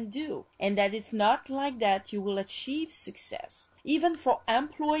they can do, and that it's not like that you will achieve success. Even for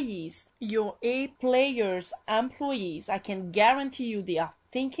employees, your A players employees, I can guarantee you they are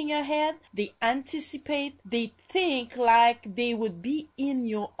thinking ahead, they anticipate, they think like they would be in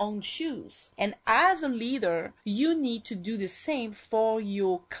your own shoes. And as a leader, you need to do the same for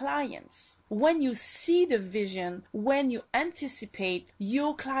your clients. When you see the vision, when you anticipate,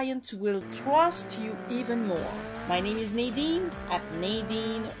 your clients will trust you even more. My name is Nadine at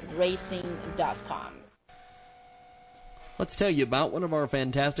NadineRacing.com. Let's tell you about one of our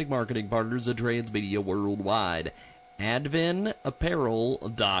fantastic marketing partners at Transmedia Worldwide,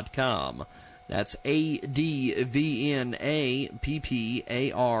 AdvinApparel.com. That's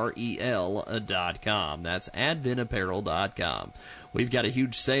AdvinApparel.com. That's AdvinApparel.com. We've got a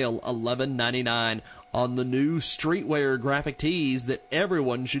huge sale, $11.99, on the new streetwear graphic tees that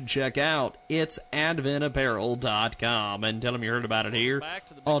everyone should check out. It's AdvinApparel.com. And tell them you heard about it here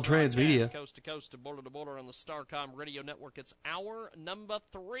on Transmedia. Coast to coast, border to border on the Starcom Radio Network. It's hour number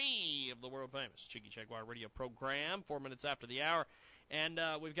 3 of the world-famous Jiggy Jaguar radio program, 4 minutes after the hour. And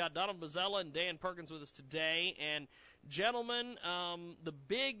we've got Donald Mazzella and Dan Perkins with us today. And, gentlemen, the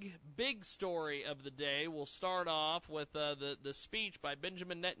big story of the day will start off with the speech by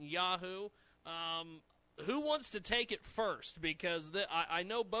Benjamin Netanyahu. Who wants to take it first? Because I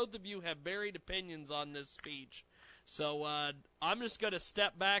know both of you have varied opinions on this speech. So I'm just going to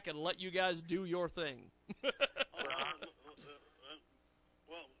step back and let you guys do your thing.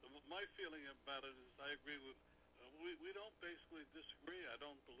 Well, my feeling about it is I agree with we don't basically disagree, I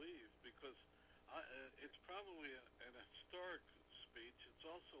don't believe, because it's probably an historic speech. It's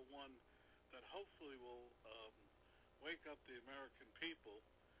also one that hopefully will wake up the American people.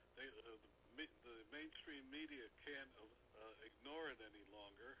 The mainstream media can't ignore it any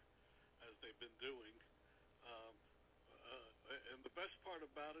longer, as they've been doing. And the best part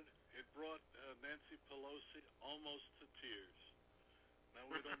about it, it brought Nancy Pelosi almost to tears. Now,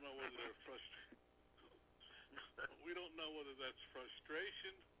 we don't know whether they're frustrated. We don't know whether that's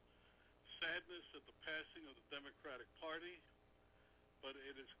frustration, sadness at the passing of the Democratic Party, but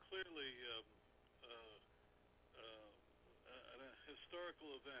it is clearly a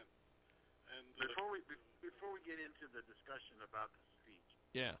historical event. And before we get into the discussion about the speech,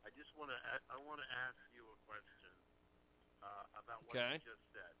 yeah, I want to ask you a question about what you just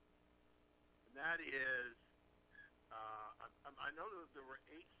said, and that is, I know that there were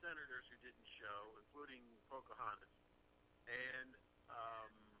 8 senators who didn't show, including Pocahontas, and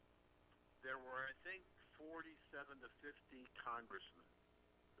there were, I think, 47 to 50 congressmen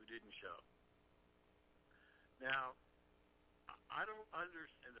who didn't show. Now, I don't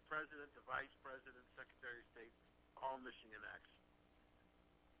understand the president, the vice president, secretary of state, all missing in action.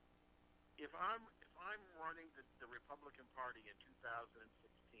 If I'm running the Republican Party in 2016,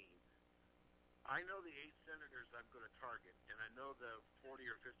 I know the 8 senators I'm going to target, and I know the 40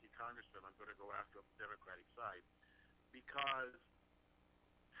 or 50 congressmen I'm going to go after on the Democratic side, because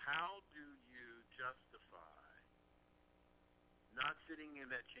how do you justify not sitting in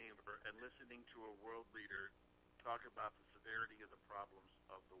that chamber and listening to a world leader talk about the severity of the problems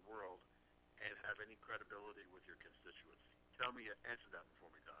of the world and have any credibility with your constituency? Tell me, answer that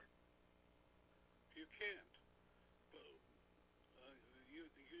for me, Doc. You can't.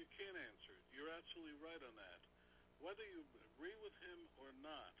 You can't answer it. You're absolutely right on that. Whether you agree with him or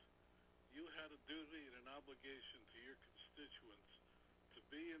not, you had a duty and an obligation to your constituents to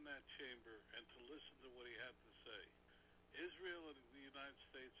be in that chamber and to listen to what he had to say. Israel and the United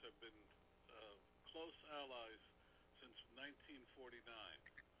States have been close allies since 1949.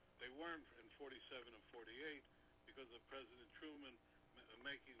 They weren't in 47 and 48 because of President Truman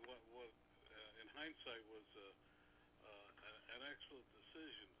making what in hindsight was an excellent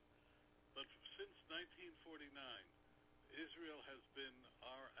decision. But since 1949, Israel has been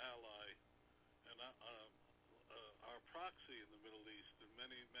our ally and our proxy in the Middle East in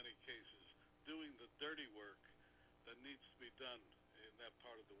many, many cases, doing the dirty work that needs to be done in that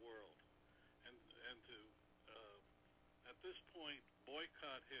part of the world. And to, at this point,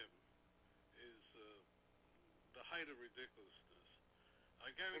 boycott him is the height of ridiculousness. I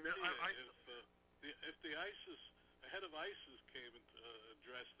guarantee if the head of ISIS came and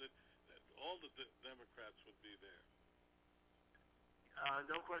addressed it, all the Democrats would be there.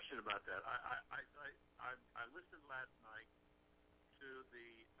 No question about that. I listened last night to the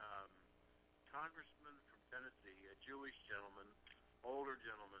congressman from Tennessee, a Jewish gentleman, older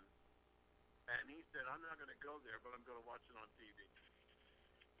gentleman, and he said, "I'm not going to go there, but I'm going to watch it on TV."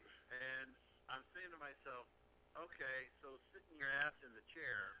 And I'm saying to myself, okay, so sitting your ass in the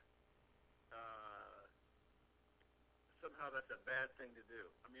chair, somehow that's a bad thing to do.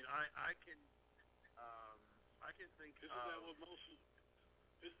 I mean, I can think. Isn't that what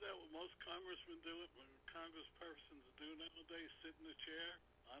most congressmen do? Congresspersons do nowadays, sit in the chair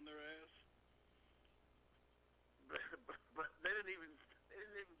on their ass. But they didn't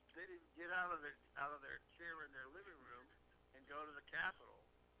get out of their chair in their living room and go to the Capitol.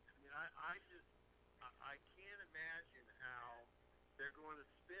 I mean, I can't imagine how they're going to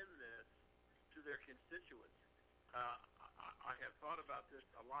spin this to their constituents. I have thought about this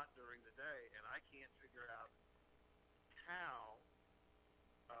a lot during the day, and I can't figure out how.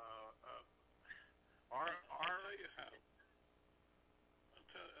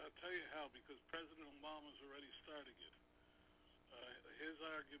 I'll tell you how, because President Obama's already starting it. His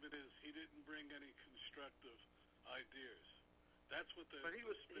argument is he didn't bring any constructive ideas. That's what the. But he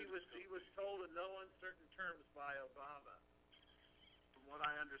was told in no uncertain terms by Obama, from what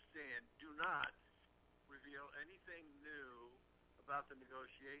I understand, do not reveal anything new about the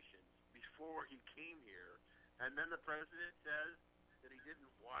negotiations before he came here. And then the president says that he didn't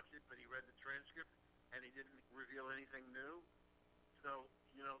watch it, but he read the transcript, and he didn't reveal anything new. So,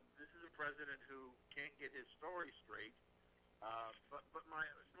 this is a president who can't get his story straight. But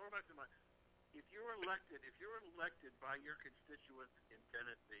going back to if you're elected by your constituents in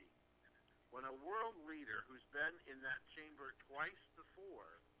Tennessee, when a world leader who's been in that chamber twice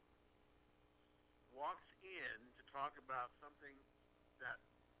before walks in to talk about something that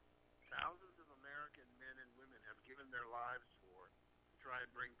thousands of American men and women have given their lives for to try and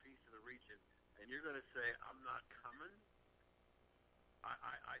bring peace to the region, and you're going to say, "I'm not coming,"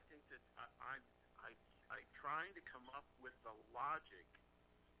 I think that I'm trying to come up with the logic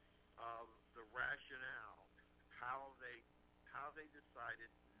of the rationale, how they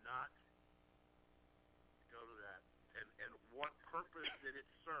decided not to go to that, and what purpose did it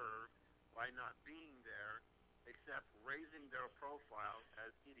serve by not being there, except raising their profile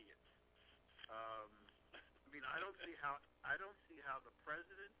as idiots. I mean, I don't see how the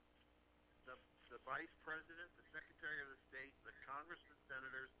president, the vice president, the secretary of the state, the congressmen,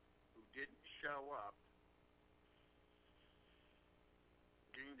 senators who didn't show up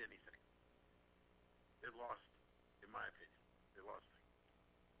gained anything. They lost, in my opinion. They lost.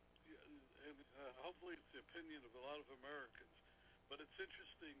 Yeah, and hopefully it's the opinion of a lot of Americans. But it's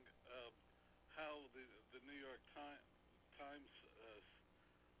interesting how the New York Times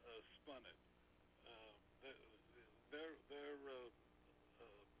spun it. Their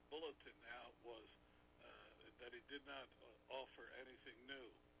bulletin out was that he did not offer anything new.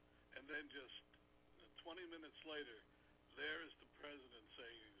 And then just 20 minutes later, there is the president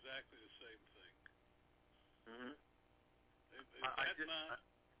saying exactly the same thing. Mm-hmm.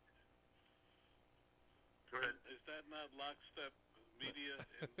 Is that not lockstep media?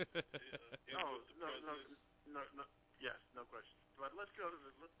 No. Yes, no question. But let's go to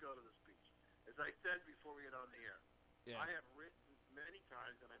the speech. As I said before we get on the air, I have written many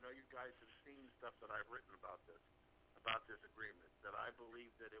times, and I know you guys have seen stuff that I've written about this agreement, that I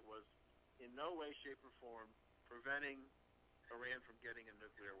believe that it was in no way, shape, or form preventing Iran from getting a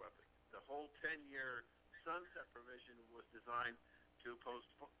nuclear weapon. The whole 10-year sunset provision was designed to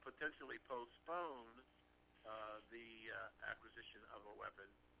potentially postpone the acquisition of a weapon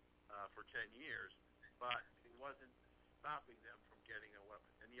for 10 years, but it wasn't stopping them from getting a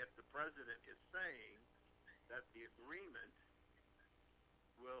weapon. And yet the president is saying that the agreement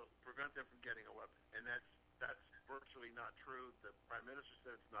will prevent them from getting a weapon. And that's virtually not true. The prime minister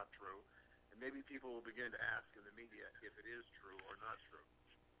said it's not true. And maybe people will begin to ask in the media if it is true or not true.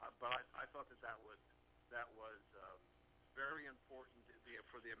 But I thought that was very important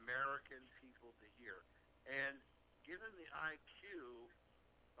for the American people to hear. And given the IQ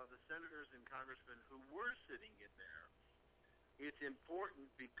of the senators and congressmen who were sitting in there, it's important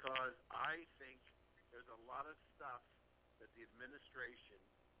because I think there's a lot of stuff that the administration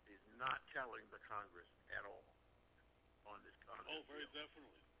is not telling the Congress at all on this. Very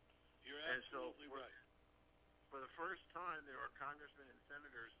definitely. You're And absolutely so right. For the first time, there are congressmen and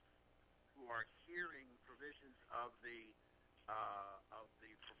senators who are hearing provisions of the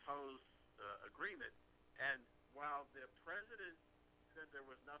proposed agreement. And while the president said there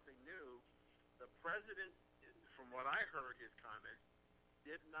was nothing new, the president, from what I heard his comments,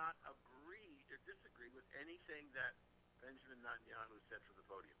 did not agree or disagree with anything that Benjamin Netanyahu said from the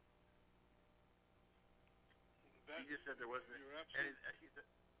podium. He just said there wasn't. You're absolutely. He said,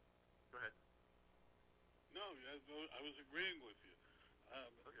 go ahead. No, I was agreeing with you.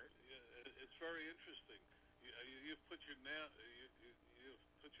 Okay. It's very interesting. You've put your you've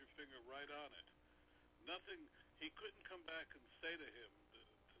put your finger right on it. Nothing. He couldn't come back and say to him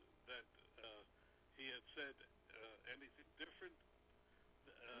that he had said anything different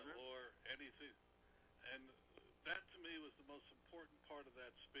or anything. And that to me was the most important part of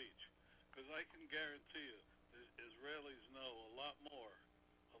that speech, because I can guarantee you the Israelis know a lot more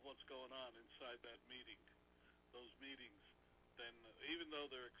of what's going on inside that meeting, those meetings, than even though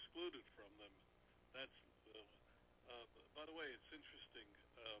they're excluded from them. That's by the way, it's interesting.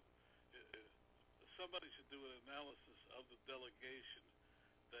 Somebody should do an analysis of the delegation,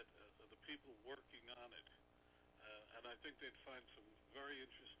 that the people working on it, and I think they'd find some very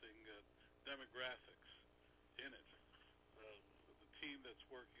interesting demographics in it. The team that's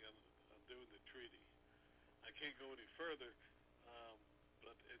working on doing the treaty. I can't go any further,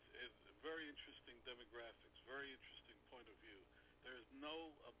 but it's very interesting demographics, very interesting point of view. There is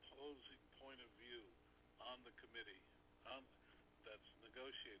no opposing point of view on the committee that's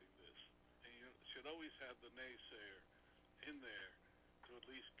negotiating this. And you should always have the naysayer in there to at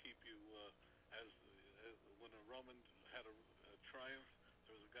least keep you, as when a Roman had a triumph,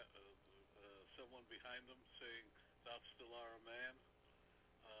 there was someone behind them saying, "Thou still art a man."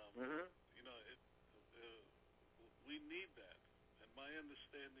 You know, we need that, and my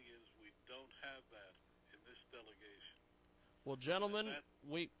understanding is we don't have that in this delegation. Well, gentlemen,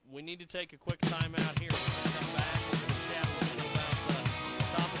 we need to take a quick time out here. We're going to come back. We're going to chat a little bit about the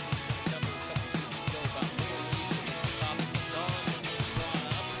topic we just covered a couple of weeks ago about war. The topic that Don brought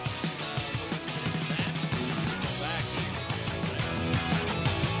up. We're going to get into that. We'll come back here.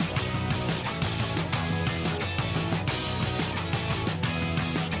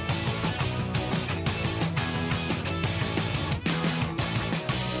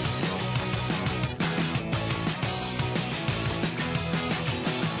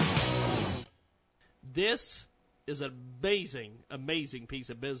 This is an amazing, amazing piece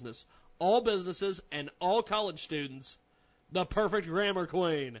of business. All businesses and all college students, the perfect grammar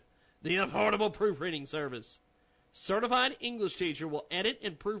queen, the affordable proofreading service. Certified English teacher will edit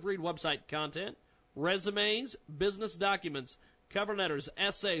and proofread website content, resumes, business documents, cover letters,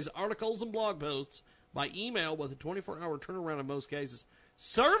 essays, articles, and blog posts by email with a 24-hour turnaround in most cases.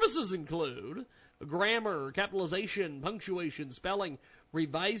 Services include grammar, capitalization, punctuation, spelling,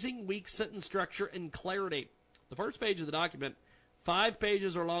 revising weak sentence structure, and clarity. The first page of the document, 5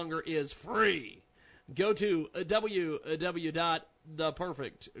 pages or longer, is free. Go to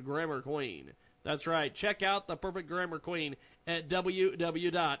www.theperfectgrammarqueen. That's right. Check out The Perfect Grammar Queen at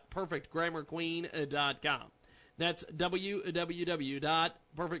www.perfectgrammarqueen.com. That's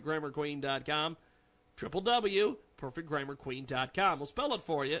www.perfectgrammarqueen.com. www.perfectgrammarqueen.com. We'll spell it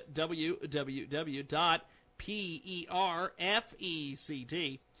for you.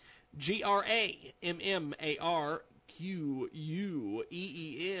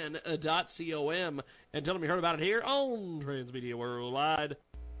 And tell them you heard about it here on Transmedia Worldwide.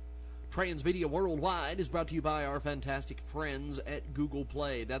 Transmedia Worldwide is brought to you by our fantastic friends at Google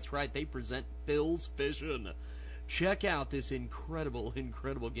Play. That's right, they present Phil's Fishing. Check out this incredible,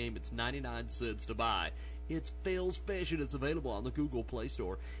 incredible game. It's 99 cents to buy. It's Phil's Fishing. It's available on the Google Play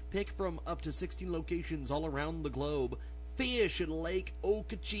Store. Pick from up to 16 locations all around the globe. Fish in Lake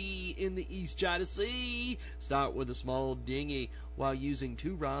Okeechobee in the East China Sea. Start with a small dinghy. while using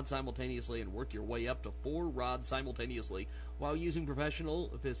 2 rods simultaneously and work your way up to 4 rods simultaneously while using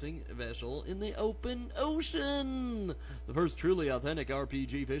professional fishing vessel in the open ocean. The first truly authentic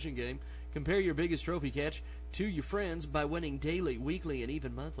RPG fishing game. Compare your biggest trophy catch to your friends by winning daily, weekly, and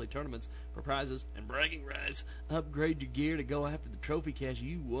even monthly tournaments for prizes and bragging rights. Upgrade your gear to go after the trophy catch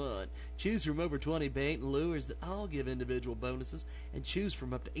you want. Choose from over 20 bait and lures that all give individual bonuses, and choose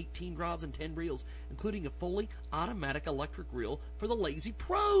from up to 18 rods and 10 reels, including a fully automatic electric reel for the lazy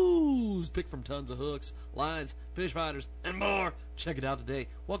pros. Pick from tons of hooks, lines, fish finders, and more. Check it out today.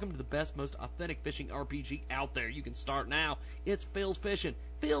 Welcome to the best, most authentic fishing RPG out there. You can start now. It's Phil's Fishing.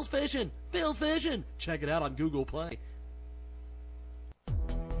 Phil's Fishing. Phil's Fishing. Check it out on Google Play.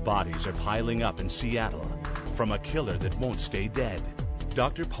 Bodies are piling up in Seattle from a killer that won't stay dead.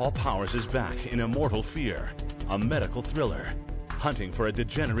 Dr. Paul Powers is back in Immortal Fear, a medical thriller, hunting for a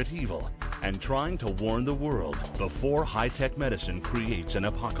degenerate evil and trying to warn the world before high-tech medicine creates an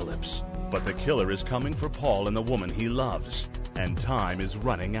apocalypse. But the killer is coming for Paul and the woman he loves, and time is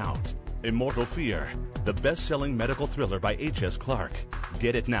running out. Immortal Fear, the best-selling medical thriller by H.S. Clark.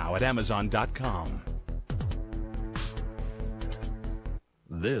 Get it now at Amazon.com.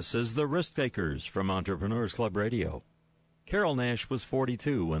 This is The Risk Takers from Entrepreneurs Club Radio. Carol Nash was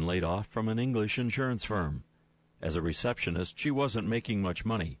 42 when laid off from an English insurance firm. As a receptionist, she wasn't making much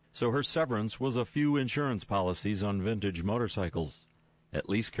money, so her severance was a few insurance policies on vintage motorcycles. At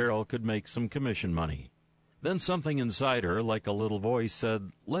least Carol could make some commission money. Then something inside her, like a little voice,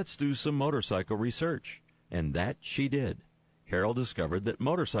 said, "Let's do some motorcycle research." And that she did. Carol discovered that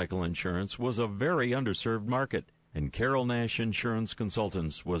motorcycle insurance was a very underserved market, and Carol Nash Insurance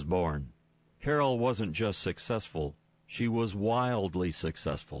Consultants was born. Carol wasn't just successful, she was wildly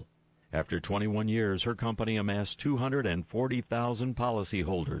successful. After 21 years, her company amassed 240,000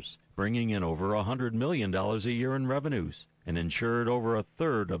 policyholders, bringing in over $100 million a year in revenues, and insured over a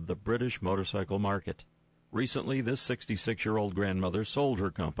third of the British motorcycle market. Recently, this 66-year-old grandmother sold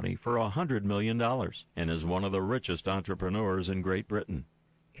her company for $100 million and is one of the richest entrepreneurs in Great Britain.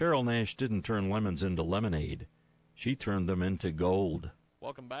 Carol Nash didn't turn lemons into lemonade. She turned them into gold.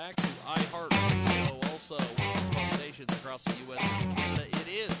 Welcome back to iHeartRadio, also across stations across the U.S. and Canada. It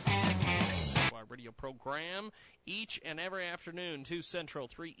is our radio program each and every afternoon, 2 Central,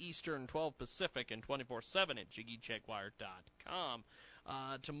 3 Eastern, 12 Pacific, and 24/7 at JiggyJaguar.com.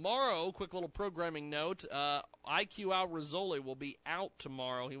 Tomorrow, quick little programming note, IQ Al Rizzoli will be out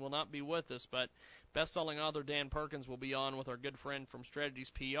tomorrow. He will not be with us, but best-selling author Dan Perkins will be on with our good friend from Strategies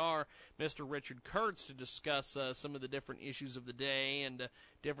PR, Mr. Richard Kurtz, to discuss some of the different issues of the day and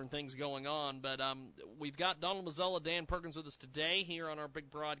different things going on. But we've got Donald Mazzella, Dan Perkins with us today here on our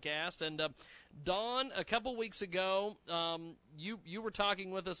big broadcast. And Don, a couple weeks ago, you were talking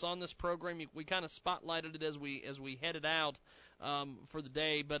with us on this program. We kind of spotlighted it as we headed out for the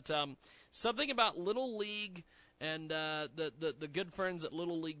day. But something about Little League and the good friends at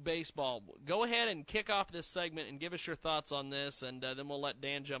Little League Baseball. Go ahead and kick off this segment and give us your thoughts on this, and then we'll let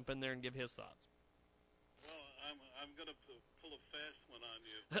Dan jump in there and give his thoughts. Well, I'm going to pull a fast one on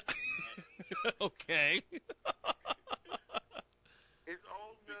you. Okay. It's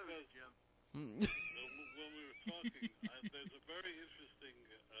all news, Jim. When we were talking, there's a very interesting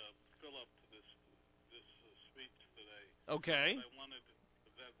fill-up to this speech today. Okay. I wanted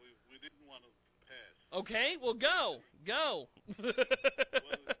that we didn't want to pass. Okay, well, go.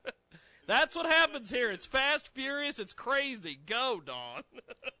 That's what happens here. It's fast, furious, it's crazy. Go, Don.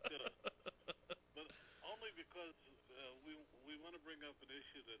 But only because we want to bring up an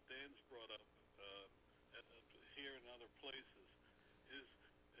issue that Dan's brought up here and other places. Is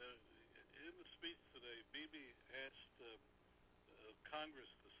in the speech today, Bibi asked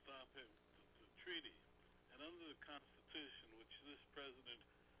Congress to stop the treaty. And under the Constitution, which this president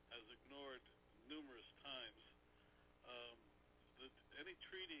has ignored numerous times, that any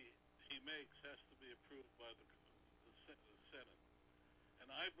treaty he makes has to be approved by the Senate. And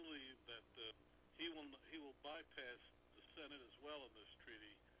I believe that he will bypass the Senate as well in this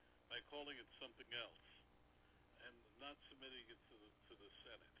treaty by calling it something else and not submitting it to the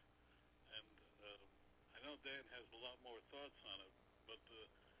Senate. And I know Dan has a lot more thoughts on it, but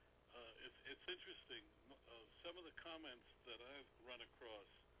it's interesting. Some of the comments that I've run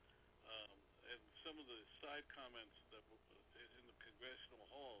across and some of the side comments that were in the congressional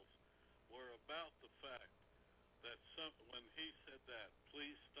halls were about the fact that when he said that,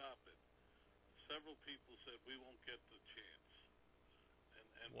 please stop it, several people said we won't get the chance.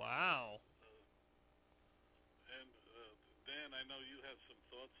 And wow. Dan, I know you have some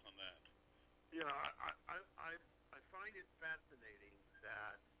thoughts on that. Yeah, I find it fascinating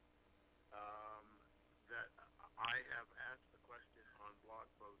that that I have asked the question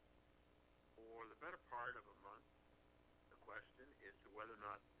for the better part of a month the question as to whether or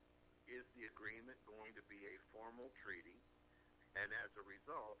not is the agreement going to be a formal treaty, and as a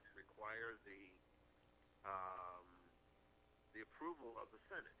result require the approval of the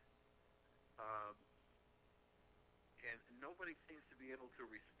Senate. And nobody seems to be able to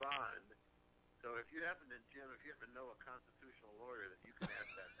respond. So if you happen to, Jim, if you happen to know a constitutional lawyer that you can ask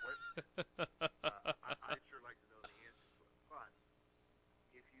that question, I'd sure like to know the answer to it. But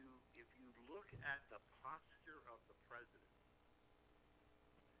if you look at the posture of the president,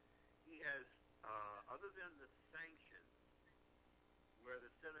 he has, other than the sanctions, where the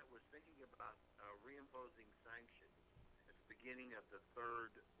Senate was thinking about reimposing sanctions at the beginning of the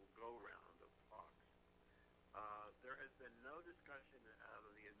third go-round of talks, there has been no discussion out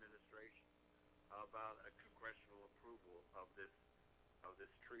of the administration about a congressional approval of this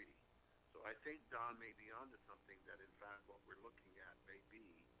treaty. So I think Don may be onto something that, in fact, what we're looking at may be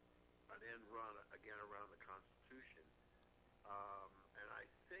an end run again around the Constitution. And I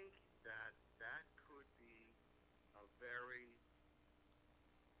think that could be a very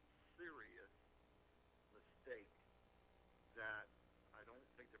serious mistake that I don't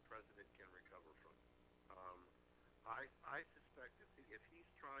think the president can recover from. I suspect if he's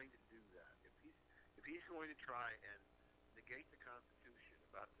trying to do that, if he's going to try and negate the Constitution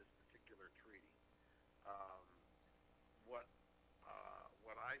about this particular treaty,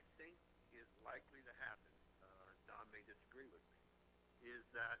 what I think is likely to happen, Don may disagree with me, is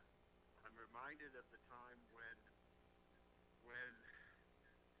that I'm reminded of the time when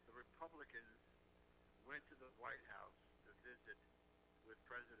the Republicans went to the White House to visit with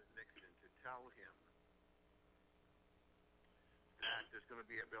President Nixon to tell him that there's going to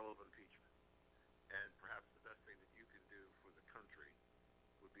be a bill of impeachment, and perhaps the best thing that you can do for the country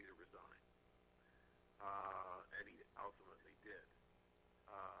would be to resign. And he ultimately did.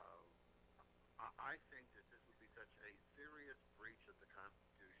 I think that this would be such a serious breach of the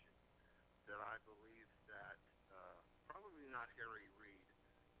Constitution that I believe that probably not Harry Reid,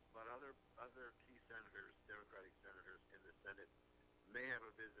 but other key senators, Democratic senators in the Senate, may have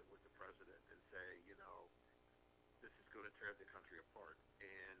a visit with the president and say, this is going to tear the country apart,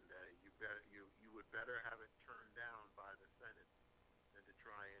 and you would better have it turned down by the Senate than to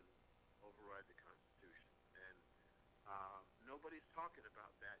try and override the Constitution. And nobody's talking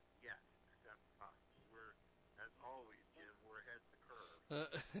about that yet, except us. We're, as always, Jim, we're ahead of the curve.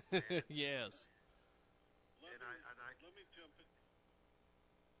 Yes. Let me jump in.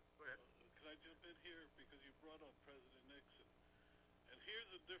 Go ahead. Can I jump in here? Because you brought up President Nixon. And here's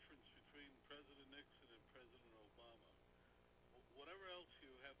the difference between President Nixon and President Obama. Whatever else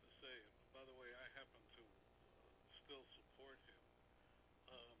you have to say, and by the way, I happen to still support him,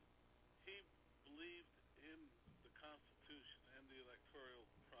 he believed in the Constitution and the electoral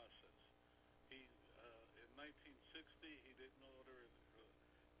process. He, in 1960, he didn't order a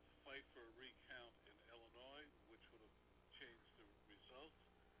fight for a recount in Illinois, which would have changed the results.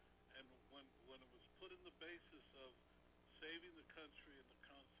 And when it was put in the basis of saving the country and the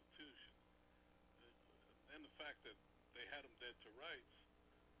Constitution, and the fact that they had him dead to rights,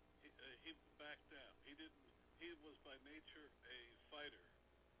 he backed down. He was by nature a fighter,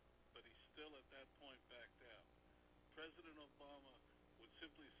 but he still at that point backed down. President Obama would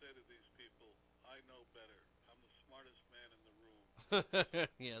simply say to these people, I know better. I'm the smartest man in the room.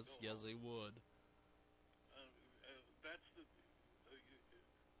 Yes, he would.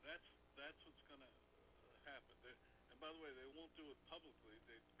 That's what's going to happen. And by the way, they won't do it publicly.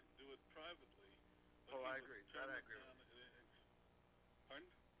 They do it privately. I agree. That I agree with you. Pardon?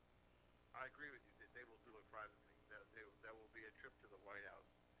 I agree with you that they will do it privately. There will be a trip to the White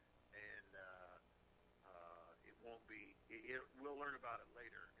House, and it won't be. We'll learn about it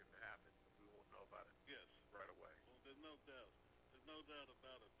later if it happens, but we won't know about it. Yes, right away. Well, there's no doubt. There's no doubt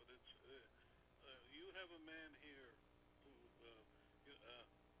about it. But it's you have a man here who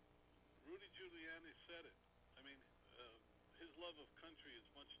Rudy Giuliani said it. I mean, his love of country is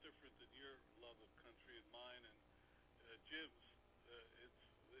much different than your love of country and mine and Jim's.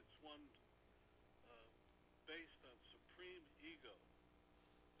 It's one based on supreme ego.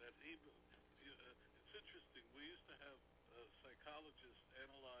 That it's interesting. We used to have psychologists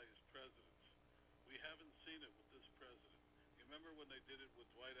analyze presidents. We haven't seen it with this president. You remember when they did it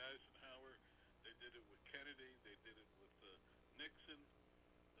with Dwight Eisenhower? They did it with Kennedy. They did it with Nixon,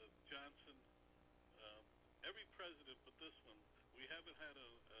 Johnson. Every president but this one, we haven't had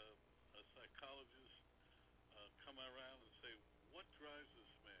a psychologist come around and say, what drives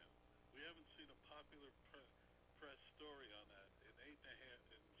this man? We haven't seen a popular press story on that in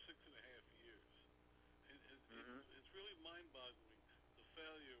 6.5 years. It's really mind-boggling, the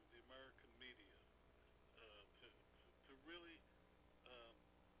failure of the American media.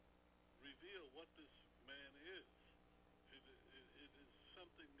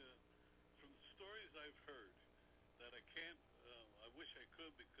 stories I've heard that I can't, I wish I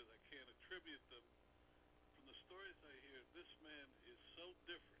could because I can't attribute them. From the stories I hear, this man is so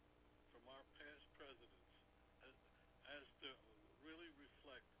different from our past presidents as to really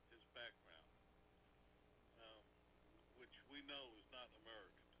reflect his background, which we know is not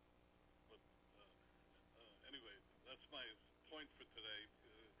American. But anyway, that's my point for today.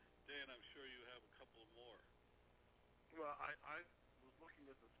 Dan, I'm sure you have a couple more. Well, I was looking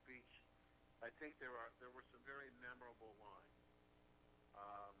at the speech. I think there were some very memorable lines.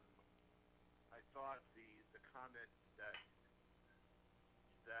 I thought the comment that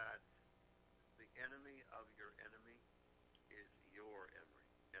the enemy of your enemy is your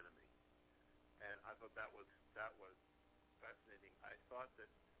enemy, and I thought that was fascinating. I thought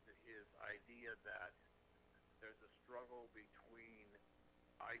that his idea that there's a struggle between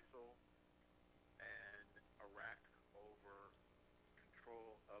ISIL and Iraq over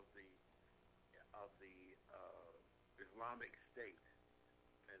control of the Islamic State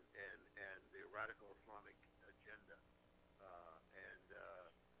and the radical Islamic agenda, and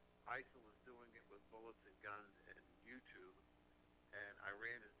ISIL is doing it with bullets and guns and YouTube, and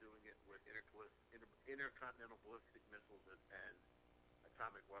Iran is doing it with intercontinental ballistic missiles and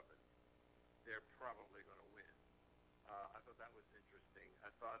atomic weapons. They're probably going to win. I thought that was interesting. I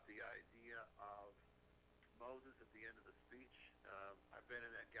thought the idea of Moses at the end of the speech, I've been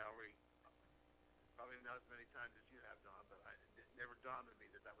in that gallery probably not as many times as you have, Don, but it never dawned on me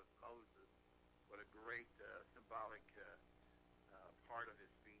that was Moses. What a great symbolic part of his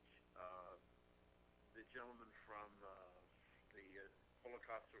speech. The gentleman from the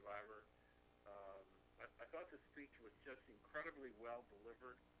Holocaust survivor. I thought the speech was just incredibly well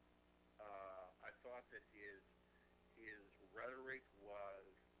delivered. I thought that his rhetoric was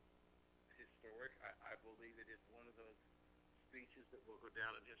historic. I believe it is one of those speeches that will go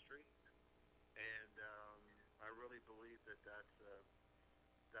down in history, and I really believe that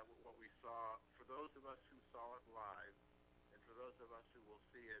what we saw, for those of us who saw it live, and for those of us who will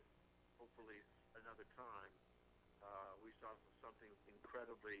see it hopefully another time, we saw something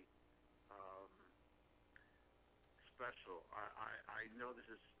incredibly special. I know this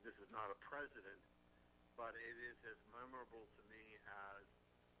is not a president, but it is as memorable to me as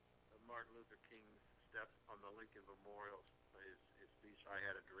Martin Luther King's steps on the Lincoln Memorial, his speech, I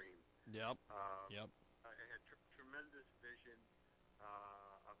Had a Dream. Yep. I had tremendous vision,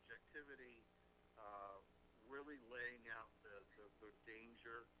 objectivity, really laying out the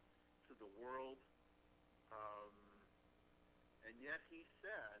danger to the world. And yet he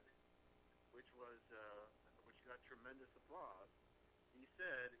said, which got tremendous applause, he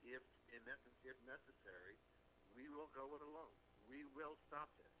said, if necessary, we will go it alone. We will stop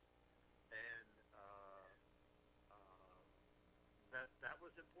this. And that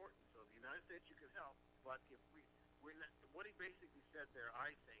was important. So the United States, you can help, but if we're not, what he basically said there,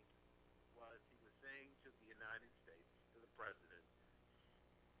 I think, was he was saying to the United States, to the president,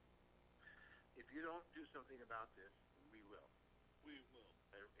 if you don't do something about this, we will. We will.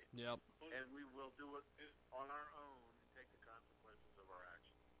 Yep. And we will do it on our own and take the consequences of our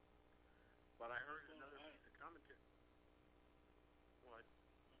actions. But I heard another piece of commentary. What?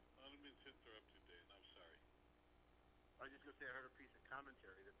 I didn't mean to interrupt you, Dane. I'm sorry. I was just going to say I heard a piece of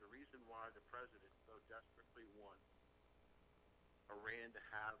commentary that the reason why the president so desperately wants Iran to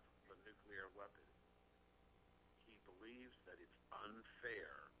have the nuclear weapon, he believes that it's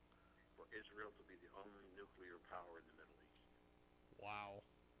unfair for Israel to be the only nuclear power in the Middle East. Wow.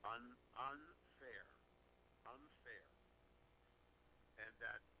 Unfair. And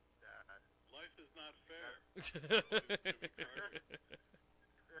that life is not fair.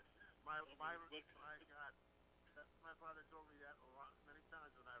 My father told me that many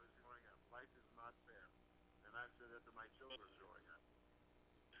times when I was growing up. Life is not fair, and I've said that to my children growing up.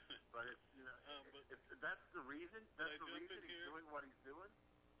 But it's if that's the reason. That's the reason he's doing what he's doing,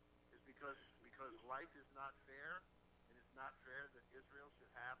 is because life is not fair, and it's not fair that Israel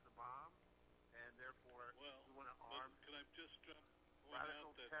should have the bomb, and therefore we want to arm. Can I just point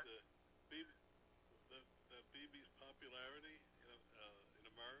out that that Bibi's popularity in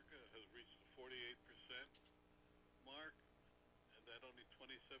America has reached the 48% mark, and that only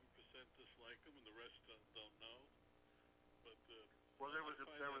 27% dislike him, and the rest don't know. But there was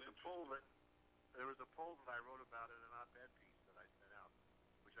a poll that I wrote about in an op-ed piece that I sent out,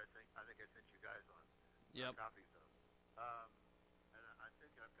 which I think I sent you guys on copies of. And I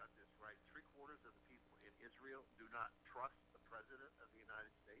think I've got this right. 3/4 of the people in Israel do not trust the president of the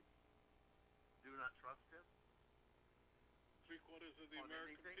United States. Do not trust him. 3/4 of the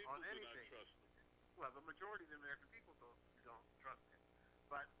American people do not trust him. Well, the majority of the American people don't trust him.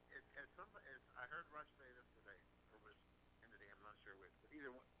 But as professor with. But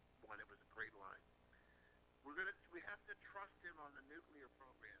either one, it was a great line. We have to trust him on the nuclear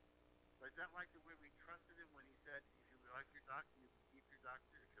program. So is that like the way we trusted him when he said, if you like your doctor, you can keep your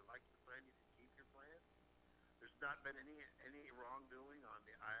doctor. If you like your plan, you can keep your plan? There's not been any wrongdoing on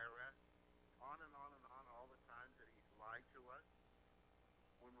the IRS, on and on and on, all the times that he's lied to us.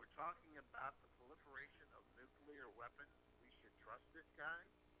 When we're talking about the proliferation of nuclear weapons, we should trust this guy.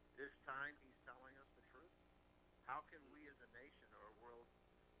 This time he's telling us the truth. How can we as a nation or a world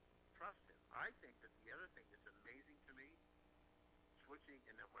trust him? I think that the other thing that's amazing to me, switching,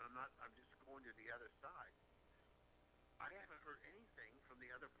 and when I'm just going to the other side. I haven't heard anything from the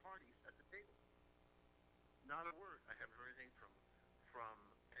other parties at the table. Not a word. I haven't heard anything from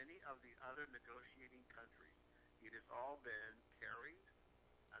any of the other negotiating countries. It has all been Kerry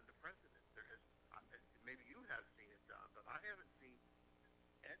and the president. There has, maybe you have seen it done, but I haven't seen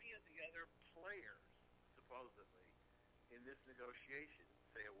any of the other players, supposedly, in this negotiation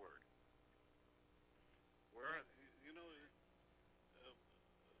say a word. Where?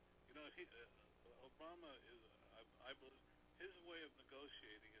 Obama is, I believe, his way of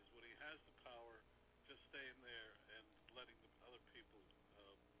negotiating is when he has the power, just staying there and letting the other people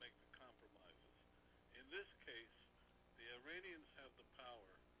make the compromises. In this case, the Iranians have the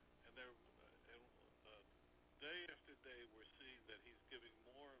power, and they're day after day we're seeing that he's giving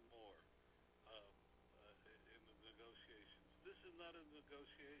more and more in the negotiations. This is not a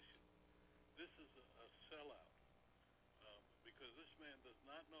negotiation. This is a sellout. Because this man does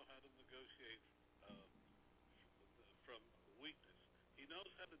not know how to negotiate from weakness. He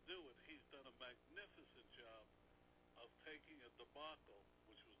knows how to do it. He's done a magnificent job of taking a debacle,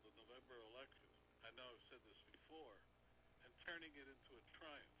 which was the November election, I know I've said this before, and turning it into a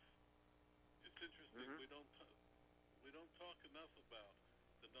triumph. It's interesting. We don't talk enough about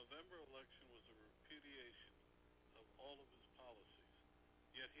the November election was a repudiation of all of his policies.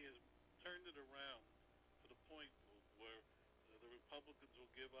 Yet he has turned it around to the point where the Republicans will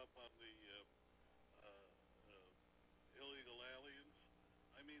give up on the illegal aliens.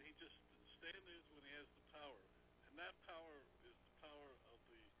 I mean, he just stands there when he has the power. And that power is the power of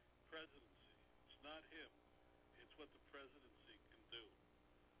the presidency. It's not him. It's what the presidency can do.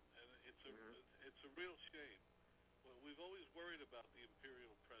 And it's a real shame. Well, we've always worried about the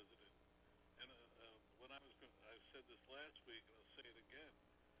imperial president. And when I said this last week, and I'll say it again,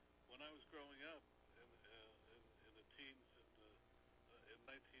 when I was growing up in the teens in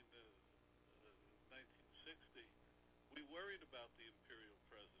 1960, we worried about the imperial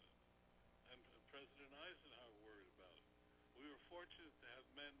president, and President Eisenhower worried about it. We were fortunate to have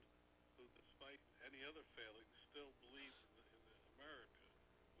men who, despite any other failings, still believed in America.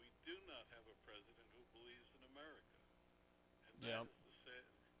 We do not have a president who believes in America, and that is the sad.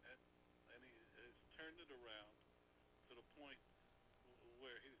 And he has turned it around to the point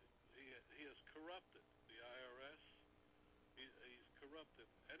where he has corrupted the IRS. He's corrupted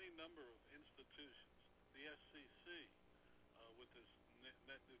any number of institutions, the SEC, with this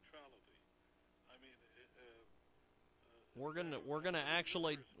net neutrality. I mean, we're gonna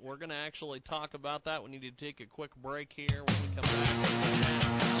actually talk about that. We need to take a quick break here when we come back.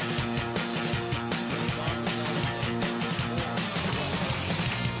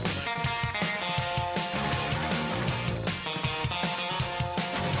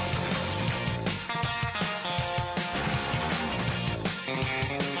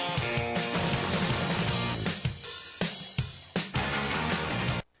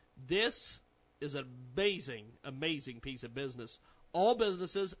 This is an amazing, amazing piece of business. All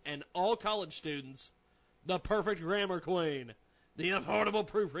businesses and all college students, the perfect grammar queen, the affordable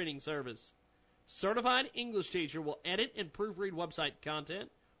proofreading service. Certified English teacher will edit and proofread website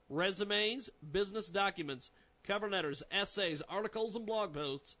content, resumes, business documents, cover letters, essays, articles, and blog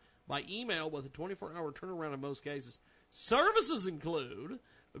posts by email with a 24-hour turnaround in most cases. Services include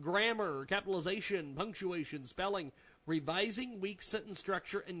grammar, capitalization, punctuation, spelling, revising weak sentence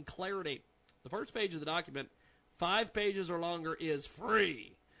structure, and clarity. The first page of the document, 5 pages or longer, is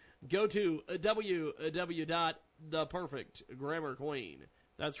free. Go to www.theperfectgrammarqueen.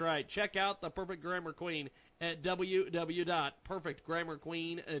 That's right. Check out The Perfect Grammar Queen at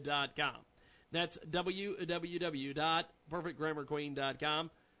www.perfectgrammarqueen.com. That's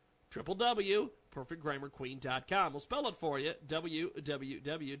www.perfectgrammarqueen.com. www.perfectgrammarqueen.com. We'll spell it for you.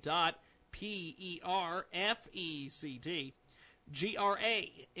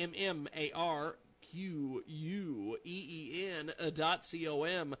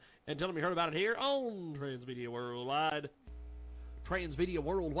 And tell them you heard about it here on Transmedia Worldwide. Transmedia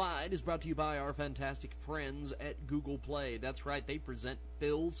Worldwide is brought to you by our fantastic friends at Google Play. That's right, they present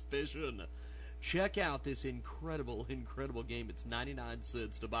Phil's Fishing. Check out this incredible, incredible game. It's 99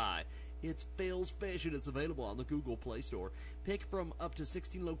 cents to buy. It's Phil's Fish, and it's available on the Google Play Store. Pick from up to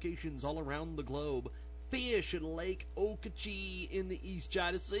 16 locations all around the globe. Fish in Lake Okeechobee in the East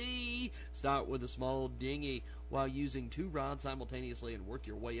China Sea. Start with a small dinghy while using 2 rods simultaneously and work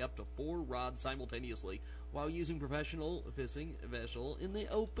your way up to 4 rods simultaneously while using professional fishing vessel in the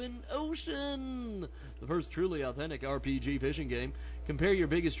open ocean. The first truly authentic RPG fishing game. Compare your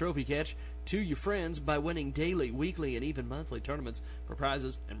biggest trophy catch to your friends by winning daily, weekly, and even monthly tournaments for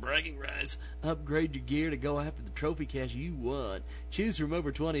prizes and bragging rights. Upgrade your gear to go after the trophy catch you won. Choose from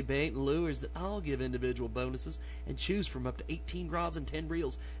over 20 bait and lures that all give individual bonuses, and choose from up to 18 rods and 10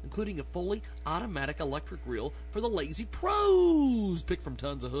 reels, including a fully automatic electric reel for the lazy pros. Pick from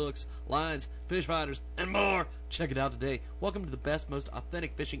tons of hooks, lines, fish fighters, and more. Check it out today. Welcome to the best, most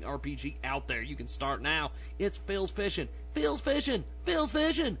authentic fishing RPG out there. You can start now. It's Phil's Fishing. Phil's Fishing. Phil's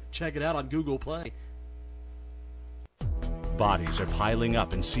Fishing. Check it out on Google Play. Bodies are piling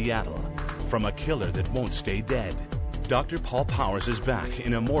up in Seattle from a killer that won't stay dead. Dr. Paul Powers is back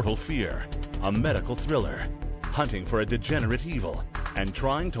in Immortal Fear, a medical thriller, hunting for a degenerate evil and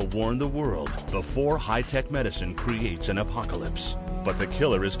trying to warn the world before high-tech medicine creates an apocalypse. But the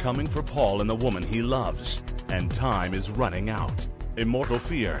killer is coming for Paul and the woman he loves, and time is running out. Immortal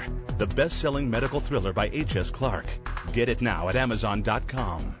Fear, the best-selling medical thriller by H.S. Clark. Get it now at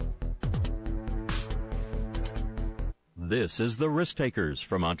Amazon.com. This is The Risk Takers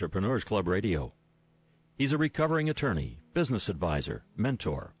from Entrepreneurs Club Radio. He's a recovering attorney, business advisor,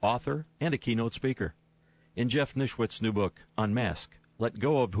 mentor, author, and a keynote speaker. In Jeff Nishwitz's new book, Unmask, Let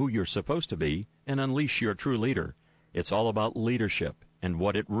Go of Who You're Supposed to Be and Unleash Your True Leader, it's all about leadership and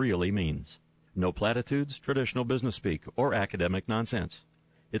what it really means. No platitudes, traditional business speak, or academic nonsense.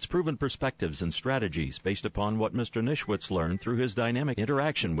 It's proven perspectives and strategies based upon what Mr. Nishwitz learned through his dynamic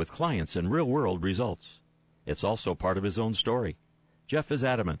interaction with clients and real-world results. It's also part of his own story. Jeff is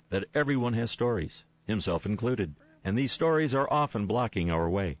adamant that everyone has stories, himself included, and these stories are often blocking our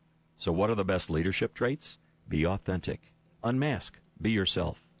way. So what are the best leadership traits? Be authentic. Unmask. Be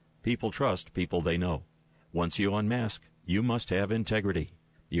yourself. People trust people they know. Once you unmask, you must have integrity.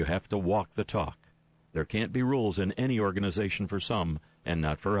 You have to walk the talk. There can't be rules in any organization for some and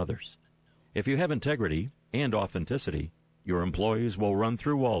not for others. If you have integrity and authenticity, your employees will run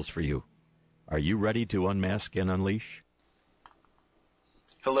through walls for you. Are you ready to unmask and unleash?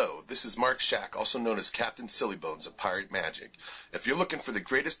 Hello, this is Mark Shack, also known as Captain Sillybones of Pirate Magic. If you're looking for the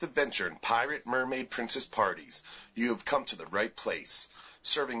greatest adventure in pirate, mermaid, princess parties, you have come to the right place.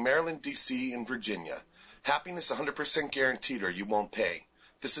 Serving Maryland, D.C., and Virginia. Happiness 100% guaranteed or you won't pay.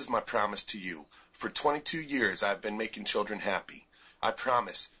 This is my promise to you. For 22 years, I've been making children happy. I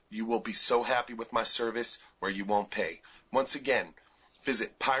promise you will be so happy with my service where you won't pay. Once again,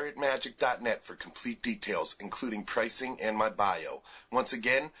 visit piratemagic.net for complete details, including pricing and my bio. Once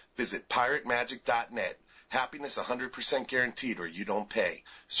again, visit piratemagic.net. Happiness 100% guaranteed or you don't pay.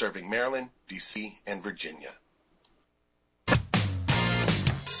 Serving Maryland, D.C., and Virginia.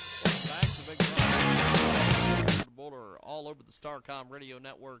 All over the Starcom radio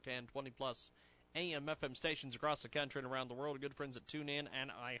network and 20-plus AM FM stations across the country and around the world. Good friends at TuneIn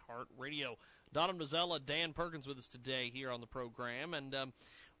and iHeartRadio. Donna Mazzella, Dan Perkins with us today here on the program. And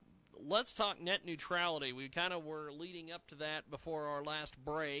let's talk net neutrality. We kind of were leading up to that before our last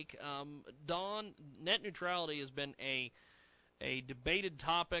break. Dawn, net neutrality has been a debated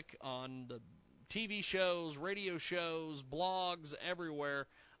topic on the TV shows, radio shows, blogs, everywhere.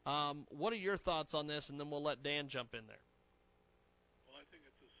 What are your thoughts on this? And then we'll let Dan jump in there. Well, I think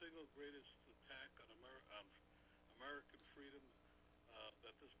it's the single greatest attack on American freedom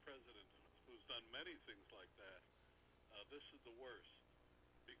that this president, who's done many things like that, this is the worst.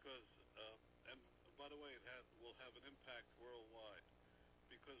 Because, and by the way, will have an impact worldwide.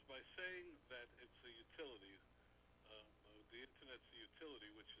 Because by saying that it's a utility, the Internet's a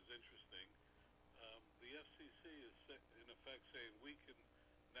utility, which is interesting, the FCC is in effect saying we can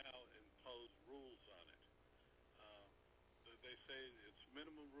now impose rules on it. They say it's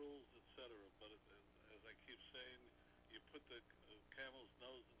minimum rules, etc. But as I keep saying, you put the camel's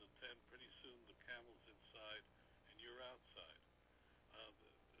nose in the tent, pretty soon the camel's inside and you're outside.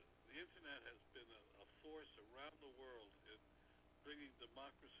 The Internet has been a force around the world in bringing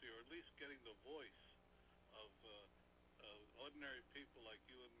democracy, or at least getting the voice of ordinary people like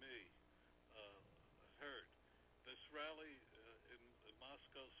you and me heard. This rally in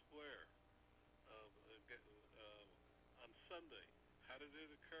Moscow Square on Sunday, how did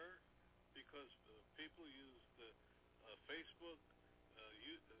it occur? Because people used Facebook,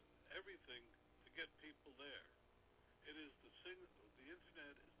 everything to get people there. It is the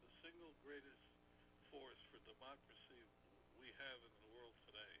Internet is the single greatest democracy we have in the world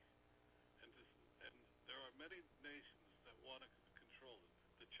today. And there are many nations that want to control it.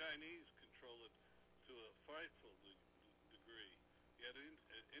 The Chinese control it to a frightful degree. Yet,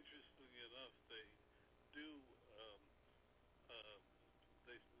 interestingly enough, they do.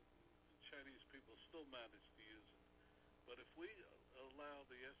 The Chinese people still manage to use it. But if we allow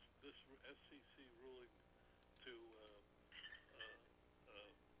this FCC ruling to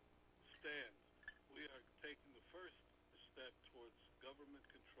stand, we are taking the first step towards government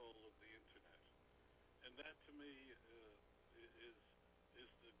control of the internet, and that, to me, is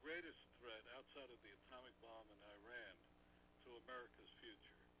the greatest threat outside of the atomic bomb in Iran to America's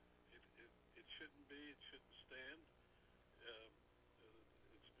future. It shouldn't be. It shouldn't stand.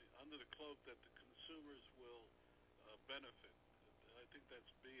 It's under the cloak that the consumers will benefit. I think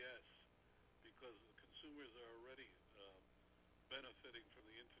that's BS, because the consumers are already benefiting from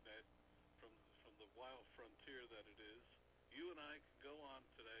the internet, from the wild frontier that it is. You and I can go on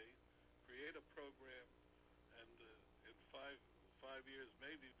today, create a program, and in five years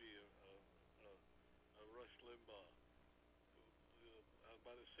maybe be a Rush Limbaugh.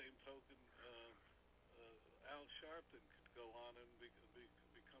 By the same token, Al Sharpton could go on and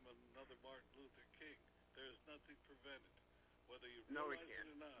become another Martin Luther King. There's nothing prevented, whether you realize it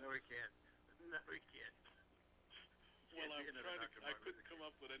or not. No, he can't. No, he can't. Well, I couldn't come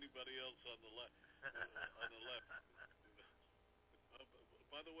up with anybody else on the left.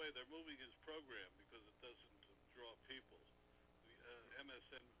 By the way, they're moving his program because it doesn't draw people.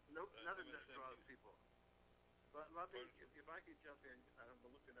 MSN. Nothing that draws people. But let me, if I could jump in, I'm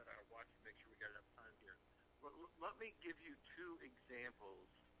looking at our watch to make sure we got enough time here. Let me give you two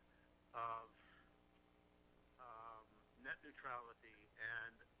examples of net neutrality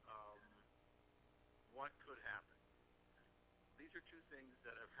and what could happen. These are two things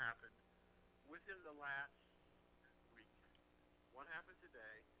that have happened within the last week. One happened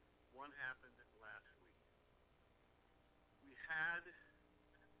today, one happened last week. We had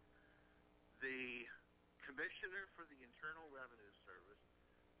the Commissioner for the Internal Revenue Service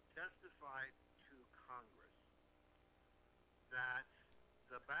testified to Congress that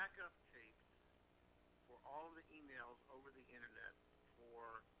the backup tapes for all the emails over the internet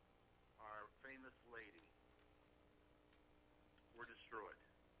for our famous lady were destroyed.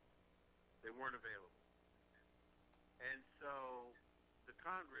 They weren't available. And so the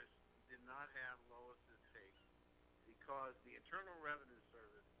Congress did not have Lois's tapes because the Internal Revenue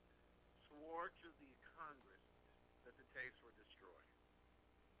Service swore to the Congress that the tapes were destroyed.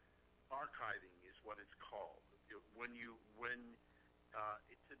 Archiving is what it's called.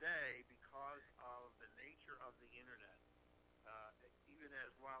 Today, because of the nature of the internet, even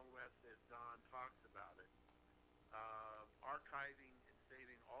as Wild West, as Don talks about it, archiving and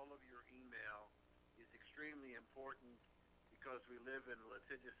saving all of your email is extremely important because we live in a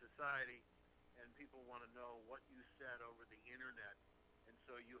litigious society and people want to know what you said over the internet, and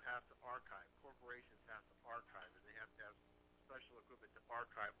so you have to archive. Corporations have to archive, and they have to have special equipment to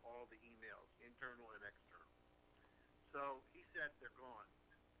archive all the emails, internal and external. So he said they're gone.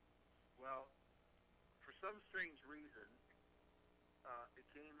 Well, for some strange reason, it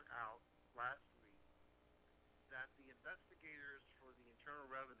came out last week that the investigators for the Internal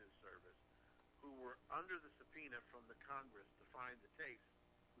Revenue Service, who were under the subpoena from the Congress to find the tapes,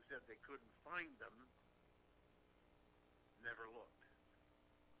 who said they couldn't find them, never looked.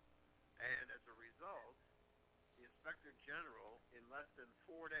 And as a result, the Inspector General, in less than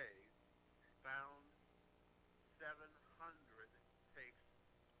 4 days, found 700 tapes,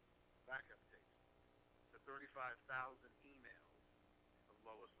 backup tapes, to 35,000 emails of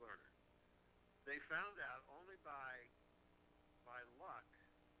Lois Lerner. They found out only by luck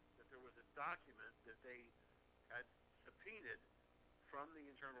that there was a document that they had subpoenaed from the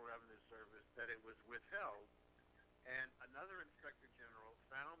Internal Revenue Service, that it was withheld, and another Inspector General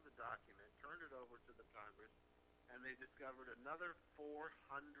found the document, turned it over to the Congress, and they discovered another 400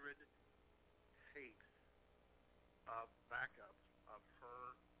 tapes of backups of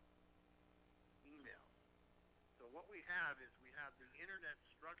her emails. So what we have is we have the internet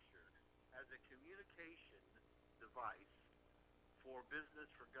structure as a communication device for business,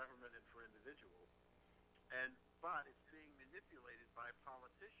 for government, and for individuals, but it's being manipulated by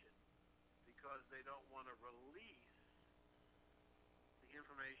politicians because they don't want to release the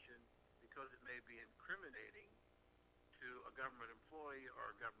information because it may be incriminating to a government employee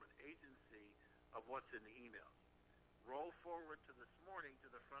or a government agency of what's in the emails. Roll forward to this morning to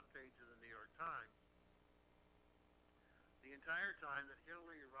the front page of the New York Times. The entire time that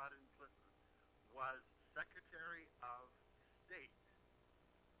Hillary Rodham Clinton was Secretary of State,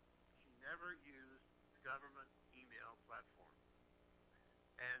 she never used government email platform.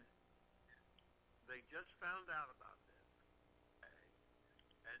 And they just found out about this. Okay?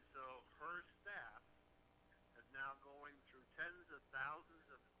 And so her staff is now going through tens of thousands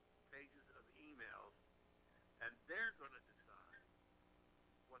of pages of emails, and they're going to decide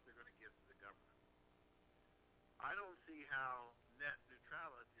what they're going to give to the government. I don't see how net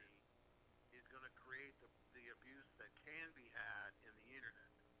neutrality is going to create the abuse that can be had in the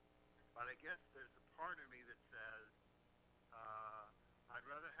internet. But I guess there's a part of me that says I'd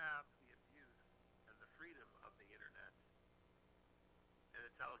rather have the abuse and the freedom of the internet and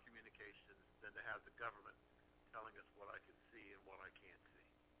the telecommunications than to have the government telling us what I can see and what I can't see.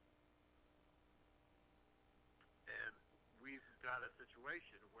 And we've got a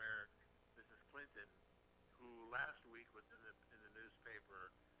situation where Mrs. Clinton, who last week was in the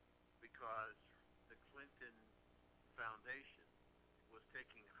newspaper because the Clinton Foundation was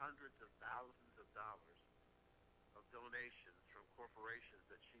taking hundreds of thousands of dollars of donations from corporations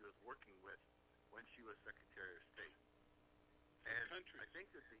that she was working with when she was Secretary of State. And countries. I think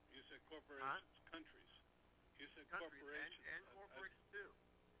that you said corporations, countries. You said corporations and corporations too.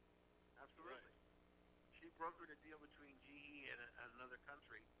 Absolutely. Right. She brokered a deal between GE and another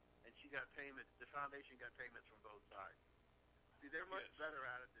country, and she got payments. The foundation got payments from both sides. See, they're much better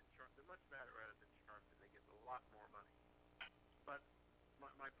at it than Trump. They're much better at it than Trump, and they get a lot more money. But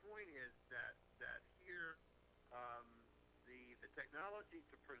my point is that here the technology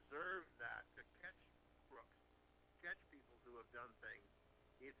to preserve that, to catch crooks, catch people who have done things,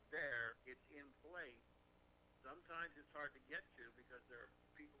 it's there, it's in place. Sometimes it's hard to get to because there are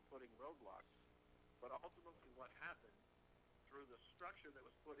people putting roadblocks. But ultimately what happened through the structure that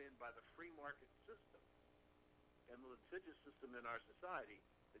was put in by the free market system and the litigious system in our society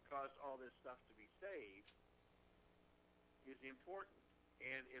that caused all this stuff to be saved is important.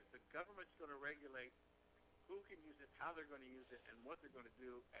 And if the government's going to regulate who can use it, how they're going to use it, and what they're going to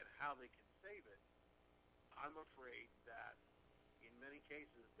do, and how they can save it, I'm afraid that in many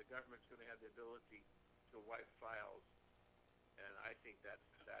cases the government's going to have the ability to wipe files, and I think that's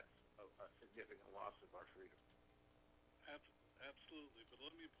a significant loss of our freedom. Absolutely, but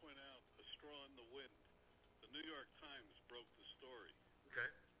let me point out a straw in the wind. The New York Times broke the story.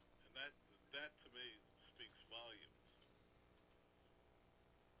 Okay. And that to me speaks volumes.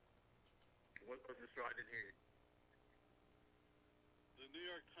 What was the straw? I didn't hear you. The New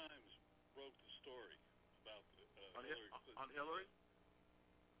York Times broke the story about Hillary Clinton. On Hillary?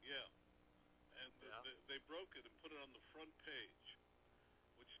 Yeah. And they broke it and put it on the front page,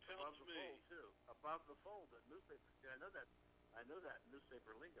 which tells above the me... fold, too. Above the fold, the newspaper. Yeah, I know that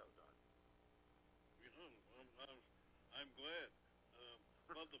newspaper lingo, Don. You know, I'm glad.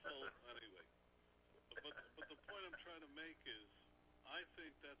 Above the fold, anyway. But the point I'm trying to make is, I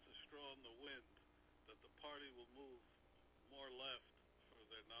think that's a straw in the wind that the party will move more left for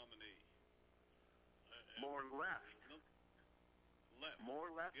their nominee. More left? Left. More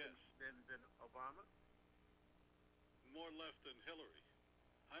left yes. than Obama? More left than Hillary.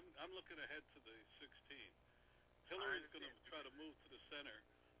 I'm looking ahead to the 16. Hillary's going to try to move to the center,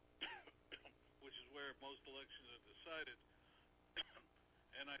 which is where most elections are decided.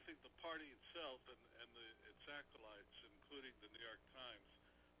 And I think the party itself and its acolytes, including the New York Times,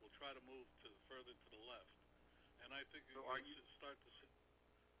 will try to move further to the left. And I think you should start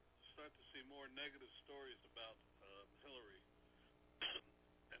to see more negative stories about Hillary.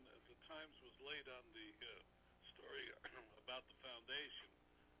 And the Times was late on the story about the foundation,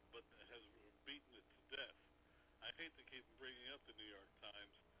 but has beaten it to death. I hate to keep bringing up the New York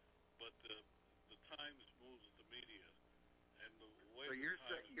Times, but the Times moves the media. And the way so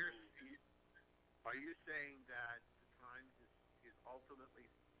moves, are you saying that the Times is ultimately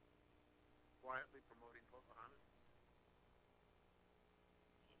quietly promoting Pocahontas?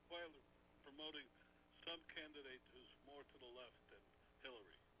 Quietly promoting some candidate who's more to the left than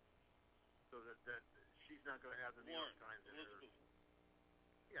Hillary. So that she's not going to have the New York Times in her.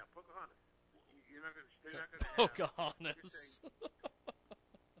 Yeah, Pocahontas. You're not going to. They're not going to have Pocahontas.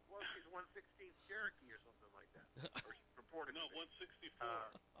 Well, she's 1/16th Cherokee or something like that. Or reported. No, 164.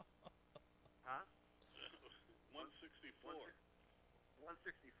 Huh? 164.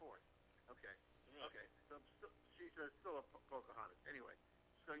 164th. Okay. Right. Okay. So she's still a Pocahontas. Anyway,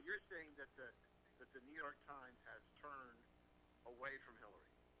 so you're saying that the New York Times has turned away from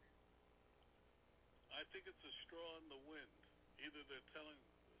Hillary? I think it's a straw in the wind. Either they're telling...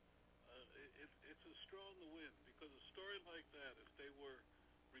 it's a straw in the wind, because a story like that, if they were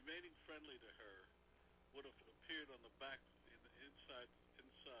remaining friendly to her, would have appeared on the back, inside.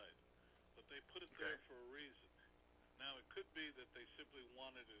 But they put it there for a reason. Now, it could be that they simply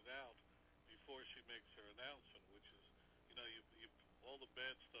wanted it out before she makes her announcement, which is, you know, you all the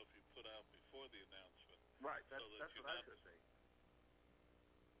bad stuff you put out before the announcement. Right. That's so that what I was going to say.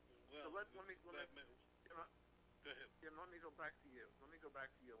 Well, so let me go ahead. Jim, let me go back to you. Let me go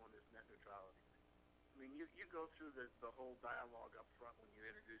back to you on this net neutrality thing. I mean, you go through the whole dialogue up front when you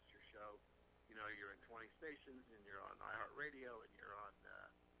introduce your show. You know, you're in 20 stations, and you're on iHeartRadio, and you're on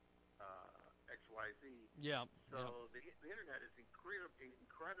XYZ. Yeah. So the internet is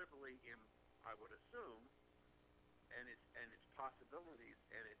incredibly, I would assume, and its possibilities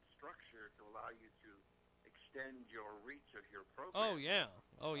and its structure to allow you to extend your reach of your program.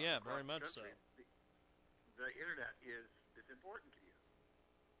 Oh yeah, very much so. The internet is important to you.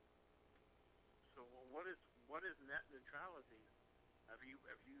 So what is net neutrality? Have you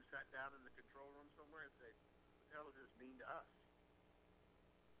sat down in the control room somewhere and said, what the hell does this mean to us?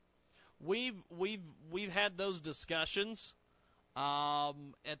 We've had those discussions.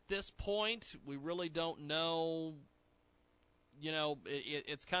 At this point, we really don't know. You know,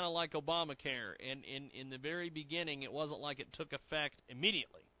 it's kind of like Obamacare. And in the very beginning, it wasn't like it took effect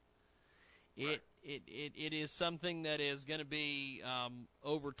immediately. Right. It is something that is going to be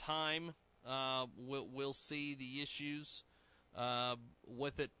over time. We'll see the issues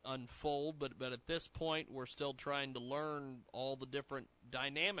with it unfold, but at this point, we're still trying to learn all the different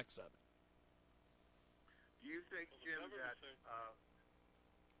dynamics of it. Do you think, Jim, that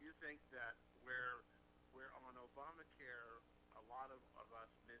where on Obamacare a lot of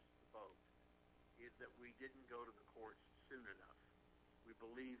us missed the boat is that we didn't go to the courts soon enough? We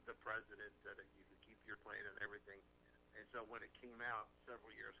believed the president that you could keep your plane and everything, and so when it came out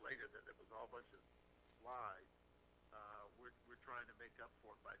several years later that it was all a bunch of lies, we're trying to make up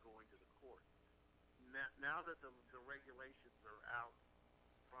for it by going to the court. Now that the regulations are out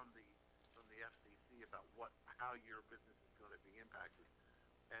from the FCC about how your business is going to be impacted,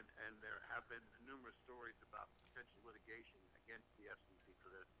 and there have been numerous stories about potential litigation against the FCC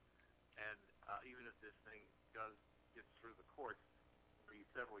for this, and even if this thing gets through the courts, it'll be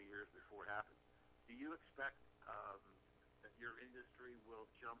several years before it happens. Do you expect that your industry will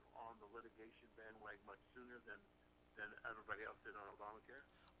jump on the litigation bandwagon much sooner than everybody else did on Obamacare?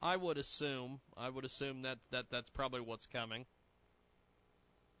 I would assume that that's probably what's coming.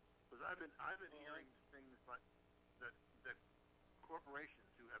 Because I've been hearing things like that corporations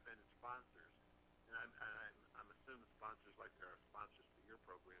who have been sponsors, and I'm assuming sponsors like there are sponsors for your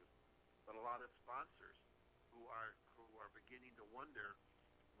programs, but a lot of sponsors who are beginning to wonder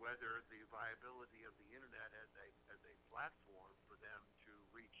whether the viability of the internet as a platform for them to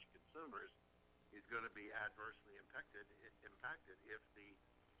reach consumers is going to be adversely impacted if the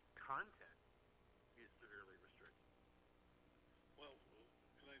content is severely restricted. Well,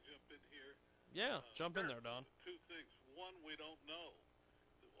 can I jump in here? Yeah, jump in there, Don. Two things. One, we don't know.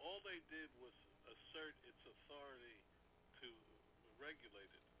 All they did was assert its authority to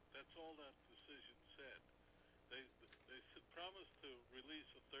regulate it. That's all that decision said. They promised to release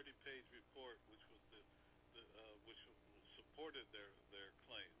a 30-page report, which was which supported their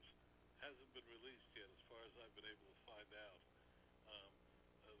claims. Hasn't been released yet, as far as I've been able to find out.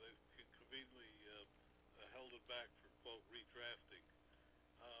 They've conveniently held it back for quote redrafting.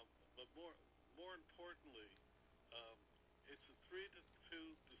 But more importantly, it's a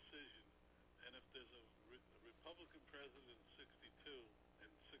 3-2 decision, and if there's a Republican president in 62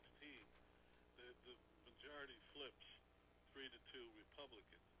 and 16, the majority flips 3-2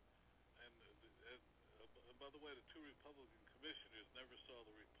 Republican. And by the way, the two Republican commissioners never saw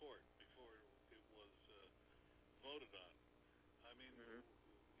the report before it was voted on. I mean,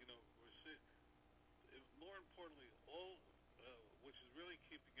 you know, more importantly, which is really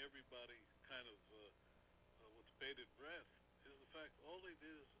keeping everybody kind of with bated breath, is the fact all they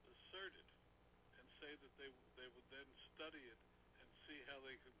did is assert it and say that they would then study it and see how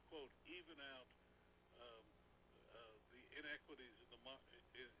they could, quote, even out the inequities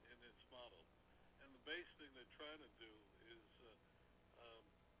in its model. And the base thing they're trying to do is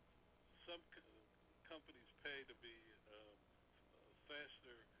some companies pay to be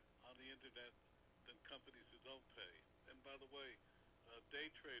faster on the internet than companies who don't pay. And by the way, day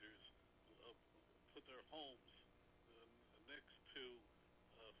traders put their homes next to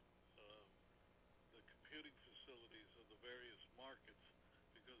the computing facilities of the various markets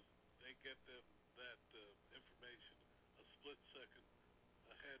because they get them that information a split second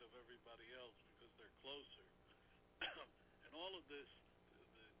ahead of everybody else because they're closer. And all of this,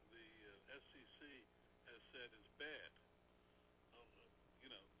 the SEC has said is bad.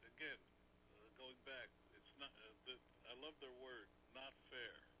 You know, again, going back, it's not. I love their word, not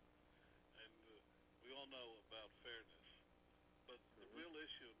fair, and we all know about fairness. But the real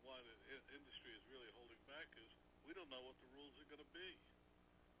issue and why the industry don't know what the rules are going to be.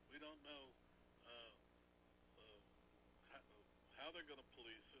 We don't know how they're going to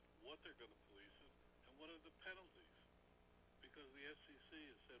police it, what they're going to police it, and what are the penalties. Because the SEC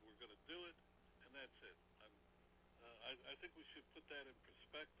has said we're going to do it, and that's it. I think we should put that in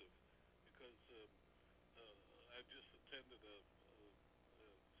perspective, because I just attended a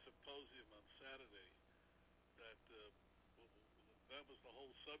symposium on Saturday that was the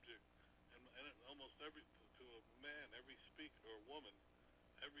whole subject, and almost to a man, every speaker or woman,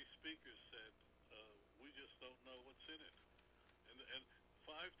 every speaker said, we just don't know what's in it. And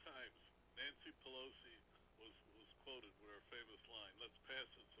 5 times Nancy Pelosi was quoted with her famous line, let's pass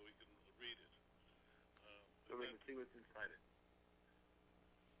it so we can read it. So we can see what's inside it.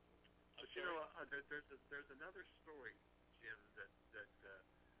 But you know, there's another story, Jim, that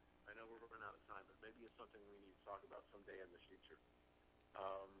I know we're running out of time, but maybe it's something we need to talk about someday in the future.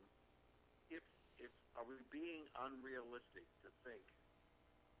 Are we being unrealistic to think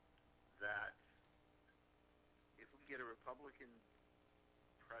that if we get a Republican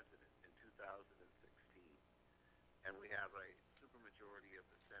president in 2016 and we have a supermajority of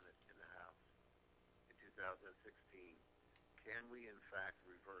the Senate in the House in 2016, can we in fact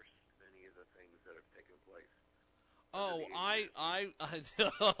reverse many of the things that have taken place?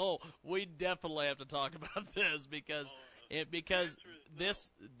 We definitely have to talk about this because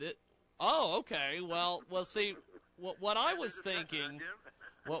this. Okay. Well. See, what I was thinking,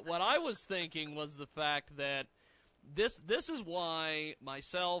 what I was thinking was the fact that this is why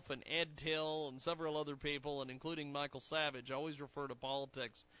myself and Ed Till and several other people, and including Michael Savage, always refer to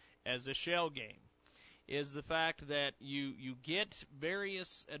politics as a shell game. Is the fact that you get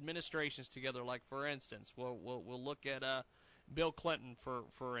various administrations together. Like, for instance, we'll look at Bill Clinton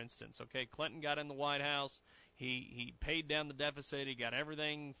for instance. Okay, Clinton got in the White House. He paid down the deficit. He got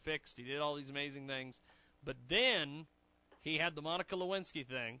everything fixed. He did all these amazing things. But then he had the Monica Lewinsky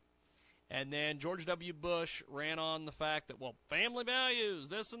thing. And then George W. Bush ran on the fact that, well, family values,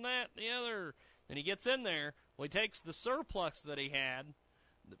 this and that and the other. Then he gets in there. Well, he takes the surplus that he had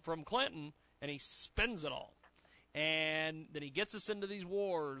from Clinton, and he spends it all. And then he gets us into these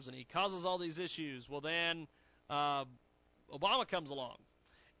wars, and he causes all these issues. Well, then Obama comes along,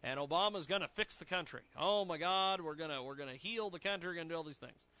 and Obama's going to fix the country. Oh, my God, we're gonna heal the country, we're going to do all these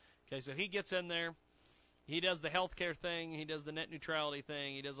things. Okay, so he gets in there. He does the health care thing. He does the net neutrality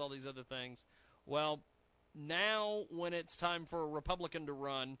thing. He does all these other things. Well, now when it's time for a Republican to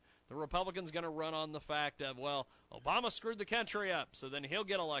run, the Republican's going to run on the fact of, well, Obama screwed the country up, so then he'll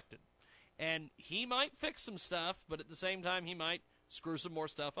get elected. And he might fix some stuff, but at the same time he might screw some more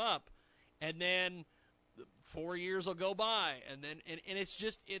stuff up. And then 4 years will go by, and it's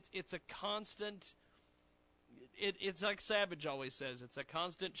just it's a constant. It's like Savage always says, it's a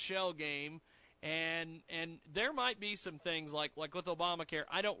constant shell game. And there might be some things like with Obamacare.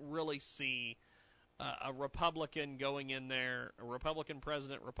 I don't really see a Republican going in there, a Republican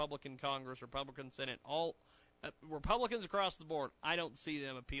president, Republican Congress, Republican Senate, all Republicans across the board. I don't see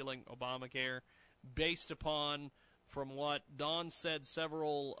them appealing Obamacare based upon, from what Don said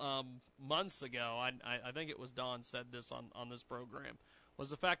several months ago, I think it was Don said this on this program,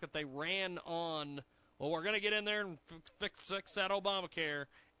 was the fact that they ran on, well, we're going to get in there and fix that Obamacare.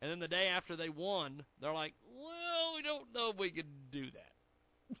 And then the day after they won, they're like, well, we don't know if we can do that.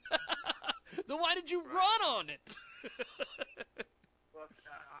 Then why did you run on it? Well,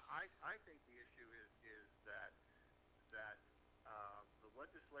 I think the issue is that the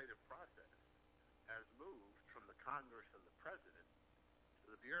legislative process has moved from the Congress and the President to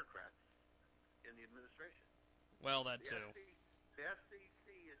the bureaucrats in the administration. Well, that too. The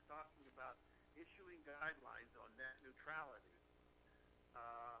FCC is talking about issuing guidelines on net neutrality.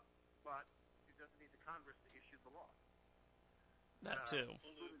 But it doesn't need the Congress to issue the law. That too.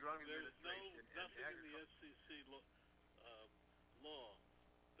 Well, there's nothing in the FCC law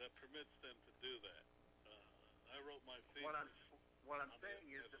that permits them to do that. I wrote my thesis. What I'm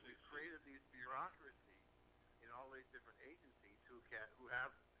saying is that we've created these bureaucracies in all these different agencies who have,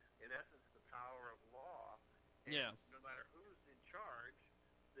 in essence, the power of law. And no matter who's in charge,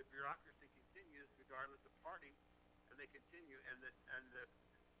 the bureaucracy continues regardless of party, and they continue, and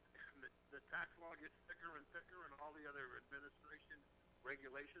the tax law gets thicker and thicker, and all the other administration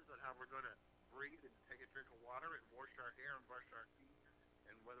regulations on how we're going to breathe and take a drink of water and wash our hair and brush our teeth,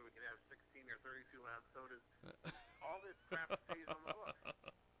 and whether we can have 16 or 32 ounce sodas. All this crap stays on the hook,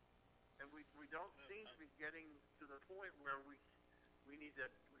 and we don't seem to be getting to the point where we need to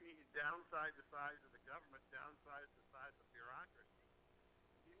downsize the size of the government, downsize the size of bureaucracy.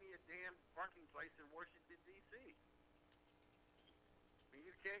 Give me a damn parking place in Washington, D.C. I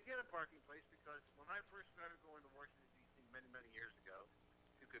you can't get a parking place because when I first started going to Washington, D.C. many, many years ago,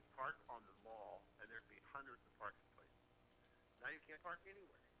 you could park on the mall, and there'd be hundreds of parking places. Now you can't park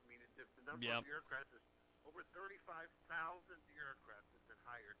anywhere. I mean, the number of bureaucrats is over 35,000 bureaucrats have been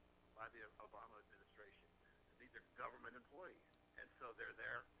hired by the Obama administration. And these are government employees, and so they're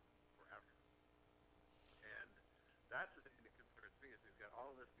there forever. And that's the thing that concerns me is we've got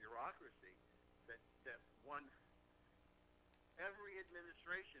all this bureaucracy that one. Every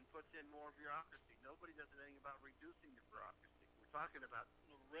administration puts in more bureaucracy. Nobody does anything about reducing the bureaucracy. We're talking about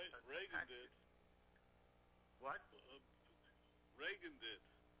Reagan did. What? Reagan did.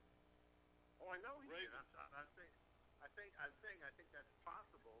 Oh, I know he did. I think that's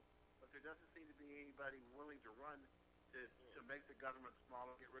possible, but there doesn't seem to be anybody willing to run to make the government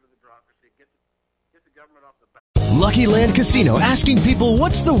smaller, get rid of the bureaucracy, get the government off the back. Lucky Land Casino, asking people,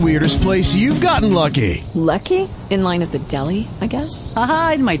 what's the weirdest place you've gotten lucky? Lucky? In line at the deli, I guess?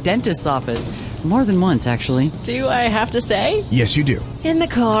 Aha, in my dentist's office. More than once, actually. Do I have to say? Yes, you do. In the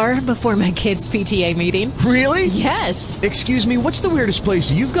car before my kids' PTA meeting. Really? Yes. Excuse me, what's the weirdest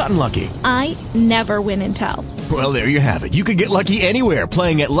place you've gotten lucky? I never win and tell. Well, there you have it. You can get lucky anywhere,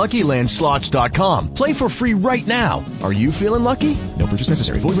 playing at LuckyLandSlots.com. Play for free right now. Are you feeling lucky? No purchase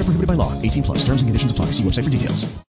necessary. Void where prohibited by law. 18+. Terms and conditions apply. See website for details.